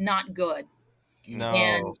 not good. No.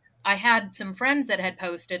 And I had some friends that had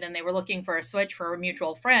posted and they were looking for a Switch for a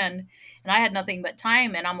mutual friend. And I had nothing but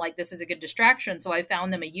time. And I'm like, this is a good distraction. So I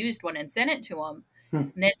found them a used one and sent it to them.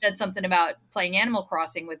 And it said something about playing Animal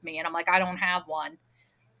Crossing with me. And I'm like, I don't have one.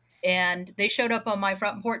 And they showed up on my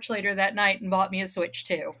front porch later that night and bought me a Switch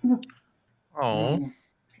too. Oh.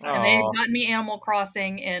 And they had gotten me Animal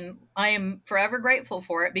Crossing, and I am forever grateful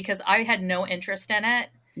for it because I had no interest in it.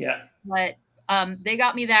 Yeah. But they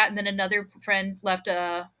got me that, and then another friend left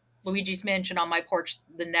a Luigi's Mansion on my porch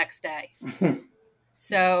the next day.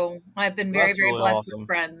 So I've been very, very blessed with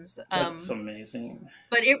friends. That's amazing.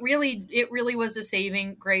 But it really was a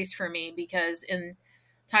saving grace for me because in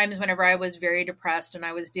times whenever I was very depressed and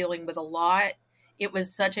I was dealing with a lot, it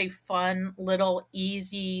was such a fun, little,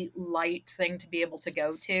 easy, light thing to be able to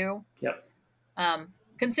go to. Yep.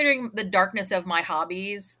 Considering the darkness of my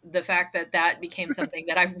hobbies, the fact that became something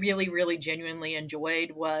that I really, really genuinely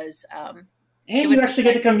enjoyed was... and you actually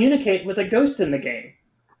get to communicate with a ghost in the game.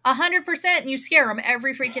 100%, and you scare them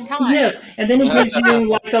every freaking time. Yes, and then he gives you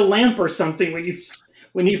like a lamp or something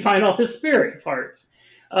when you find all his spirit parts.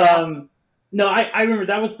 No, I remember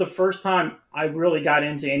that was the first time I really got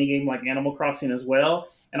into any game like Animal Crossing as well.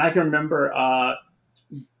 And I can remember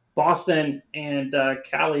Boston and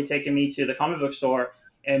Callie taking me to the comic book store,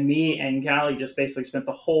 and me and Callie just basically spent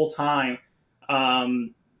the whole time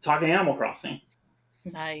talking Animal Crossing.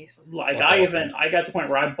 Nice. Like I got to the point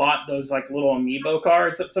where I bought those like little amiibo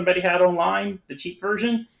cards that somebody had online, the cheap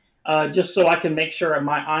version, just so I can make sure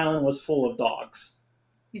my island was full of dogs.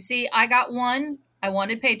 You see, I got one. I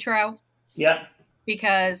wanted Petro. Yeah.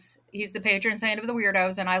 Because he's the patron saint of the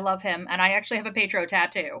weirdos, and I love him. And I actually have a Petro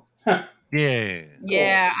tattoo. Yeah.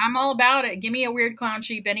 Yeah, cool. I'm all about it. Give me a weird clown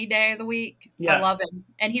sheep any day of the week. Yeah. I love him.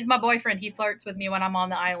 And he's my boyfriend. He flirts with me when I'm on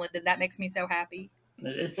the island, and that makes me so happy.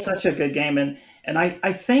 It's such a good game. And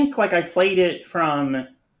I think like I played it from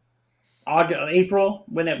April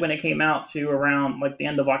when it came out to around like the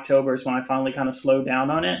end of October is when I finally kind of slowed down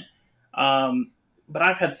on it. But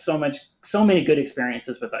I've had so many good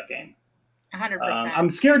experiences with that game. 100%. I'm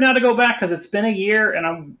scared now to go back because it's been a year,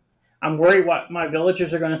 and I'm worried what my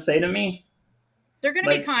villagers are going to say to me. They're going to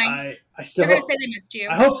be kind. They're going to say they missed you.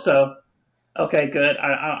 I hope so. Okay, good.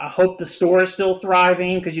 I hope the store is still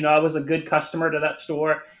thriving because I was a good customer to that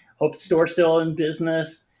store. Hope the store's still in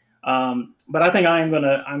business. But I think I'm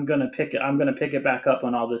gonna pick it back up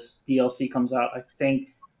when all this DLC comes out. I think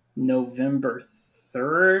November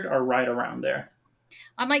 3rd or right around there.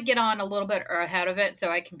 I might get on a little bit ahead of it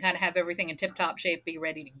so I can kind of have everything in tip-top shape, be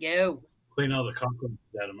ready to go. Clean all the cockroaches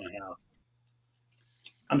out of my house.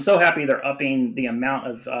 I'm so happy they're upping the amount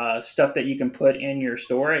of stuff that you can put in your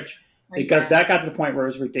storage because that got to the point where it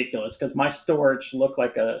was ridiculous because my storage looked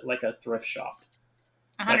like a thrift shop.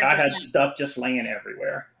 100%. Like I had stuff just laying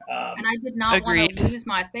everywhere. And I did not want to lose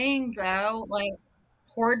my things, though. Like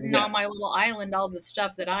hoarding on my little island all the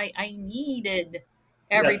stuff that I needed.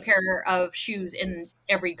 Every pair of shoes in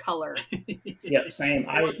every color. Yeah, same.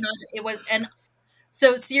 It was, and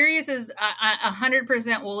so Sirius is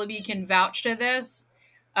 100% Willoughby can vouch to this.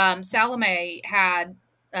 Salome had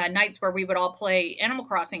nights where we would all play Animal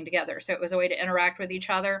Crossing together, so it was a way to interact with each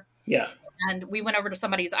other. Yeah. And we went over to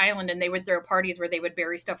somebody's island, and they would throw parties where they would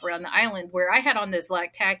bury stuff around the island. Where I had on this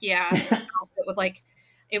like tacky ass outfit with like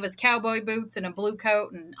it was cowboy boots and a blue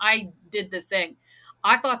coat, and I did the thing.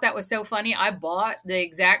 I thought that was so funny. I bought the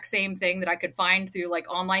exact same thing that I could find through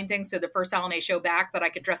like online things. So the first Salome show back that I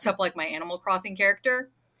could dress up like my Animal Crossing character.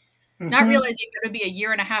 Mm-hmm. Not realizing it would be a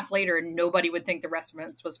year and a half later and nobody would think the rest of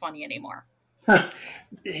it was funny anymore.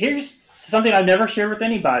 Here's something I've never shared with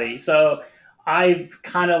anybody. So I've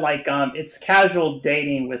kind of like, it's casual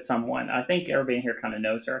dating with someone. I think everybody in here kind of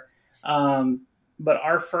knows her. But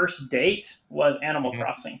our first date was Animal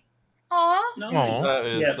Crossing. Aww. That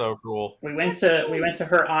is so cool. We went to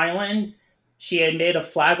her island. She had made a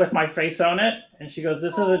flag with my face on it, and she goes,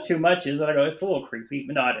 "This isn't too much, is it?" I go, "It's a little creepy."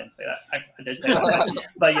 But no, I didn't say that. I did say that.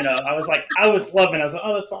 But I was loving it. I was like,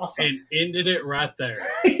 "Oh, that's awesome." And ended it right there.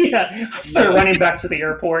 Yeah. I started running back to the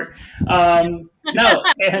airport.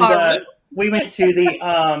 We went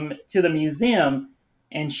to the museum.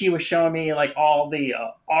 And she was showing me like all the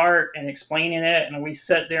art and explaining it. And we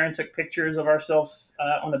sat there and took pictures of ourselves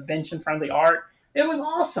on the bench in front of the art. It was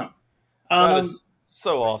awesome. That is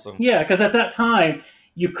so awesome. Yeah, because at that time,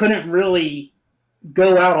 you couldn't really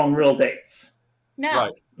go out on real dates. No.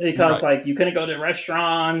 Right. Because like you couldn't go to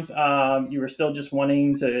restaurants. You were still just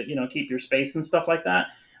wanting to, keep your space and stuff like that.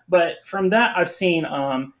 But from that, I've seen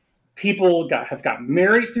people have got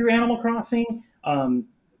married through Animal Crossing.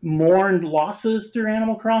 Mourned losses through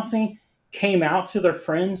Animal Crossing, came out to their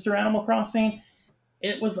friends through Animal Crossing.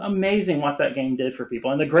 It was amazing what that game did for people.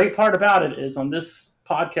 And the great part about it is on this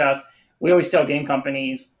podcast, we always tell game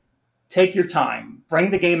companies, take your time, bring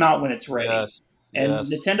the game out when it's ready. Yes. And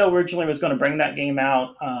Nintendo originally was going to bring that game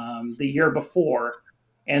out the year before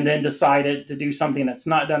and then decided to do something that's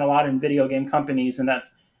not done a lot in video game companies, and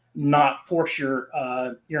that's not force your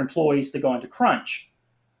employees to go into crunch.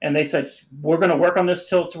 and they said, we're going to work on this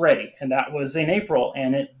till it's ready. And that was in April.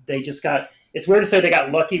 And it's weird to say they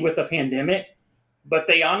got lucky with the pandemic, but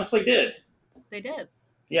they honestly did. They did.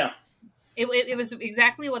 Yeah. It was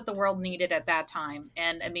exactly what the world needed at that time.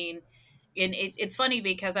 And I mean, it's funny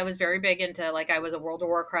because I was very big into, I was a World of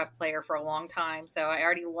Warcraft player for a long time. So I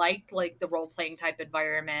already liked the role-playing type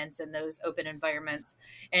environments and those open environments,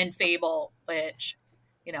 and Fable, which,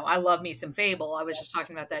 I love me some Fable. I was just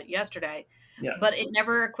talking about that yesterday. Yeah. But it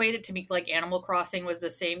never equated to me Animal Crossing was the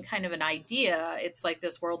same kind of an idea. It's like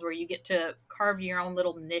this world where you get to carve your own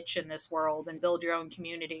little niche in this world and build your own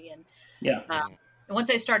community. And and once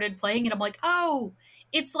I started playing it, I'm like, oh,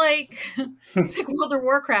 it's like World of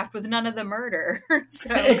Warcraft with none of the murder.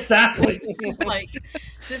 So exactly.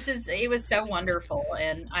 it was so wonderful,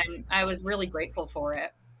 and I was really grateful for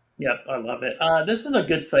it. Yep, I love it. This is a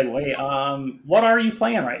good segue. What are you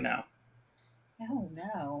playing right now? Oh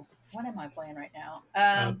no. What am I playing right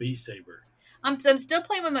now? Beast Saber. I'm still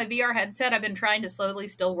playing with my VR headset. I've been trying to slowly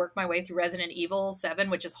still work my way through Resident Evil 7,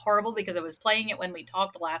 which is horrible because I was playing it when we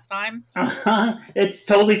talked last time. It's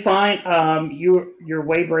totally fine. You're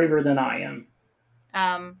way braver than I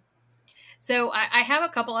am. So I have a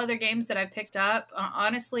couple other games that I've picked up.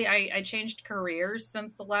 Honestly, I changed careers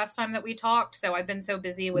since the last time that we talked. So I've been so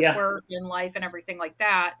busy with work and life and everything like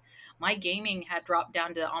that. My gaming had dropped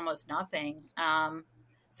down to almost nothing.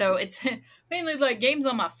 So it's mainly games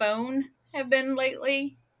on my phone have been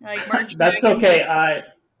lately. Merge That's Dragons, okay.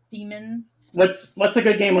 Demon. What's a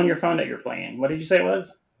good game on your phone that you're playing? What did you say it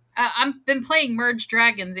was? I've been playing Merge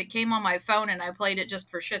Dragons. It came on my phone and I played it just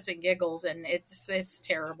for shits and giggles, and it's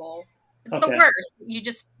terrible. It's the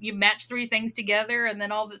worst. You match 3 things together, and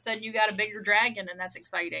then all of a sudden you got a bigger dragon, and that's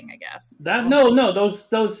exciting, I guess.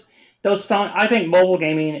 Those phone. I think mobile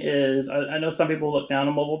gaming is. I know some people look down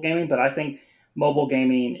on mobile gaming, but I think mobile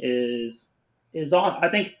gaming is I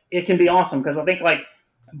think it can be awesome, because I think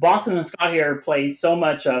Boston and Scott here play so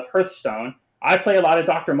much of Hearthstone. I play a lot of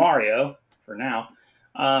Dr. Mario for now.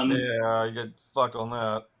 You get fucked on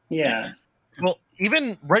that. Yeah. Well,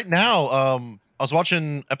 even right now, I was watching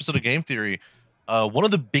an episode of Game Theory. One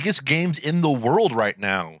of the biggest games in the world right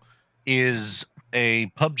now is a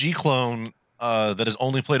PUBG clone that is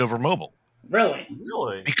only played over mobile. Really?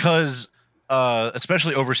 Because,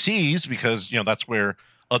 especially overseas, because that's where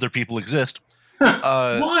other people exist.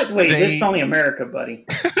 What? Wait, this is only America, buddy.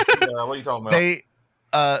 What are you talking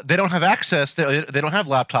about? They don't have access. They don't have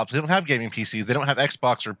laptops. They don't have gaming PCs. They don't have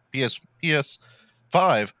Xbox or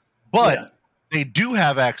PS5. But they do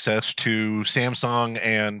have access to Samsung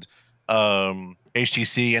and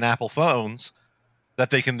HTC and Apple phones that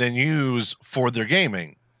they can then use for their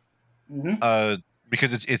gaming. Mm-hmm.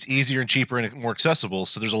 Because it's easier and cheaper and more accessible.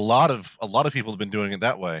 So there's a lot of people have been doing it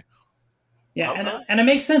that way. Yeah, and it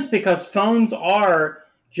makes sense because phones are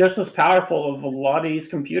just as powerful as a lot of these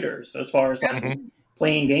computers as far as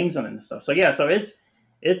playing games on it and stuff. So so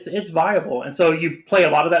it's viable. And so you play a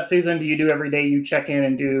lot of that, Susan. Do you do every day? You check in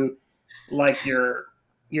and do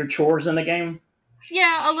your chores in the game?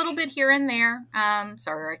 Yeah, a little bit here and there.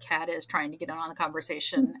 Sorry, our cat is trying to get in on the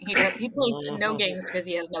conversation. He plays no games because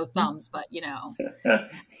he has no thumbs, but he can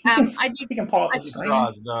pull up the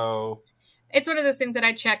screen. It's one of those things that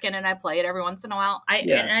I check in and I play it every once in a while.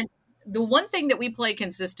 The one thing that we play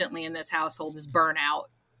consistently in this household is Burnout.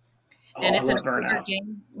 And it's an older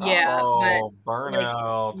game. Yeah.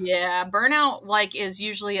 Burnout. Burnout is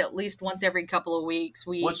usually at least once every couple of weeks.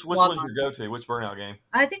 Which one's your go-to? Which Burnout game?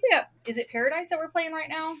 I think we have, is it Paradise that we're playing right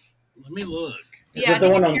now? Let me look. Is it the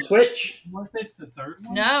one on Switch? It's the third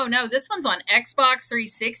one? No, this one's on Xbox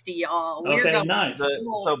 360, y'all. Okay, nice.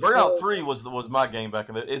 So Burnout 3 was my game back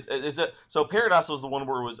in the is it? So Paradise was the one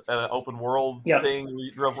where it was an open world thing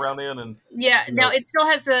you drove around in, and now it still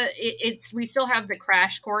has we still have the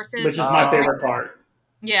crash courses, which is my favorite part.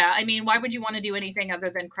 Yeah, I mean, why would you want to do anything other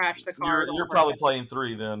than crash the car? You're probably playing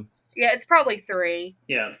 3 then. Yeah, it's probably 3.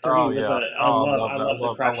 Yeah, 3 was I love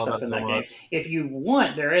the crash stuff in that game. If you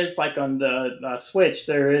want, there is on the Switch,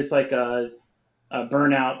 there is a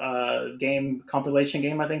Burnout game compilation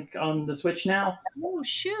game, I think, on the Switch now. Oh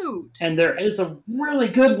shoot! And there is a really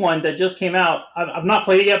good one that just came out. I've not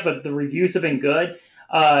played it yet, but the reviews have been good.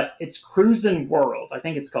 It's Cruisin' World, I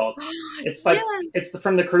think it's called. It's it's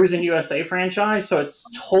from the Cruisin' USA franchise, so it's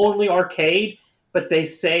totally arcade. But they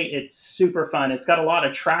say it's super fun. It's got a lot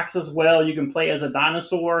of tracks as well. You can play as a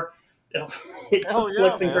dinosaur. It just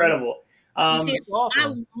looks incredible. Awesome.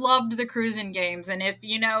 I loved the cruising games, and if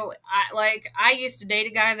I used to date a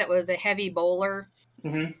guy that was a heavy bowler,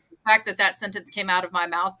 fact that sentence came out of my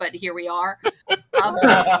mouth, but here we are.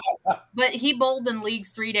 But he bowled in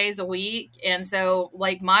leagues 3 days a week. And so,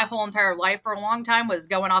 like, my whole entire life for a long time was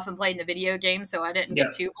going off and playing the video game so I didn't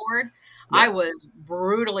get too bored. Yeah. I was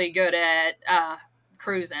brutally good at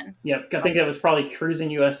cruising. Yep. I think it was probably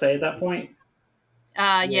Cruising USA at that point.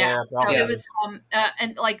 Yeah. So it was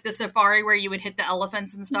and like the safari where you would hit the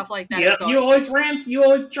elephants and stuff like that. Yeah, you always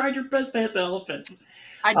tried your best to hit the elephants.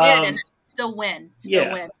 I did, and still win.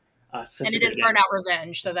 Win. And it did Burnout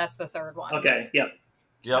Revenge, so that's the third one. Okay, yep.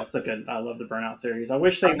 That's a good. I love the Burnout series. I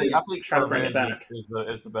wish they would try to bring it back.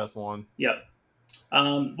 Is the best one. Yep.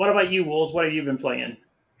 What about you, Wolves? What have you been playing?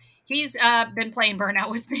 He's been playing Burnout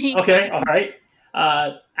with me. Okay, all right.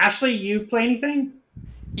 Ashley, you play anything?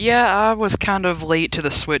 Yeah, I was kind of late to the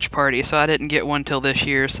Switch party, so I didn't get one till this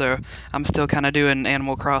year, so I'm still kind of doing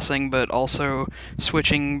Animal Crossing, but also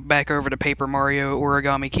switching back over to Paper Mario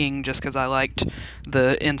Origami King just because I liked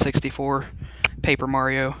the N64 Paper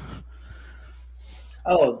Mario.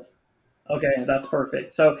 Oh, okay, that's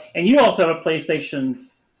perfect. So, and you also have a PlayStation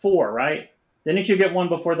 4, right? Didn't you get one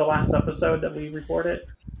before the last episode that we recorded?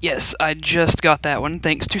 Yes, I just got that one,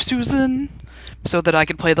 thanks to Susan, so that I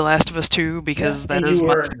could play The Last of Us 2, because that is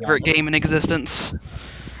my favorite game in existence.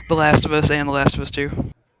 The Last of Us and The Last of Us 2.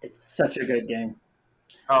 It's such a good game.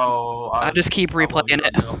 Oh, I just keep replaying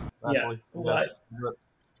it.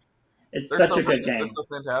 It's such a good game. It's so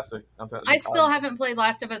fantastic. I still haven't played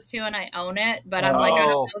Last of Us 2 and I own it, but I'm like, I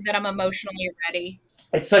don't know that I'm emotionally ready.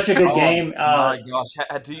 It's such a good game. My gosh.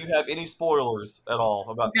 Do you have any spoilers at all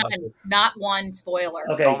about None, not one spoiler.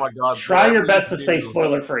 Okay. Oh my God. Try your best to stay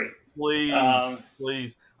spoiler free. Please,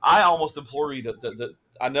 please. I almost implore you to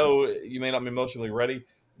I know you may not be emotionally ready,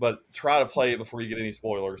 but try to play it before you get any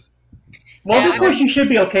spoilers. Well, at this point you should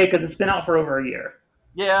be okay because it's been out for over a year.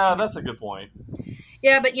 Yeah, that's a good point.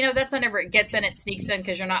 Yeah, but that's whenever it gets in, it sneaks in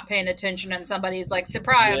because you're not paying attention and somebody's like,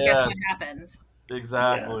 surprise, guess what happens?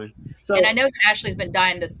 Exactly. Yeah. So, and I know that Ashley's been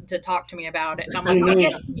dying to talk to me about it. And I'm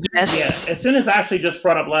like, yes. Yeah. As soon as Ashley just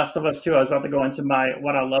brought up Last of Us 2, I was about to go into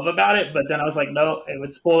what I love about it, but then I was like, no, it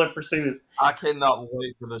would spoil it for Suze. I cannot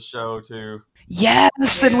wait for the show to.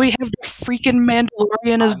 Yes, and we have the freaking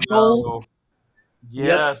Mandalorian as Joel.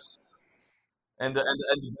 Yes. Yep. And the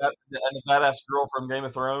badass girl from Game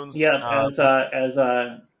of Thrones. Yeah, as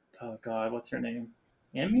oh God, what's her name?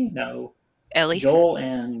 Emmy? No. Ellie. Joel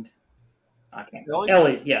and I can't.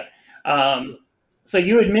 Ellie, yeah. So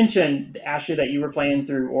you had mentioned, Ashley, that you were playing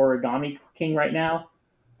through Origami King right now.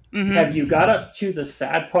 Mm-hmm. Have you got up to the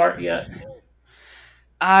sad part yet?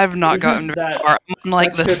 I've not gotten very far. I'm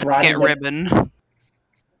like the second ribbon.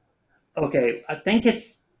 Okay, I think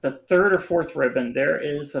it's the third or fourth ribbon. There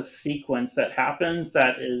is a sequence that happens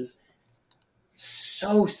that is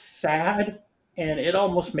so sad, and it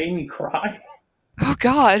almost made me cry. Oh,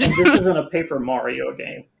 God. And this isn't a Paper Mario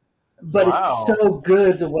game. But It's so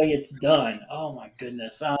good the way it's done. Oh, my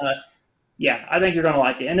goodness. Yeah, I think you're going to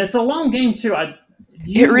like it. And it's a long game, too.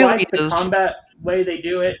 Do you really like the combat way they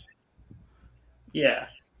do it? Yeah.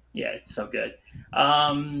 Yeah, it's so good.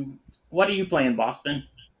 What are you playing, Boston?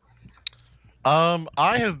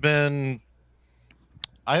 I have been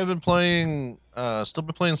playing, still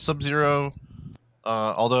been playing Sub-Zero,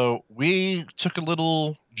 although we took a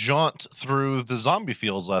little jaunt through the zombie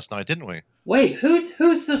fields last night, didn't we? Wait,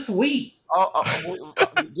 who's this we?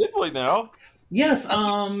 Did we now? Yes,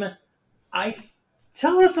 tell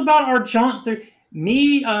us about our jaunt through.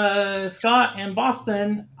 Me, Scott, and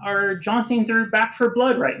Boston are jaunting through Back 4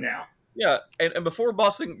 Blood right now. Yeah, and before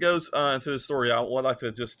Boston goes into the story, I would like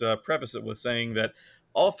to just preface it with saying that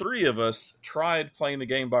all three of us tried playing the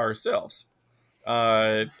game by ourselves,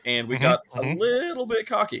 and we got a little bit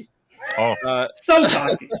cocky. Oh, so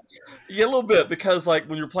cocky. Yeah, a little bit, because like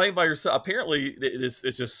when you're playing by yourself, apparently it's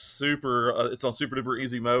just super. It's on super duper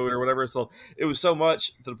easy mode or whatever. So it was so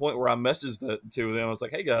much to the point where I messaged the two of them. I was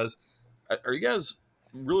like, "Hey guys, are you guys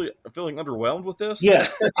really feeling underwhelmed with this?" Yeah,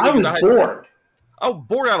 I was bored. Oh,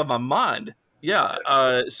 bored out of my mind. Yeah.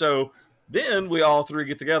 So then we all three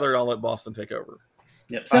get together, and I'll let Boston take over.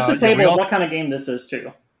 Yep. Set the table. What kind of game this is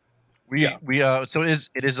too? So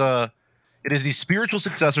it is the spiritual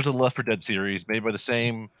successor to the Left 4 Dead series, made by a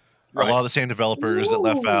lot of the same developers that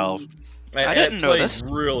left Valve. I didn't know this. It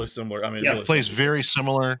plays really similar. I mean, it plays very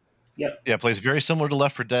similar. Yep. Yeah, it plays very similar to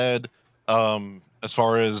Left 4 Dead. As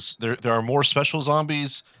far as there are more special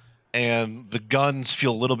zombies, and the guns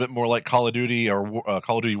feel a little bit more like Call of Duty or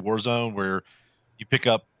Call of Duty Warzone, where you pick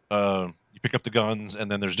up the guns, and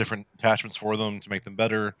then there's different attachments for them to make them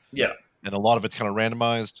better. Yeah, and a lot of it's kind of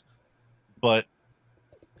randomized. But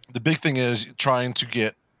the big thing is trying to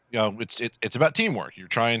get it's about teamwork. You're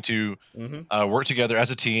trying to work together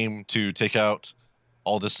as a team to take out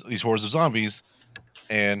all these hordes of zombies,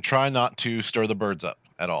 and try not to stir the birds up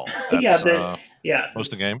at all. That's,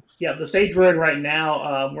 most of the game. Yeah, the stage we're in right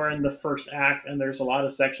now, we're in the first act, and there's a lot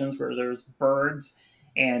of sections where there's birds,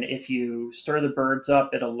 and if you stir the birds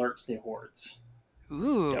up, it alerts the hordes.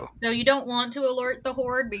 Ooh. Yep. So you don't want to alert the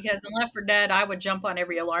horde, because in Left 4 Dead, I would jump on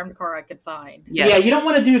every alarmed car I could find. Yes. Yeah, you don't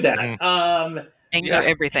want to do that. Anger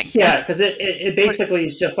everything. Yeah, because it basically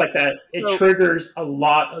is just like that. It triggers a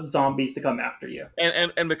lot of zombies to come after you.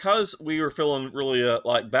 And because we were feeling really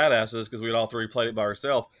like badasses, because we had all three played it by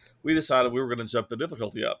ourselves, we decided we were going to jump the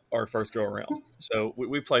difficulty up our first go around. So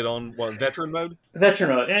we played on veteran mode.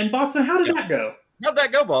 Veteran mode. And Boston, how did that go? How'd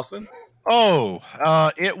that go, Boston? Oh,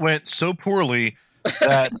 it went so poorly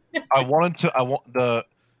that I wanted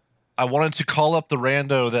to call up the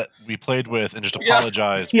rando that we played with and just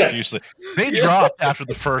apologize profusely. They dropped after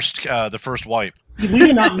the first wipe. We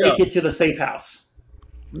did not make it to the safe house.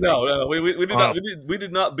 No, we did not. We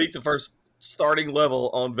did not beat the first starting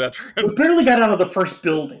level on veteran. We barely got out of the first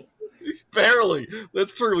building. Barely.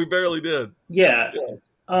 That's true. We barely did. Yeah.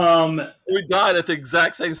 Yes. We died at the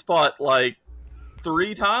exact same spot like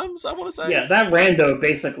 3 times, I want to say. Yeah, that rando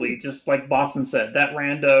basically, just like Boston said, that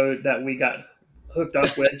rando that we got hooked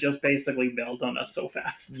up with just basically bailed on us so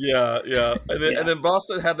fast. Yeah. And then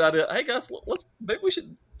Boston had the idea, hey guys, maybe we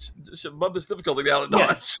should bump this difficulty down a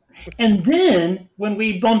notch. And then when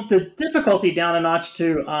we bumped the difficulty down a notch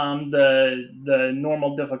to the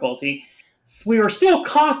normal difficulty, we were still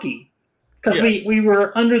cocky because we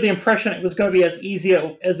were under the impression it was going to be as easy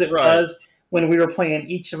as it was when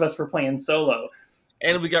each of us were playing solo.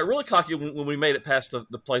 And we got really cocky when we made it past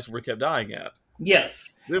the place where we kept dying at.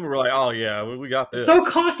 Yes. Then we were like, oh yeah, we got this. So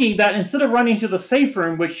cocky that instead of running to the safe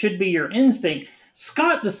room, which should be your instinct,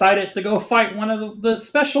 Scott decided to go fight one of the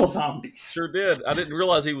special zombies. Sure did. I didn't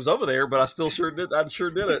realize he was over there, but I sure did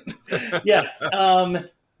it. Yeah.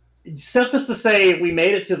 Suffice to say, we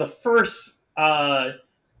made it to the first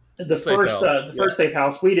first safe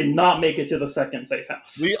house. We did not make it to the second safe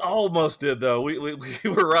house. We almost did, though. We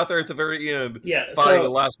were right there at the very end, fighting the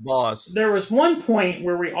last boss. There was one point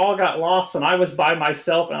where we all got lost, and I was by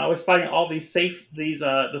myself, and I was fighting all the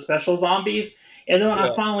special zombies. And then when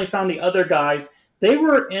I finally found the other guys, they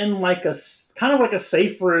were in like a kind of like a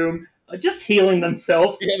safe room, just healing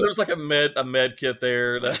themselves. Yeah, there was like a med kit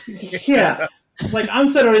there. Yeah. Like, I'm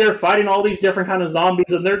sitting over there fighting all these different kind of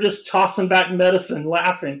zombies, and they're just tossing back medicine,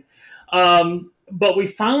 laughing. But we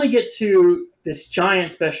finally get to this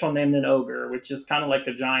giant special named an ogre, which is kind of like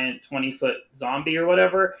a giant 20-foot zombie or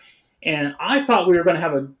whatever. And I thought we were going to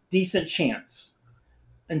have a decent chance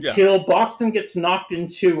until Boston gets knocked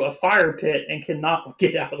into a fire pit and cannot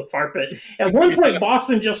get out of the fire pit. At one point,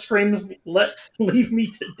 Boston just screams, leave me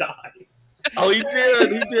to die. Oh, he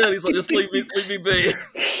did. He's like, just leave me be.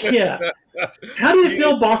 Yeah. How did it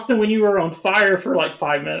feel, Boston, when you were on fire for like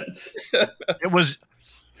 5 minutes? It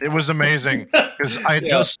was amazing because I had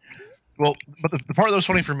but the part that was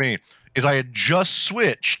funny for me is I had just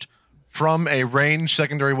switched from a ranged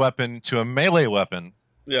secondary weapon to a melee weapon.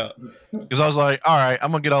 Yeah. Because I was like, all right, I'm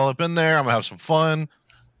going to get all up in there. I'm going to have some fun.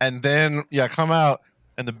 And then, I come out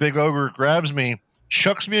and the big ogre grabs me,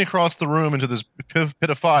 chucks me across the room into this pit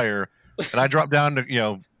of fire. And I drop down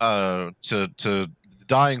to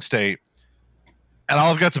dying state. And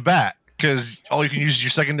all I've got's a bat because all you can use is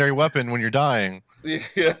your secondary weapon when you're dying.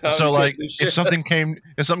 Yeah. So if something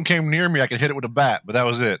came near me, I could hit it with a bat, but that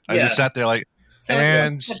was it. I just sat there like. So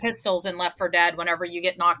and the pistols in Left 4 Dead, whenever you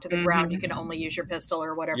get knocked to the ground, you can only use your pistol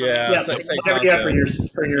or whatever. For your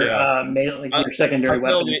secondary weapon.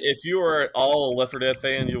 Tell you, if you are at all a Left 4 Dead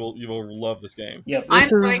fan, you will love this game. Yep. I'm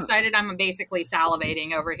so excited. I'm basically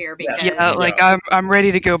salivating over here because I'm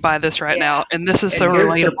ready to go buy this right now, and this is so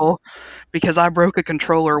relatable because I broke a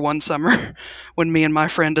controller one summer when me and my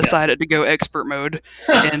friend decided to go expert mode,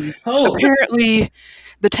 and apparently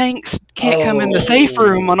the tanks can't come in the safe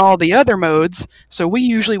room on all the other modes, so we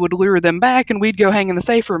usually would lure them back and we'd go hang in the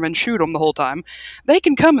safe room and shoot them the whole time. They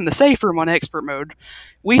can come in the safe room on expert mode.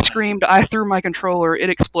 We screamed, I threw my controller,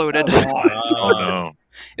 it exploded. Oh no.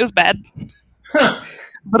 It was bad.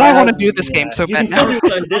 But I want to do this game so bad now.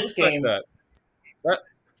 This game.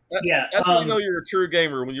 That's when you know you're a true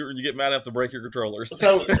gamer, when you get mad enough to break your controllers.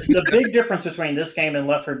 So the big difference between this game and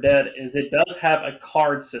Left 4 Dead is it does have a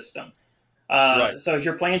card system. So as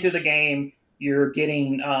you're playing through the game, you're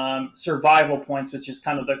getting survival points, which is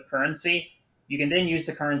kind of the currency. You can then use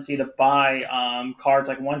the currency to buy cards.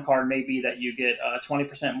 Like one card may be that you get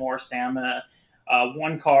 20% more stamina.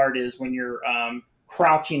 One card is when you're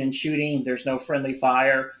crouching and shooting, there's no friendly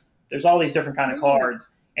fire. There's all these different kind of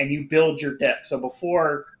cards. and you build your deck. So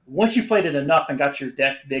once you've played it enough and got your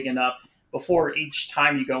deck big enough, before each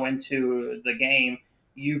time you go into the game,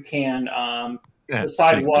 you can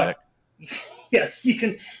decide what. Yes, you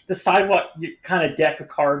can decide what kind of deck of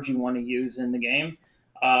cards you want to use in the game.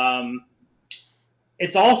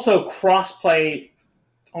 It's also cross-play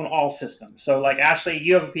on all systems. So, like, Ashley,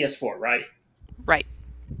 you have a PS4, right? Right.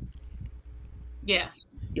 Yeah.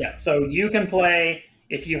 Yeah, so you can play,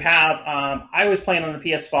 if you have, I was playing on the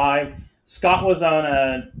PS5, Scott was on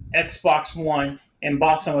a Xbox One, and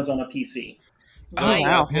Boston was on a PC. Nice.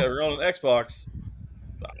 wow. Yeah, we're on an Xbox.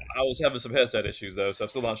 I was having some headset issues, though, so I'm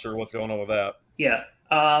still not sure what's going on with that. Yeah.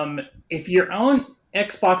 If you're on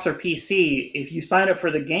Xbox or PC, if you sign up for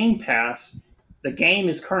the Game Pass, the game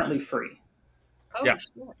is currently free. Oh, Yeah.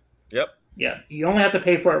 shit. Yep. Yeah, you only have to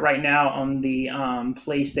pay for it right now on the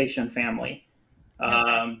PlayStation family.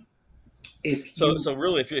 So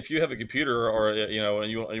really, if you have a computer or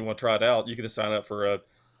and you want to try it out, you can just sign up for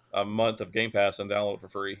a month of Game Pass and download it for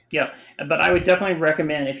free. Yeah, but I would definitely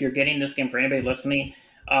recommend, if you're getting this game, for anybody listening,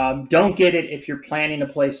 don't get it if you're planning to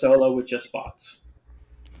play solo with just bots.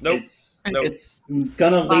 Nope. It's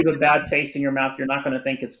going to leave a bad taste in your mouth. You're not going to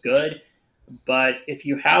think it's good. But if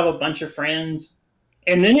you have a bunch of friends,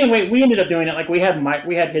 and anyway, we ended up doing it. Like, we had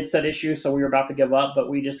headset issues, so we were about to give up, but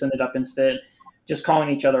we just ended up instead just calling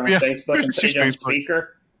each other on Facebook and putting it on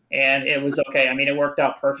speaker. And it was okay. I mean, it worked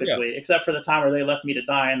out perfectly, except for the time where they left me to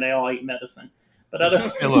die and they all ate medicine. But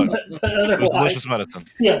otherwise, it was delicious medicine.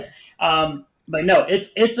 Yes. But no,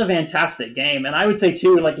 it's a fantastic game. And I would say,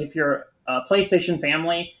 too, like, if you're a PlayStation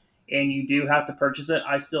family and you do have to purchase it,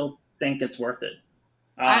 I still think it's worth it.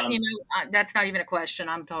 That's not even a question.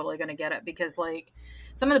 I'm totally going to get it because, like,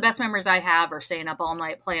 some of the best memories I have are staying up all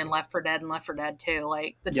night playing Left 4 Dead and Left 4 Dead 2.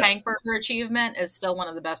 Like, the Tank Burger achievement is still one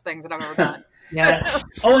of the best things that I've ever done. Yes.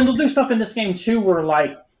 Oh, and they'll do stuff in this game, too, where,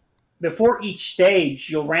 like, before each stage,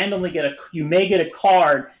 you may get a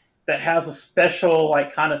card that has a special,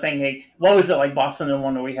 like, kind of thing. Like, what was it, like, Boston, the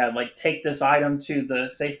one that we had? Like, take this item to the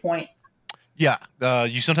safe point? Yeah.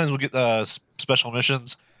 You sometimes will get special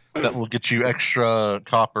missions that will get you extra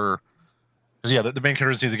copper. Because, yeah, the main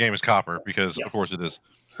currency of the game is copper, because, of course, it is.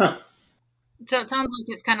 Huh. So it sounds like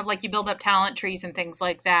it's kind of like you build up talent trees and things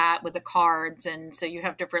like that with the cards, and so you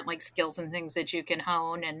have different, like, skills and things that you can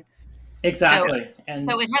hone. And exactly.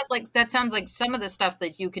 So it has, like, that sounds like some of the stuff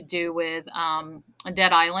that you could do with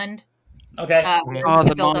Dead Island. Okay. Where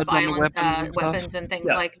you build up island weapons and things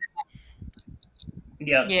like that.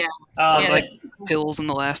 Yeah. Yeah. Like pills in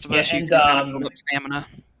The Last of Us, you can build up stamina.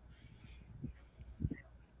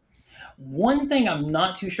 One thing I'm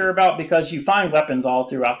not too sure about, because you find weapons all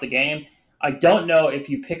throughout the game, I don't know if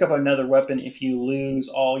you pick up another weapon if you lose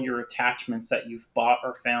all your attachments that you've bought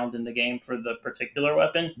or found in the game for the particular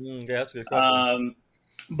weapon. Yeah, that's a good question.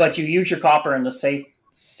 But you use your copper in the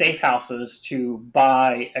safe houses to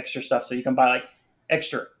buy extra stuff, so you can buy, like,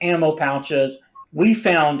 extra ammo pouches. We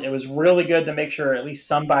found it was really good to make sure at least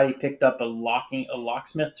somebody picked up a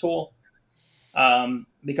locksmith tool.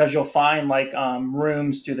 Because you'll find, like,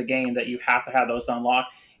 rooms through the game that you have to have those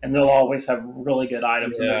unlocked, and they'll always have really good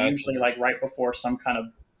items, and they're usually, like, right before some kind of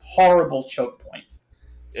horrible choke point.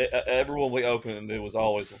 Everyone we opened, it was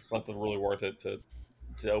always something really worth it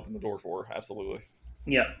to open the door for. Absolutely.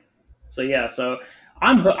 Yeah. So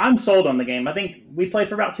I'm sold on the game. I think we played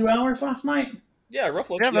for about 2 hours last night. Yeah,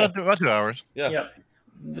 roughly. Yeah, about 2 hours. Yeah.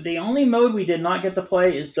 The only mode we did not get to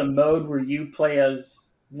play is the mode where you play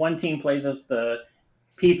as one team plays as the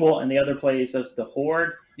people and the other plays as the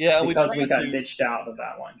horde. Yeah, because we got ditched out of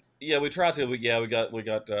that one. Yeah, we tried to. We got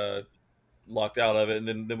locked out of it,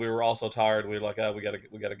 and then we were also tired. We were like, we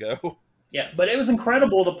gotta go. Yeah, but it was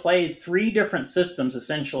incredible to play 3 different systems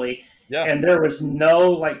essentially. Yeah, and there was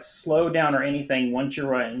no, like, slow down or anything once you're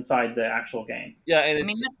right inside the actual game. Yeah, and I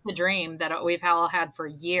mean, that's the dream that we've all had for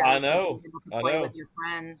years. I know. Play with your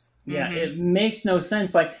friends. Yeah, It makes no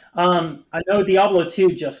sense. Like, I know Diablo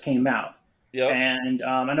 2 just came out. Yeah, and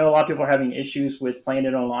I know a lot of people are having issues with playing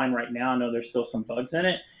it online right now. I know there's still some bugs in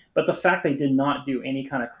it, but the fact they did not do any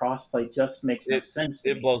kind of crossplay just makes no sense to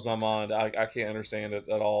me. It blows my mind. I can't understand it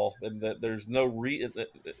at all. And that there's no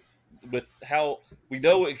with how we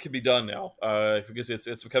know it can be done now, because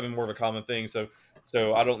it's becoming more of a common thing. So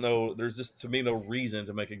I don't know. There's just, to me, no reason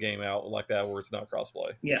to make a game out like that where it's not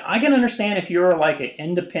crossplay. Yeah, I can understand if you're, like, an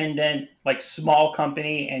independent, like, small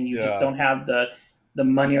company and you just don't have the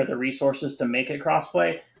money or the resources to make it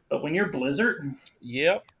crossplay. But when you're Blizzard,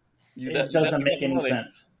 it doesn't make any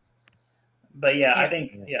sense. But I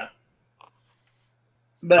think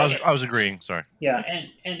But I was agreeing. Sorry. Yeah, and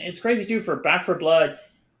it's crazy too for Back 4 Blood.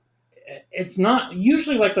 it's not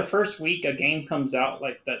usually like the first week a game comes out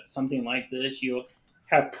like that, something like this, you'll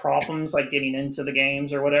have problems like getting into the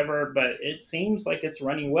games or whatever, but it seems like it's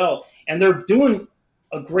running well. And they're doing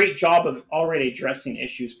a great job of already addressing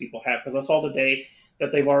issues people have, because I saw today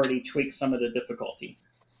that they've already tweaked some of the difficulty.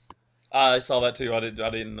 I saw that too. I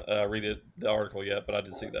didn't read the article yet, but I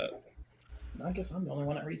did see that. I guess I'm the only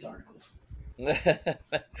one that reads articles. Well,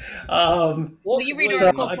 you read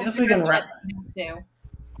articles. I guess we can wrap. Too.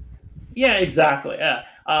 Yeah, exactly. Yeah.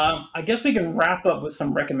 I guess we can wrap up with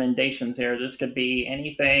some recommendations here. This could be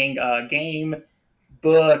anything, game,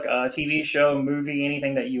 book, TV show, movie,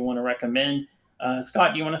 anything that you want to recommend.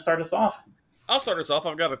 Scott, do you want to start us off? I'll start us off.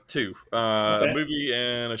 I've got two, Okay. a movie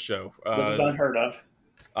and a show. This is unheard of.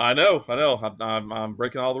 I know. I'm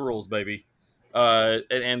breaking all the rules, baby.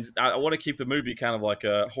 And I want to keep the movie kind of like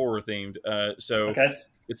horror themed. So Okay.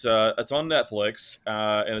 it's on Netflix,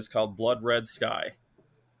 and it's called Blood Red Sky.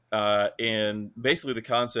 And basically the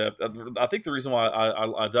concept, I think the reason why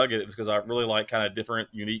I dug it is because I really like kind of different,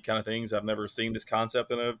 unique kind of things. I've never seen this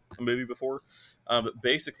concept in a movie before. But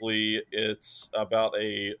basically it's about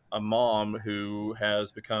a mom who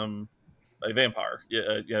has become a vampire.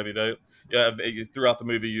 Throughout the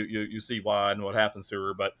movie you see why and what happens to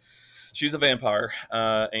her, but she's a vampire,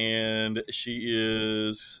 and she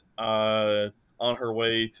is on her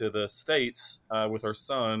way to the States with her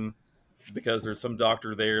son, because there's some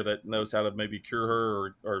doctor there that knows how to maybe cure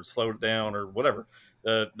her or slow it down or whatever.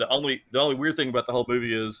 The only weird thing about the whole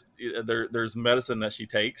movie is there's medicine that she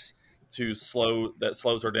takes that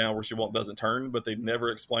slows her down where she doesn't turn, but they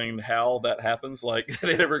never explain how that happens. Like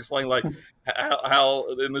they never explain like how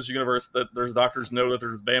in this universe that there's doctors know that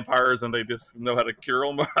there's vampires and they just know how to cure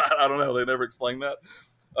them. I don't know. They never explain that.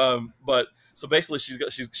 But so basically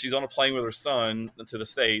she's on a plane with her son to the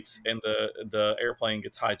States, and the airplane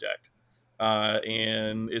gets hijacked.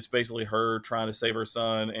 And it's basically her trying to save her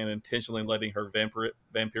son and intentionally letting her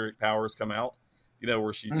vampiric powers come out,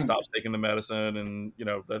 where she stops taking the medicine, and,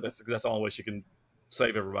 that's the only way she can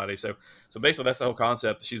save everybody. So basically that's the whole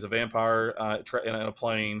concept. She's a vampire in a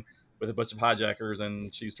plane with a bunch of hijackers,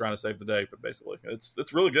 and she's trying to save the day. But basically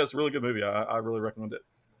it's really good. It's a really good movie. I really recommend it.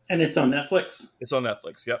 And it's on Netflix? It's on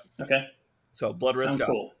Netflix. Yep. Okay. So Blood Red Sky. Sounds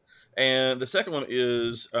cool. And the second one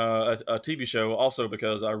is a TV show, also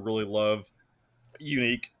because I really love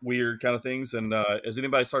unique, weird kind of things. And has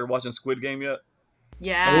anybody started watching Squid Game yet?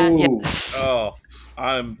 Yes. Oh,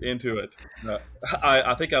 I'm into it.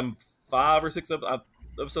 I think I'm 5 or 6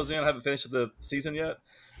 episodes in. I haven't finished the season yet.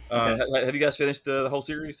 Okay. Have you guys finished the whole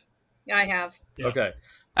series? Yeah, I have. Yeah. Okay.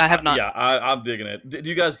 I have not. Yeah, I'm digging it. Do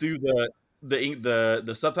you guys do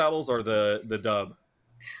the subtitles or the dub?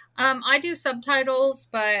 I do subtitles,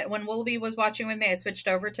 but when Willoughby was watching with me, I switched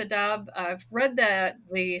over to dub. I've read that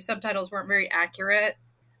the subtitles weren't very accurate,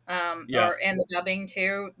 and the dubbing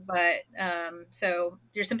too. But so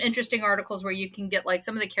there's some interesting articles where you can get like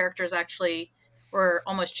some of the characters actually were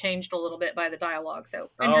almost changed a little bit by the dialogue. So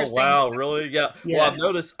interesting. Oh wow, really? Yeah. Well,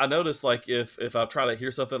 I noticed like if I try to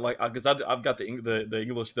hear something like, because I've got the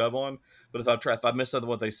English dub on, but if I miss something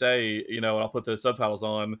what they say, and I'll put the subtitles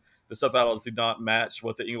on, the subtitles do not match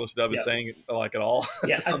what the English dub is saying like at all.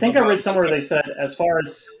 Yeah, I think I read somewhere they said as far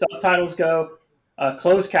as subtitles go,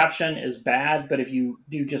 closed caption is bad, but if you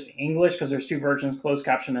do just English, because there's 2 versions, closed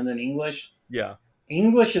caption and then English. Yeah.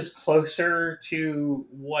 English is closer to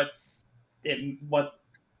what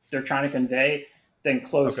they're trying to convey than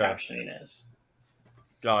closed captioning is.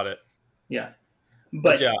 Got it. Yeah.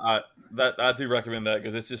 But yeah, I do recommend that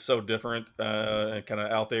because it's just so different and kind of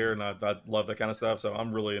out there, and I love that kind of stuff. So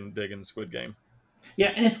I'm really digging Squid Game.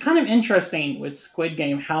 Yeah, and it's kind of interesting with Squid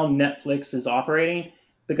Game how Netflix is operating,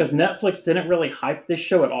 because Netflix didn't really hype this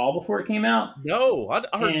show at all before it came out. No, I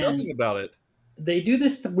heard nothing about it. They do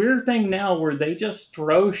this weird thing now where they just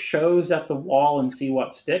throw shows at the wall and see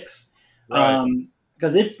what sticks. Right.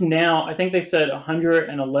 Because it's now, I think they said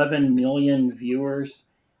 111 million viewers.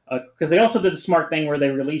 Because they also did a smart thing where they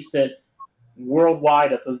released it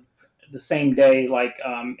worldwide at the same day, like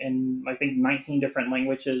in I think 19 different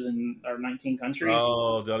languages or 19 countries.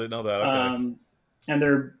 Oh, I didn't know that. Okay.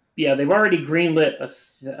 And they've already greenlit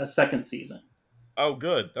a second season. Oh,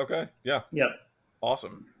 good. Okay. Yeah. Yep.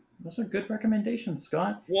 Awesome. Those are good recommendations,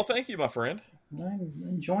 Scott. Well, thank you, my friend. I'm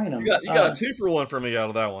enjoying them. You got a 2-for-1 for me out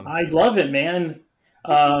of that one. I love it, man.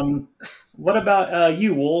 What about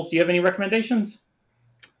you, Wolves? Do you have any recommendations?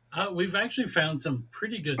 We've actually found some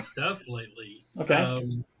pretty good stuff lately. Okay.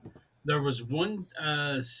 There was one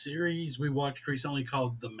series we watched recently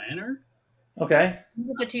called The Manor. Okay. It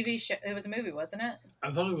was a TV show. It was a movie, wasn't it?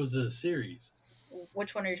 I thought it was a series.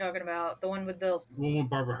 Which one are you talking about? The one with one with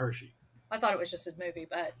Barbara Hershey. I thought it was just a movie,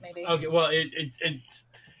 but maybe. Okay, well,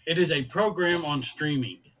 it is a program on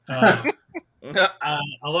streaming. A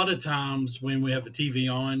lot of times when we have the TV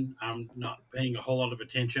on, I'm not paying a whole lot of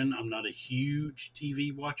attention. I'm not a huge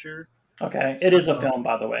TV watcher. Okay, it is a film,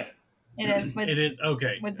 by the way. It is. It is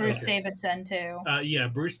okay with Bruce Davidson too. Yeah,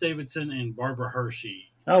 Bruce Davidson and Barbara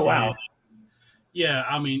Hershey. Oh wow. And, yeah,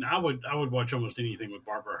 I mean, I would watch almost anything with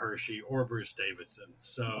Barbara Hershey or Bruce Davidson.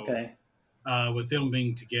 So, with them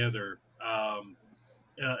being together,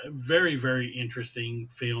 very, very interesting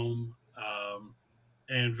film,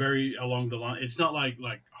 and very along the line. It's not like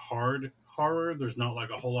hard horror. There's not like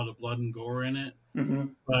a whole lot of blood and gore in it,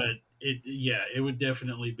 but it would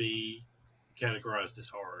definitely be categorized as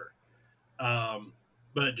horror.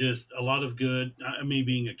 But just a lot of good. Me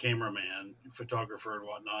being a cameraman, photographer, and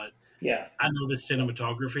whatnot. Yeah, I know the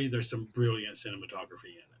cinematography. There's some brilliant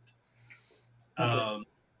cinematography in it.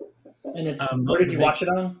 And it's where did you watch it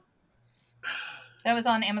on? That was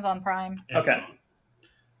on Amazon Prime. Okay.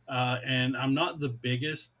 And I'm not the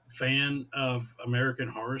biggest fan of American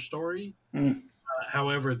Horror Story.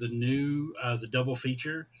 However, the new the double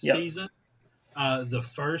feature season, the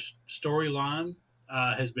first storyline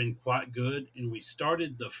has been quite good, and we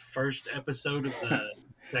started the first episode of the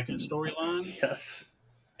second storyline. Yes.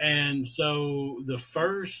 And so the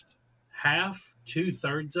first half,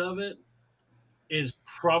 2/3 of it, is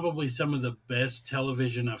probably some of the best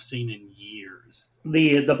television I've seen in years.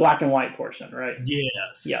 The black and white portion, right?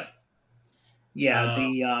 Yes. Yep. Yeah.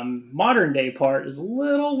 The modern day part is a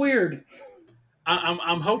little weird.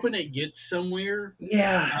 I'm hoping it gets somewhere.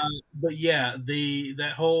 Yeah. But yeah, the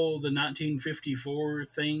 1954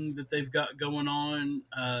 thing that they've got going on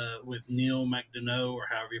with Neil McDonough, or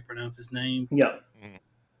however you pronounce his name. Yep.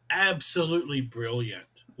 Absolutely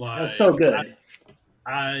brilliant. That's so good.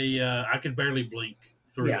 I could barely blink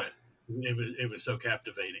through it. It was so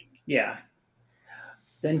captivating. Yeah.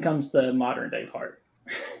 Then comes the modern day part.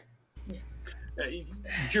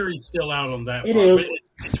 Jury's still out on that. It is.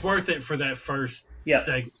 It's worth it for that first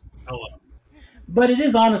segment alone. But it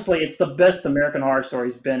is it's the best American Horror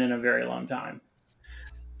Story's been in a very long time.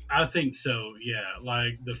 I think so. Yeah,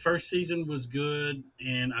 like the first season was good,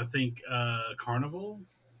 and I think Carnival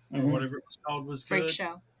or whatever it was called was good.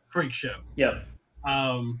 Freak Show. Yep.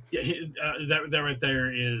 That right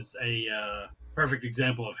there is a perfect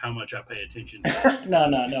example of how much I pay attention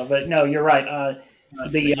to. But you're right.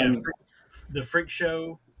 The Freak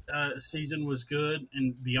Show season was good,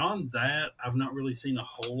 and beyond that, I've not really seen a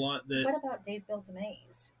whole lot. What about Dave Built a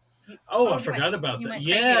Maze? I forgot about that.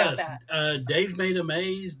 Yes, Dave made a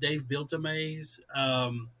maze. Dave built a maze.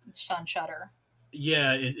 It's on Shudder.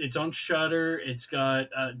 Yeah, it's on Shudder. It's got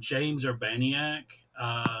James Urbaniak,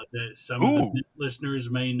 that some of the listeners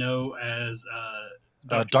may know as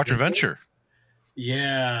Dr. Venture.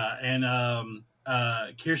 Yeah, and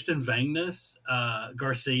Kirsten Vangness,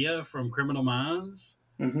 Garcia from Criminal Minds.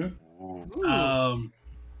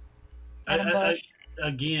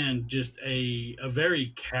 Again, just a very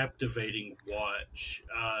captivating watch.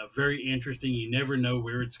 Very interesting. You never know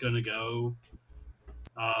where it's going to go.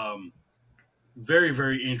 Very,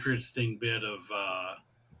 very interesting bit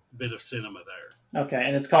of cinema there. Okay,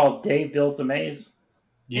 and it's called Dave Built a Maze.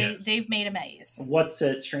 Yes. Dave made a maze. What's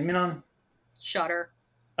it streaming on? Shudder.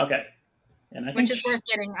 Okay. And I think which is worth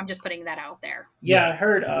getting. I'm just putting that out there. Yeah, I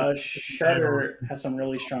heard Shudder has some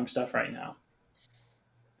really strong stuff right now.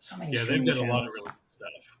 So many streaming they've got channels. a lot of really good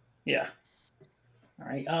stuff. Yeah. All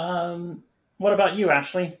right. What about you,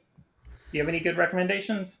 Ashley? Do you have any good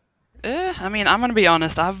recommendations? I mean, I'm going to be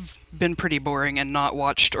honest. I've been pretty boring and not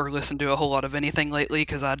watched or listened to a whole lot of anything lately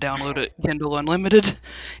because I downloaded Kindle Unlimited,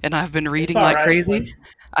 and I've been reading like crazy.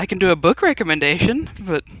 I can do a book recommendation,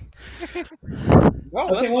 but...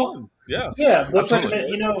 Oh, that's fun. Yeah. Yeah, book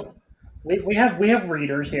recommendation. We have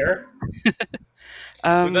readers here. We've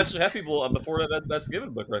actually had people before that's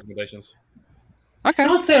given book recommendations. Okay.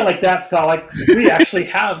 Don't say it like that, Scott. Like we actually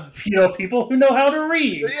have people who know how to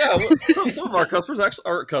read. Yeah, some of our customers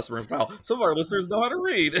some of our listeners know how to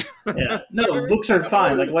read. Yeah, no, books are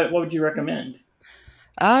fine. Like what would you recommend?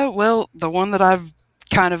 Well, the one that I've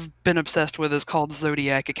kind of been obsessed with is called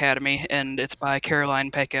Zodiac Academy, and it's by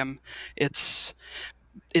Caroline Peckham. It's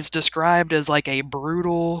described as like a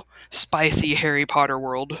brutal, spicy Harry Potter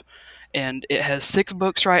world, and it has 6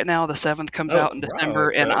 books right now. The 7th comes out in December,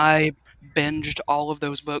 and I binged all of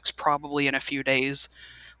those books probably in a few days.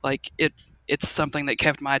 Like it's something that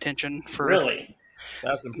kept my attention for really.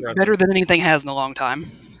 That's impressive. Better than anything has in a long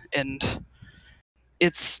time, and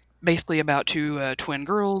it's basically about 2 twin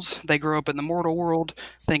girls. They grow up in the mortal world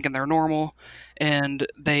thinking they're normal, and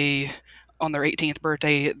they on their 18th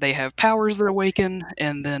birthday, they have powers that awaken,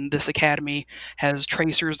 and then this academy has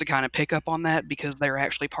tracers to kind of pick up on that because they're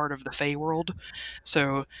actually part of the Fey world.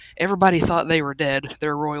 So everybody thought they were dead.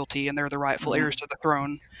 They're royalty, and they're the rightful heirs to the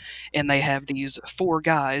throne. And they have these 4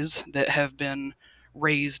 guys that have been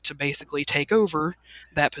raised to basically take over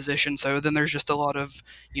that position. So then there's just a lot of,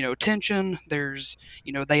 tension. There's,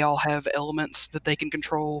 they all have elements that they can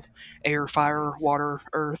control: air, fire, water,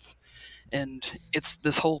 earth. And it's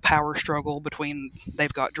this whole power struggle between,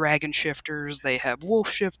 they've got dragon shifters, they have wolf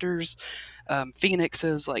shifters,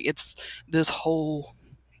 phoenixes. Like, it's this whole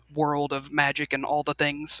world of magic and all the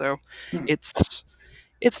things. So it's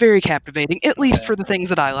very captivating, at least for the things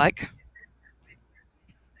that I like.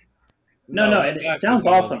 No, it sounds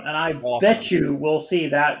awesome, and I bet you we'll see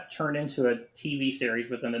that turn into a TV series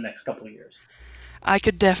within the next couple of years. I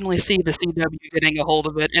could definitely see the CW getting a hold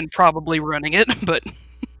of it and probably running it, but...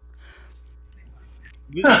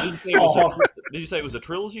 Did you say it was a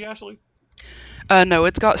trilogy, Ashley? No,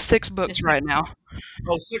 it's got 6 books right now.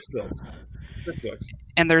 Oh, 6 books. 6 books.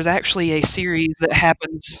 And there's actually a series that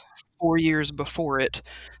happens 4 years before it.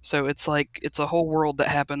 So it's a whole world that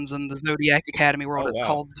happens in the Zodiac Academy world. It's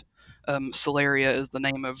called Solaria is the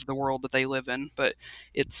name of the world that they live in. But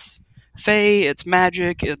it's Fae, it's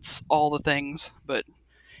magic, it's all the things. But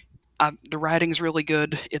the writing's really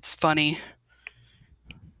good. It's funny.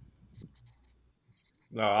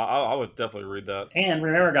 No, I would definitely read that. And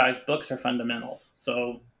remember, guys, books are fundamental.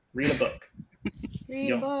 So read a book.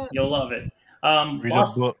 Read a book. You'll love it. Read a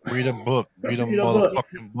book. Read a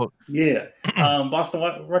motherfucking book. Yeah. Boston,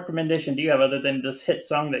 what recommendation do you have other than this hit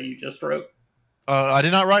song that you just wrote? I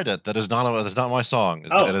did not write it. That is not my song. It's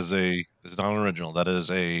not an original. That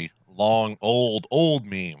is a long, old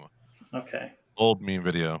meme. Okay. Old meme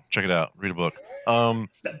video. Check it out. Read a book.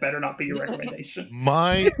 That better not be your recommendation.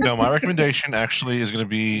 My recommendation actually is going to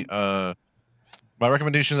be on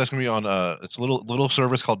it's a little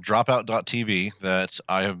service called Dropout.tv that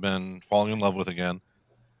I have been falling in love with again.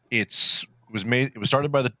 It was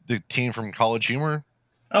started by the team from College Humor.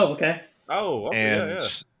 Oh, okay. Oh, okay. And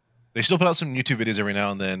they still put out some YouTube videos every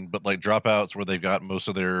now and then, but like Dropouts where they've got most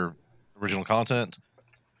of their original content.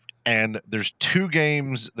 And there's 2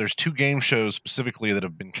 game shows specifically that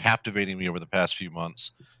have been captivating me over the past few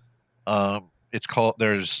months. It's called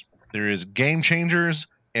there is Game Changers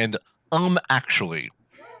and Actually,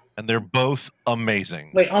 and they're both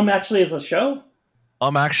amazing. Wait, Actually is a show?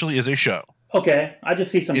 Actually is a show. Okay, I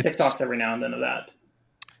just see some TikToks every now and then of that.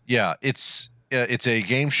 Yeah, it's a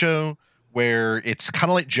game show where it's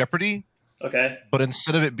kind of like Jeopardy. Okay. But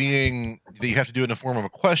instead of it being that you have to do it in the form of a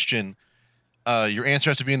question, your answer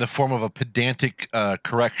has to be in the form of a pedantic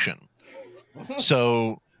correction.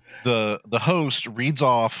 So the host reads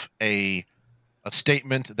off a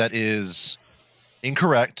statement that is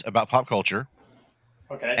incorrect about pop culture.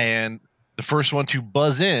 Okay. And the first one to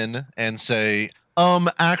buzz in and say,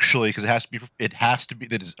 actually, because it has to be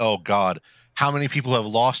that is, oh God, how many people have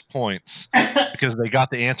lost points because they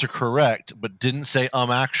got the answer correct, but didn't say,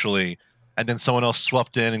 actually, and then someone else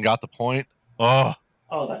swept in and got the point. Oh,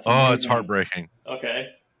 that's amazing. It's heartbreaking. Okay.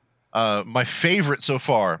 My favorite so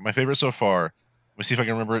far. Let me see if I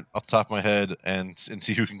can remember it off the top of my head and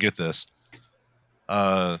see who can get this.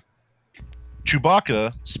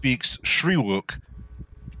 Chewbacca speaks Shriwook,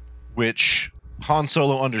 which Han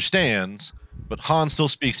Solo understands, but Han still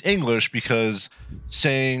speaks English because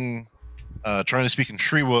trying to speak in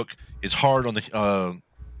Shriwook is hard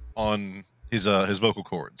on his vocal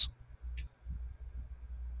cords.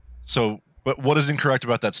 So, but what is incorrect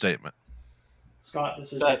about that statement? Scott,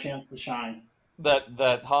 this is your chance to shine.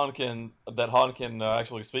 That Han can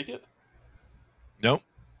actually speak it. Nope.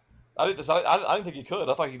 I didn't think he could.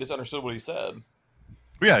 I thought he just understood what he said.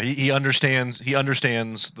 Yeah, he understands. He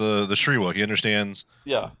understands the Shriwook. He understands.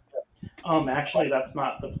 Yeah. Actually, that's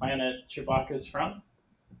not the planet Chewbacca's from.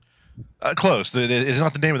 Close. It's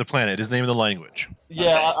not the name of the planet. It's the name of the language.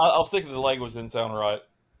 Yeah, okay. I was thinking the language didn't sound right.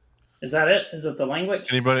 Is that it? Is it the language?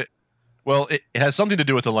 Anybody? Well, it has something to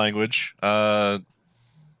do with the language.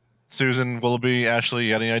 Susan, Willoughby, Ashley,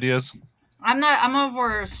 you got any ideas? I'm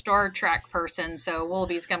over a Star Trek person, so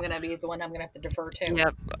Willoughby's going to be the one I'm going to have to defer to.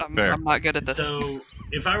 Yep, I'm not good at this. So,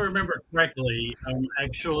 if I remember correctly,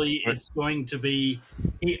 actually, it's going to be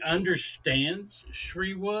he understands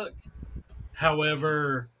Shriwook.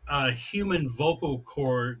 However, human vocal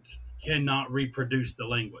cords cannot reproduce the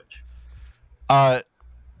language. That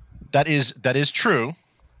is true.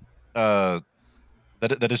 That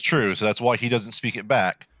is true. So that's why he doesn't speak it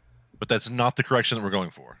back. But that's not the correction that we're going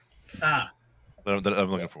for. That I'm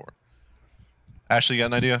looking for. Ashley, you got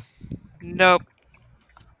an idea? Nope.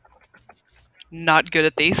 Not good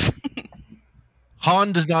at these.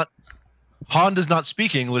 Han does not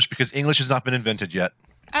speak English because English has not been invented yet.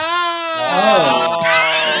 Oh,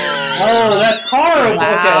 that's horrible.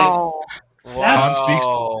 Wow. Okay. That's,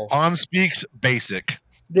 Han speaks basic.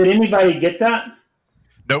 did anybody get that?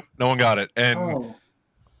 Nope, no one got it. And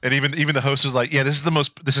even the host was like, "Yeah, this is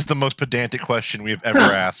the most pedantic question we have ever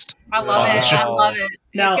asked." I love it. I love it.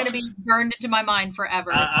 Now- It's going to be burned into my mind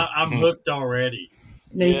forever. I'm hooked already.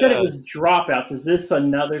 Now you said it was Dropouts. Is this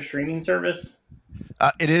another streaming service?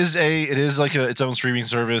 It is like its own streaming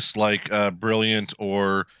service, like Brilliant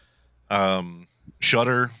or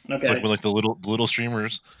Shudder. It's Okay. like the little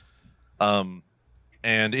streamers. And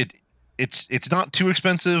it's not too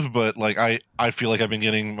expensive, but like I feel like I've been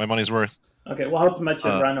getting my money's worth. Okay, well, how much it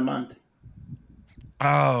run a month?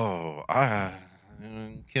 Oh,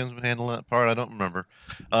 Kim's been handling that part. I don't remember.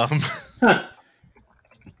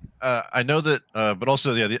 I know that, but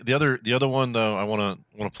also, yeah, the other one though I want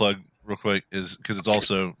to plug real quick is because it's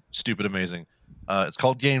also stupid amazing. It's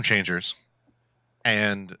called Game Changers,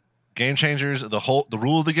 and Game Changers, the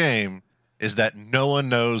rule of the game is that no one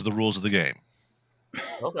knows the rules of the game.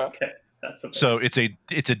 Okay. That's amazing. So it's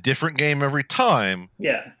a different game every time.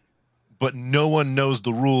 Yeah. But no one knows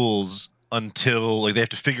the rules until like they have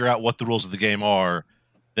to figure out what the rules of the game are,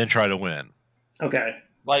 then try to win. Okay.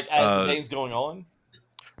 Like as the game's going on.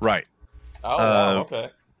 Right. Oh, wow,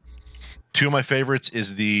 okay. Two of my favorites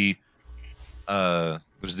is there's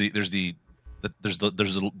the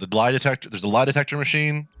lie detector. There's the lie detector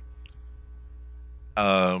machine.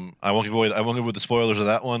 I won't give away the spoilers of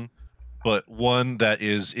that one, but one that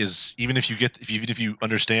is even if you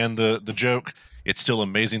understand the joke, it's still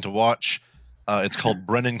amazing to watch. It's called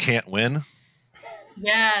Brennan Can't Win.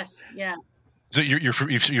 Yes. Yeah. So you're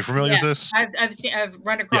familiar with this? I've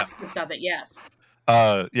run across clips of it. Yes.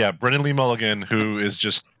 Brennan Lee Mulligan, who is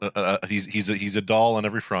just he's a doll on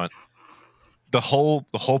every front. The whole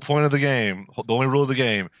point of the game, the only rule of the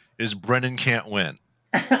game is Brennan can't win.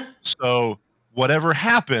 So whatever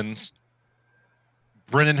happens,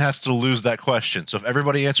 Brennan has to lose that question. So if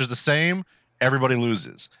everybody answers the same, everybody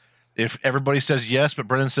loses. If everybody says yes, but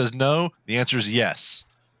Brennan says no, the answer is yes.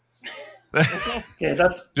 Okay,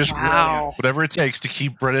 that's just whatever it takes to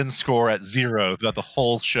keep Brennan's score at 0 throughout the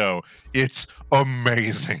whole show. It's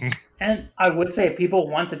amazing. And I would say if people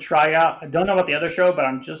want to try out, I don't know about the other show, but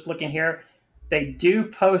I'm just looking here. They do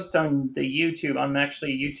post on the YouTube. I'm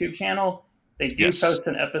actually a YouTube channel. They do post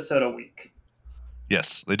an episode a week.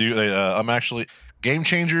 Yes, they do. I'm actually Game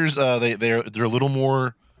Changers. They're a little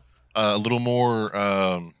more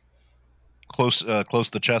close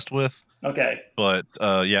to the chest with. Okay. But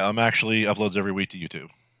I'm actually uploads every week to YouTube.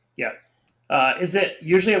 Yeah. Is it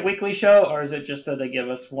usually a weekly show, or is it just that they give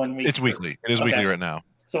us 1 week? It's weekly. It is weekly right now.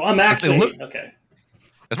 So I'm actually okay.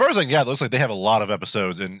 As far as it looks like they have a lot of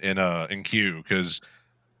episodes in queue because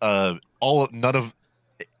I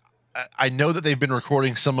know that they've been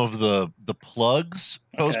recording some of the plugs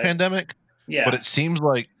post pandemic. Yeah. But it seems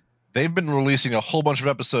like they've been releasing a whole bunch of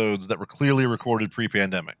episodes that were clearly recorded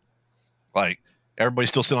pre-pandemic. Like everybody's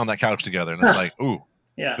still sitting on that couch together, and it's like, ooh,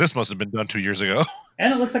 yeah, this must have been done 2 years ago.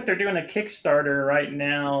 And it looks like they're doing a Kickstarter right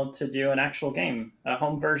now to do an actual game, a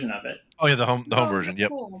home version of it. Oh yeah, the home version. Yep.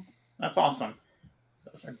 Cool. That's awesome.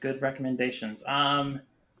 Those are good recommendations. Do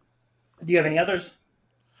you have any others?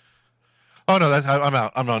 Oh no, I'm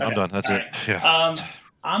out. I'm done. Okay. I'm done. That's All it. right. Yeah.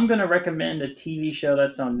 I'm gonna recommend a TV show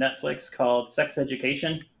that's on Netflix called Sex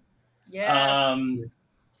Education. Yes.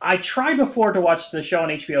 I tried before to watch the show on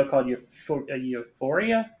HBO called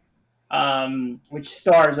Euphoria, which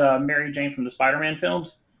stars Mary Jane from the Spider-Man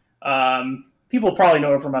films. People probably know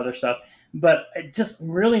her from other stuff, but it just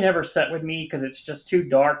really never set with me because it's just too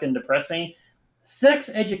dark and depressing. Sex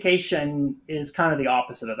Education is kind of the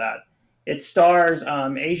opposite of that. It stars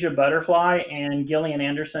Asia Butterfly and Gillian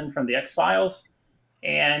Anderson from The X-Files.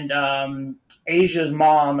 And Asia's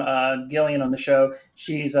mom, Gillian on the show,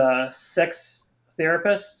 she's a sex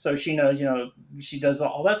therapist, so she knows, she does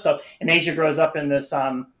all that stuff. And Asia grows up in this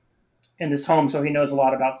home, so he knows a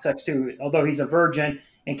lot about sex too, although he's a virgin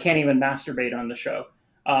and can't even masturbate on the show.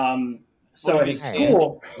 So at his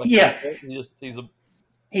school, he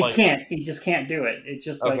can't. He just can't do it. It's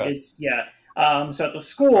just like so at the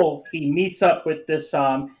school, he meets up with this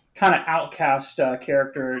kind of outcast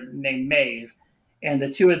character named Maeve, and the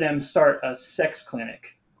two of them start a sex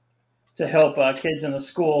clinic to help kids in the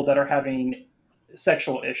school that are having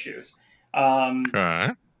sexual issues.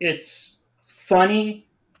 It's funny.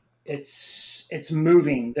 It's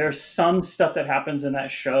moving. There's some stuff that happens in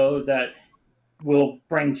that show that will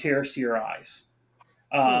bring tears to your eyes.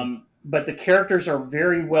 But the characters are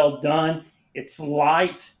very well done. It's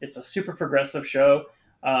light. It's a super progressive show.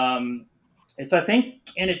 It's, I think,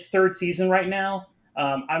 in its third season right now.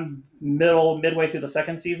 I'm midway through the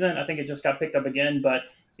second season. I think it just got picked up again. But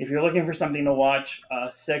if you're looking for something to watch,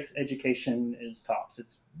 Sex Education is tops.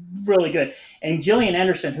 It's really good. And Gillian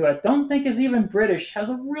Anderson, who I don't think is even British, has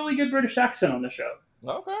a really good British accent on the show.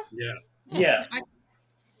 Okay. Yeah. Yeah.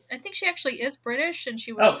 I think she actually is British, and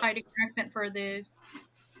she was hiding her accent for the.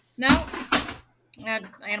 No.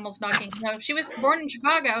 Animals knocking. No, she was born in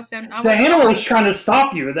Chicago, so the animal was trying to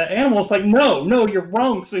stop you. The animal's like, no, you're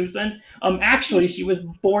wrong, Susan. Actually, she was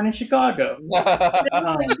born in Chicago.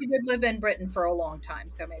 She did live in Britain for a long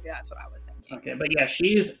time, so maybe that's what I was thinking. Okay, but yeah,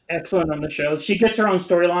 she's excellent on the show. She gets her own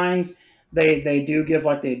storylines. They do give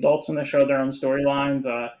like the adults on the show their own storylines.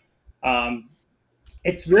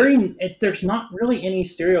 There's not really any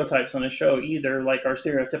stereotypes on the show either, like our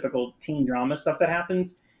stereotypical teen drama stuff that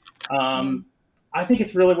happens. I think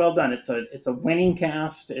it's really well done. It's a winning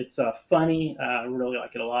cast. It's funny. I really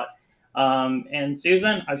like it a lot. And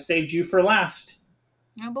Susan, I've saved you for last.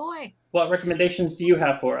 Oh boy! What recommendations do you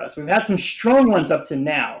have for us? We've had some strong ones up to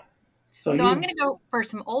now. So I'm going to go for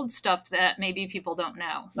some old stuff that maybe people don't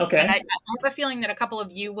know. Okay. And I have a feeling that a couple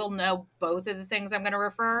of you will know both of the things I'm going to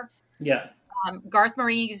refer. Yeah. Garth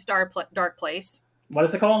Marenghi's Dark Place. What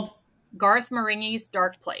is it called? Garth Marenghi's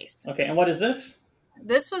Dark Place. Okay, and what is this?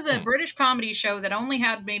 This was a British comedy show that only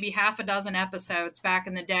had maybe half a dozen episodes back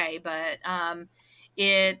in the day, but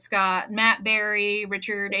it's got Matt Berry,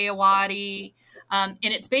 Richard Ayoade, and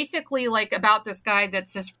it's basically like about this guy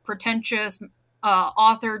that's this pretentious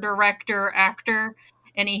author, director, actor,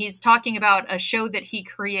 and he's talking about a show that he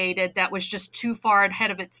created that was just too far ahead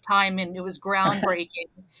of its time, and it was groundbreaking.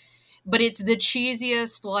 But it's the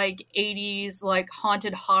cheesiest, like, 80s, like,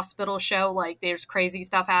 haunted hospital show. Like, there's crazy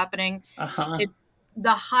stuff happening. It's the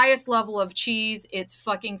highest level of cheese. It's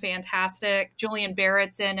fucking fantastic. Julian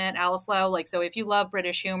Barrett's in it, Alice Lowe. Like, so if you love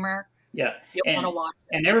British humor, you'll want to watch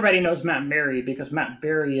it. And everybody knows Matt Berry because Matt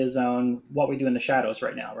Berry is on What We Do in the Shadows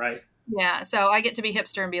right now, right? Yeah, so I get to be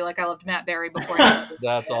hipster and be like, I loved Matt Berry before.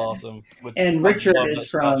 That's awesome. And Richard is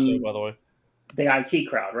from show, by the way, the IT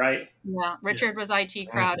Crowd, right? Yeah, Richard was IT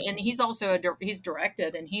Crowd, and he's also he's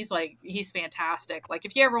directed, and he's fantastic. Like,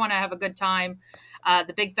 if you ever want to have a good time,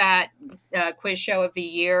 the Big Fat Quiz Show of the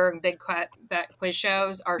Year and Big Fat Quiz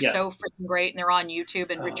shows are so freaking great, and they're on YouTube,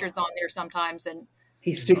 and Richard's on there sometimes, and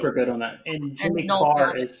he's super good on that. And Jimmy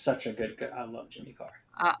Carr is such a good guy. I love Jimmy Carr.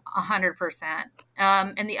 100%.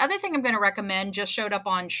 And the other thing I'm going to recommend just showed up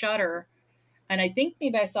on Shudder, and I think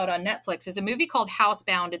maybe I saw it on Netflix, is a movie called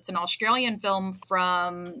Housebound. It's an Australian film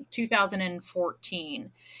from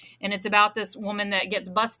 2014. And it's about this woman that gets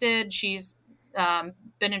busted. She's been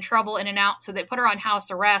in trouble in and out. So they put her on house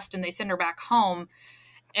arrest and they send her back home.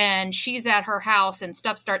 And she's at her house and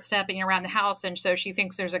stuff starts happening around the house. And so she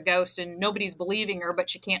thinks there's a ghost and nobody's believing her, but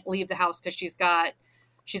she can't leave the house because she's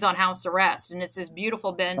on house arrest. And it's this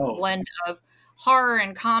beautiful blend of horror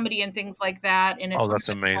and comedy and things like that. And it's that's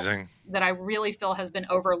amazing. That I really feel has been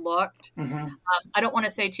overlooked. Mm-hmm. I don't want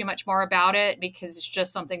to say too much more about it because it's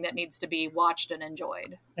just something that needs to be watched and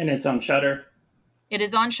enjoyed. And it's on Shudder. It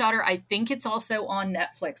is on Shudder. I think it's also on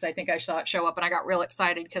Netflix. I think I saw it show up and I got real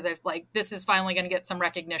excited because this is finally going to get some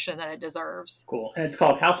recognition that it deserves. Cool. And it's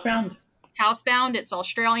called Housebound? Housebound. It's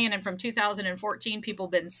Australian, and from 2014, people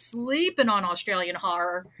have been sleeping on Australian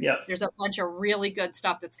horror. Yeah. There's a bunch of really good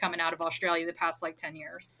stuff that's coming out of Australia the past 10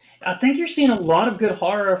 years. I think you're seeing a lot of good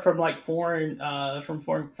horror from foreign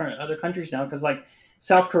other countries now, because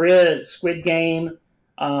South Korea, Squid Game,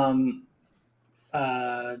 the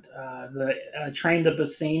Train to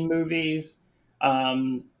Busan movies,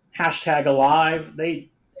 #Alive.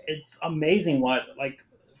 It's amazing what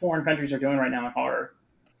foreign countries are doing right now in horror.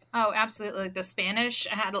 Oh, absolutely. The Spanish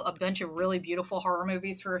had a bunch of really beautiful horror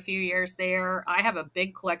movies for a few years there. I have a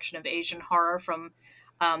big collection of Asian horror from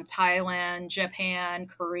Thailand, Japan,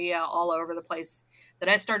 Korea, all over the place that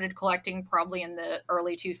I started collecting probably in the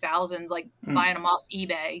early 2000s, buying them off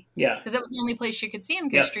eBay. Yeah. Because that was the only place you could see them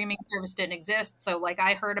because streaming service didn't exist. So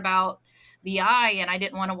I heard about The Eye and I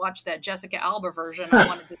didn't want to watch that Jessica Alba version. I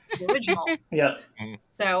wanted the original. Yeah.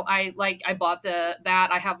 So I bought that.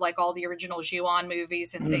 I have all the original Ju-on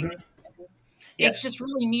movies and things. It's just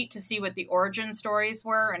really neat to see what the origin stories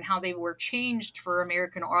were and how they were changed for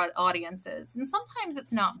American audiences. And sometimes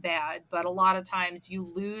it's not bad, but a lot of times you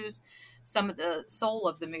lose some of the soul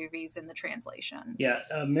of the movies in the translation. Yeah,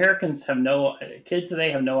 Americans kids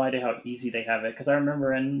today have no idea how easy they have it. Because I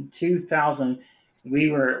remember in 2000, we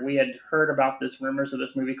had heard about rumors of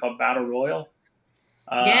this movie called Battle Royal.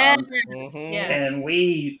 Yes. And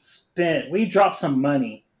we dropped some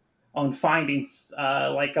money on finding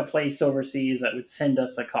a place overseas that would send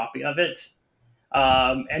us a copy of it.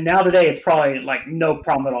 And now today, it's probably like no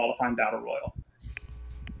problem at all to find Battle Royale.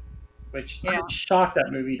 Which I'm shocked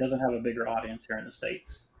that movie doesn't have a bigger audience here in the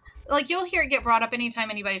States. Like, you'll hear it get brought up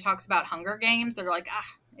anytime anybody talks about Hunger Games. They're like,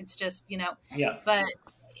 it's just, Yeah. But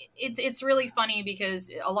it's really funny because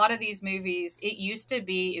a lot of these movies, it used to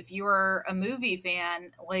be, if you were a movie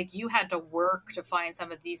fan, like, you had to work to find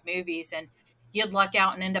some of these movies, and you'd luck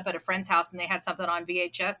out and end up at a friend's house and they had something on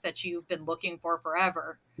VHS that you've been looking for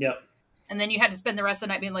forever. Yep. And then you had to spend the rest of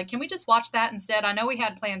the night being like, can we just watch that instead? I know we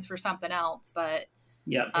had plans for something else, but...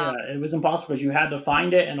 Yeah, it was impossible because you had to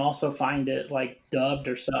find it and also find it like dubbed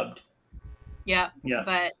or subbed. Yeah.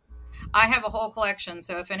 But I have a whole collection,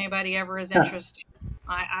 so if anybody ever is interested,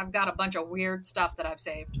 I've got a bunch of weird stuff that I've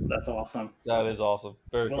saved. That's awesome. That is awesome.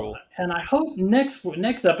 Very cool. And I hope next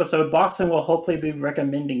episode Boston will hopefully be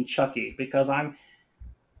recommending Chucky, because I'm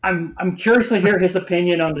curious to hear his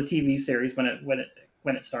opinion on the TV series when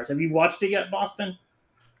it starts. Have you watched it yet, Boston?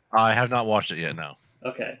 I have not watched it yet. No.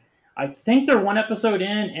 Okay. I think they're one episode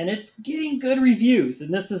in, and it's getting good reviews.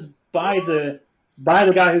 And this is by the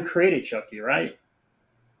guy who created Chucky, right?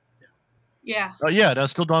 Yeah. Oh yeah,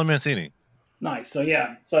 that's still Don Mancini. Nice. So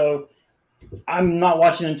yeah. So I'm not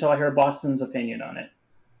watching until I hear Boston's opinion on it.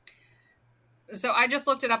 So I just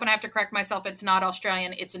looked it up, and I have to correct myself. It's not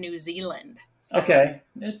Australian. It's New Zealand. So. Okay.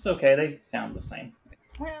 It's okay. They sound the same.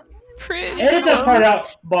 Well, edit that part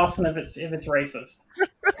out, Boston, if it's racist.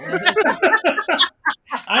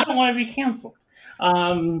 I don't want to be canceled.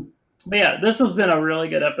 But yeah, this has been a really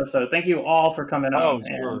good episode. Thank you all for coming on. Oh,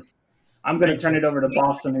 sure. I'm going to turn it over to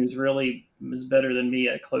Boston, who's really is better than me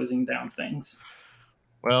at closing down things.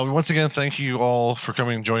 Well, once again, thank you all for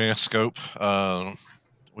coming and joining us, Scope.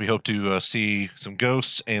 We hope to see some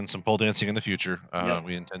ghosts and some pole dancing in the future. Yep.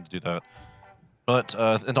 We intend to do that. But,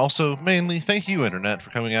 and also, mainly, thank you, Internet, for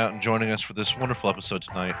coming out and joining us for this wonderful episode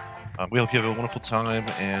tonight. We hope you have a wonderful time,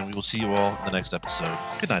 and we will see you all in the next episode.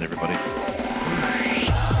 Good night, everybody.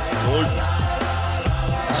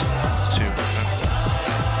 Two.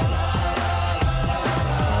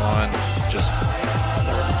 One. Just...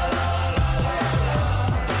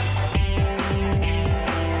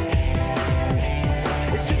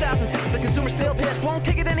 It's 2006, the consumer's still pissed. Won't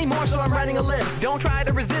take it anymore, so I'm writing a list. Don't try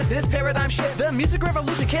to resist this paradigm shift. The music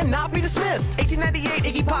revolution cannot be dismissed.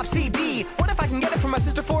 1898 Iggy Pop CD. What if I can get it from my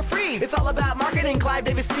sister for free? It's all about marketing, Clive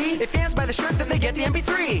Davis C. If fans buy the shirt, then they get the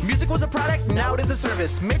MP3. Music was a product, now it is a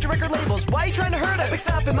service. Major record labels, why are you trying to hurt us? Mix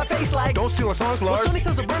up in my face like, don't steal our songs, Lars. Well, Sony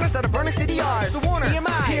sells the burners that are burning CDRs. So Warner,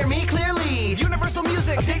 EMI, hear me clearly. Universal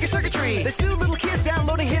Music, update your circuitry. They sue little kids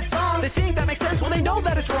downloading hit songs. They think that makes sense when they know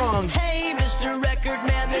that it's wrong. Hey, Mr. Record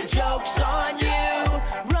Man, the joke's on you.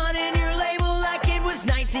 Running your label like it was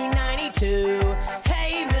 19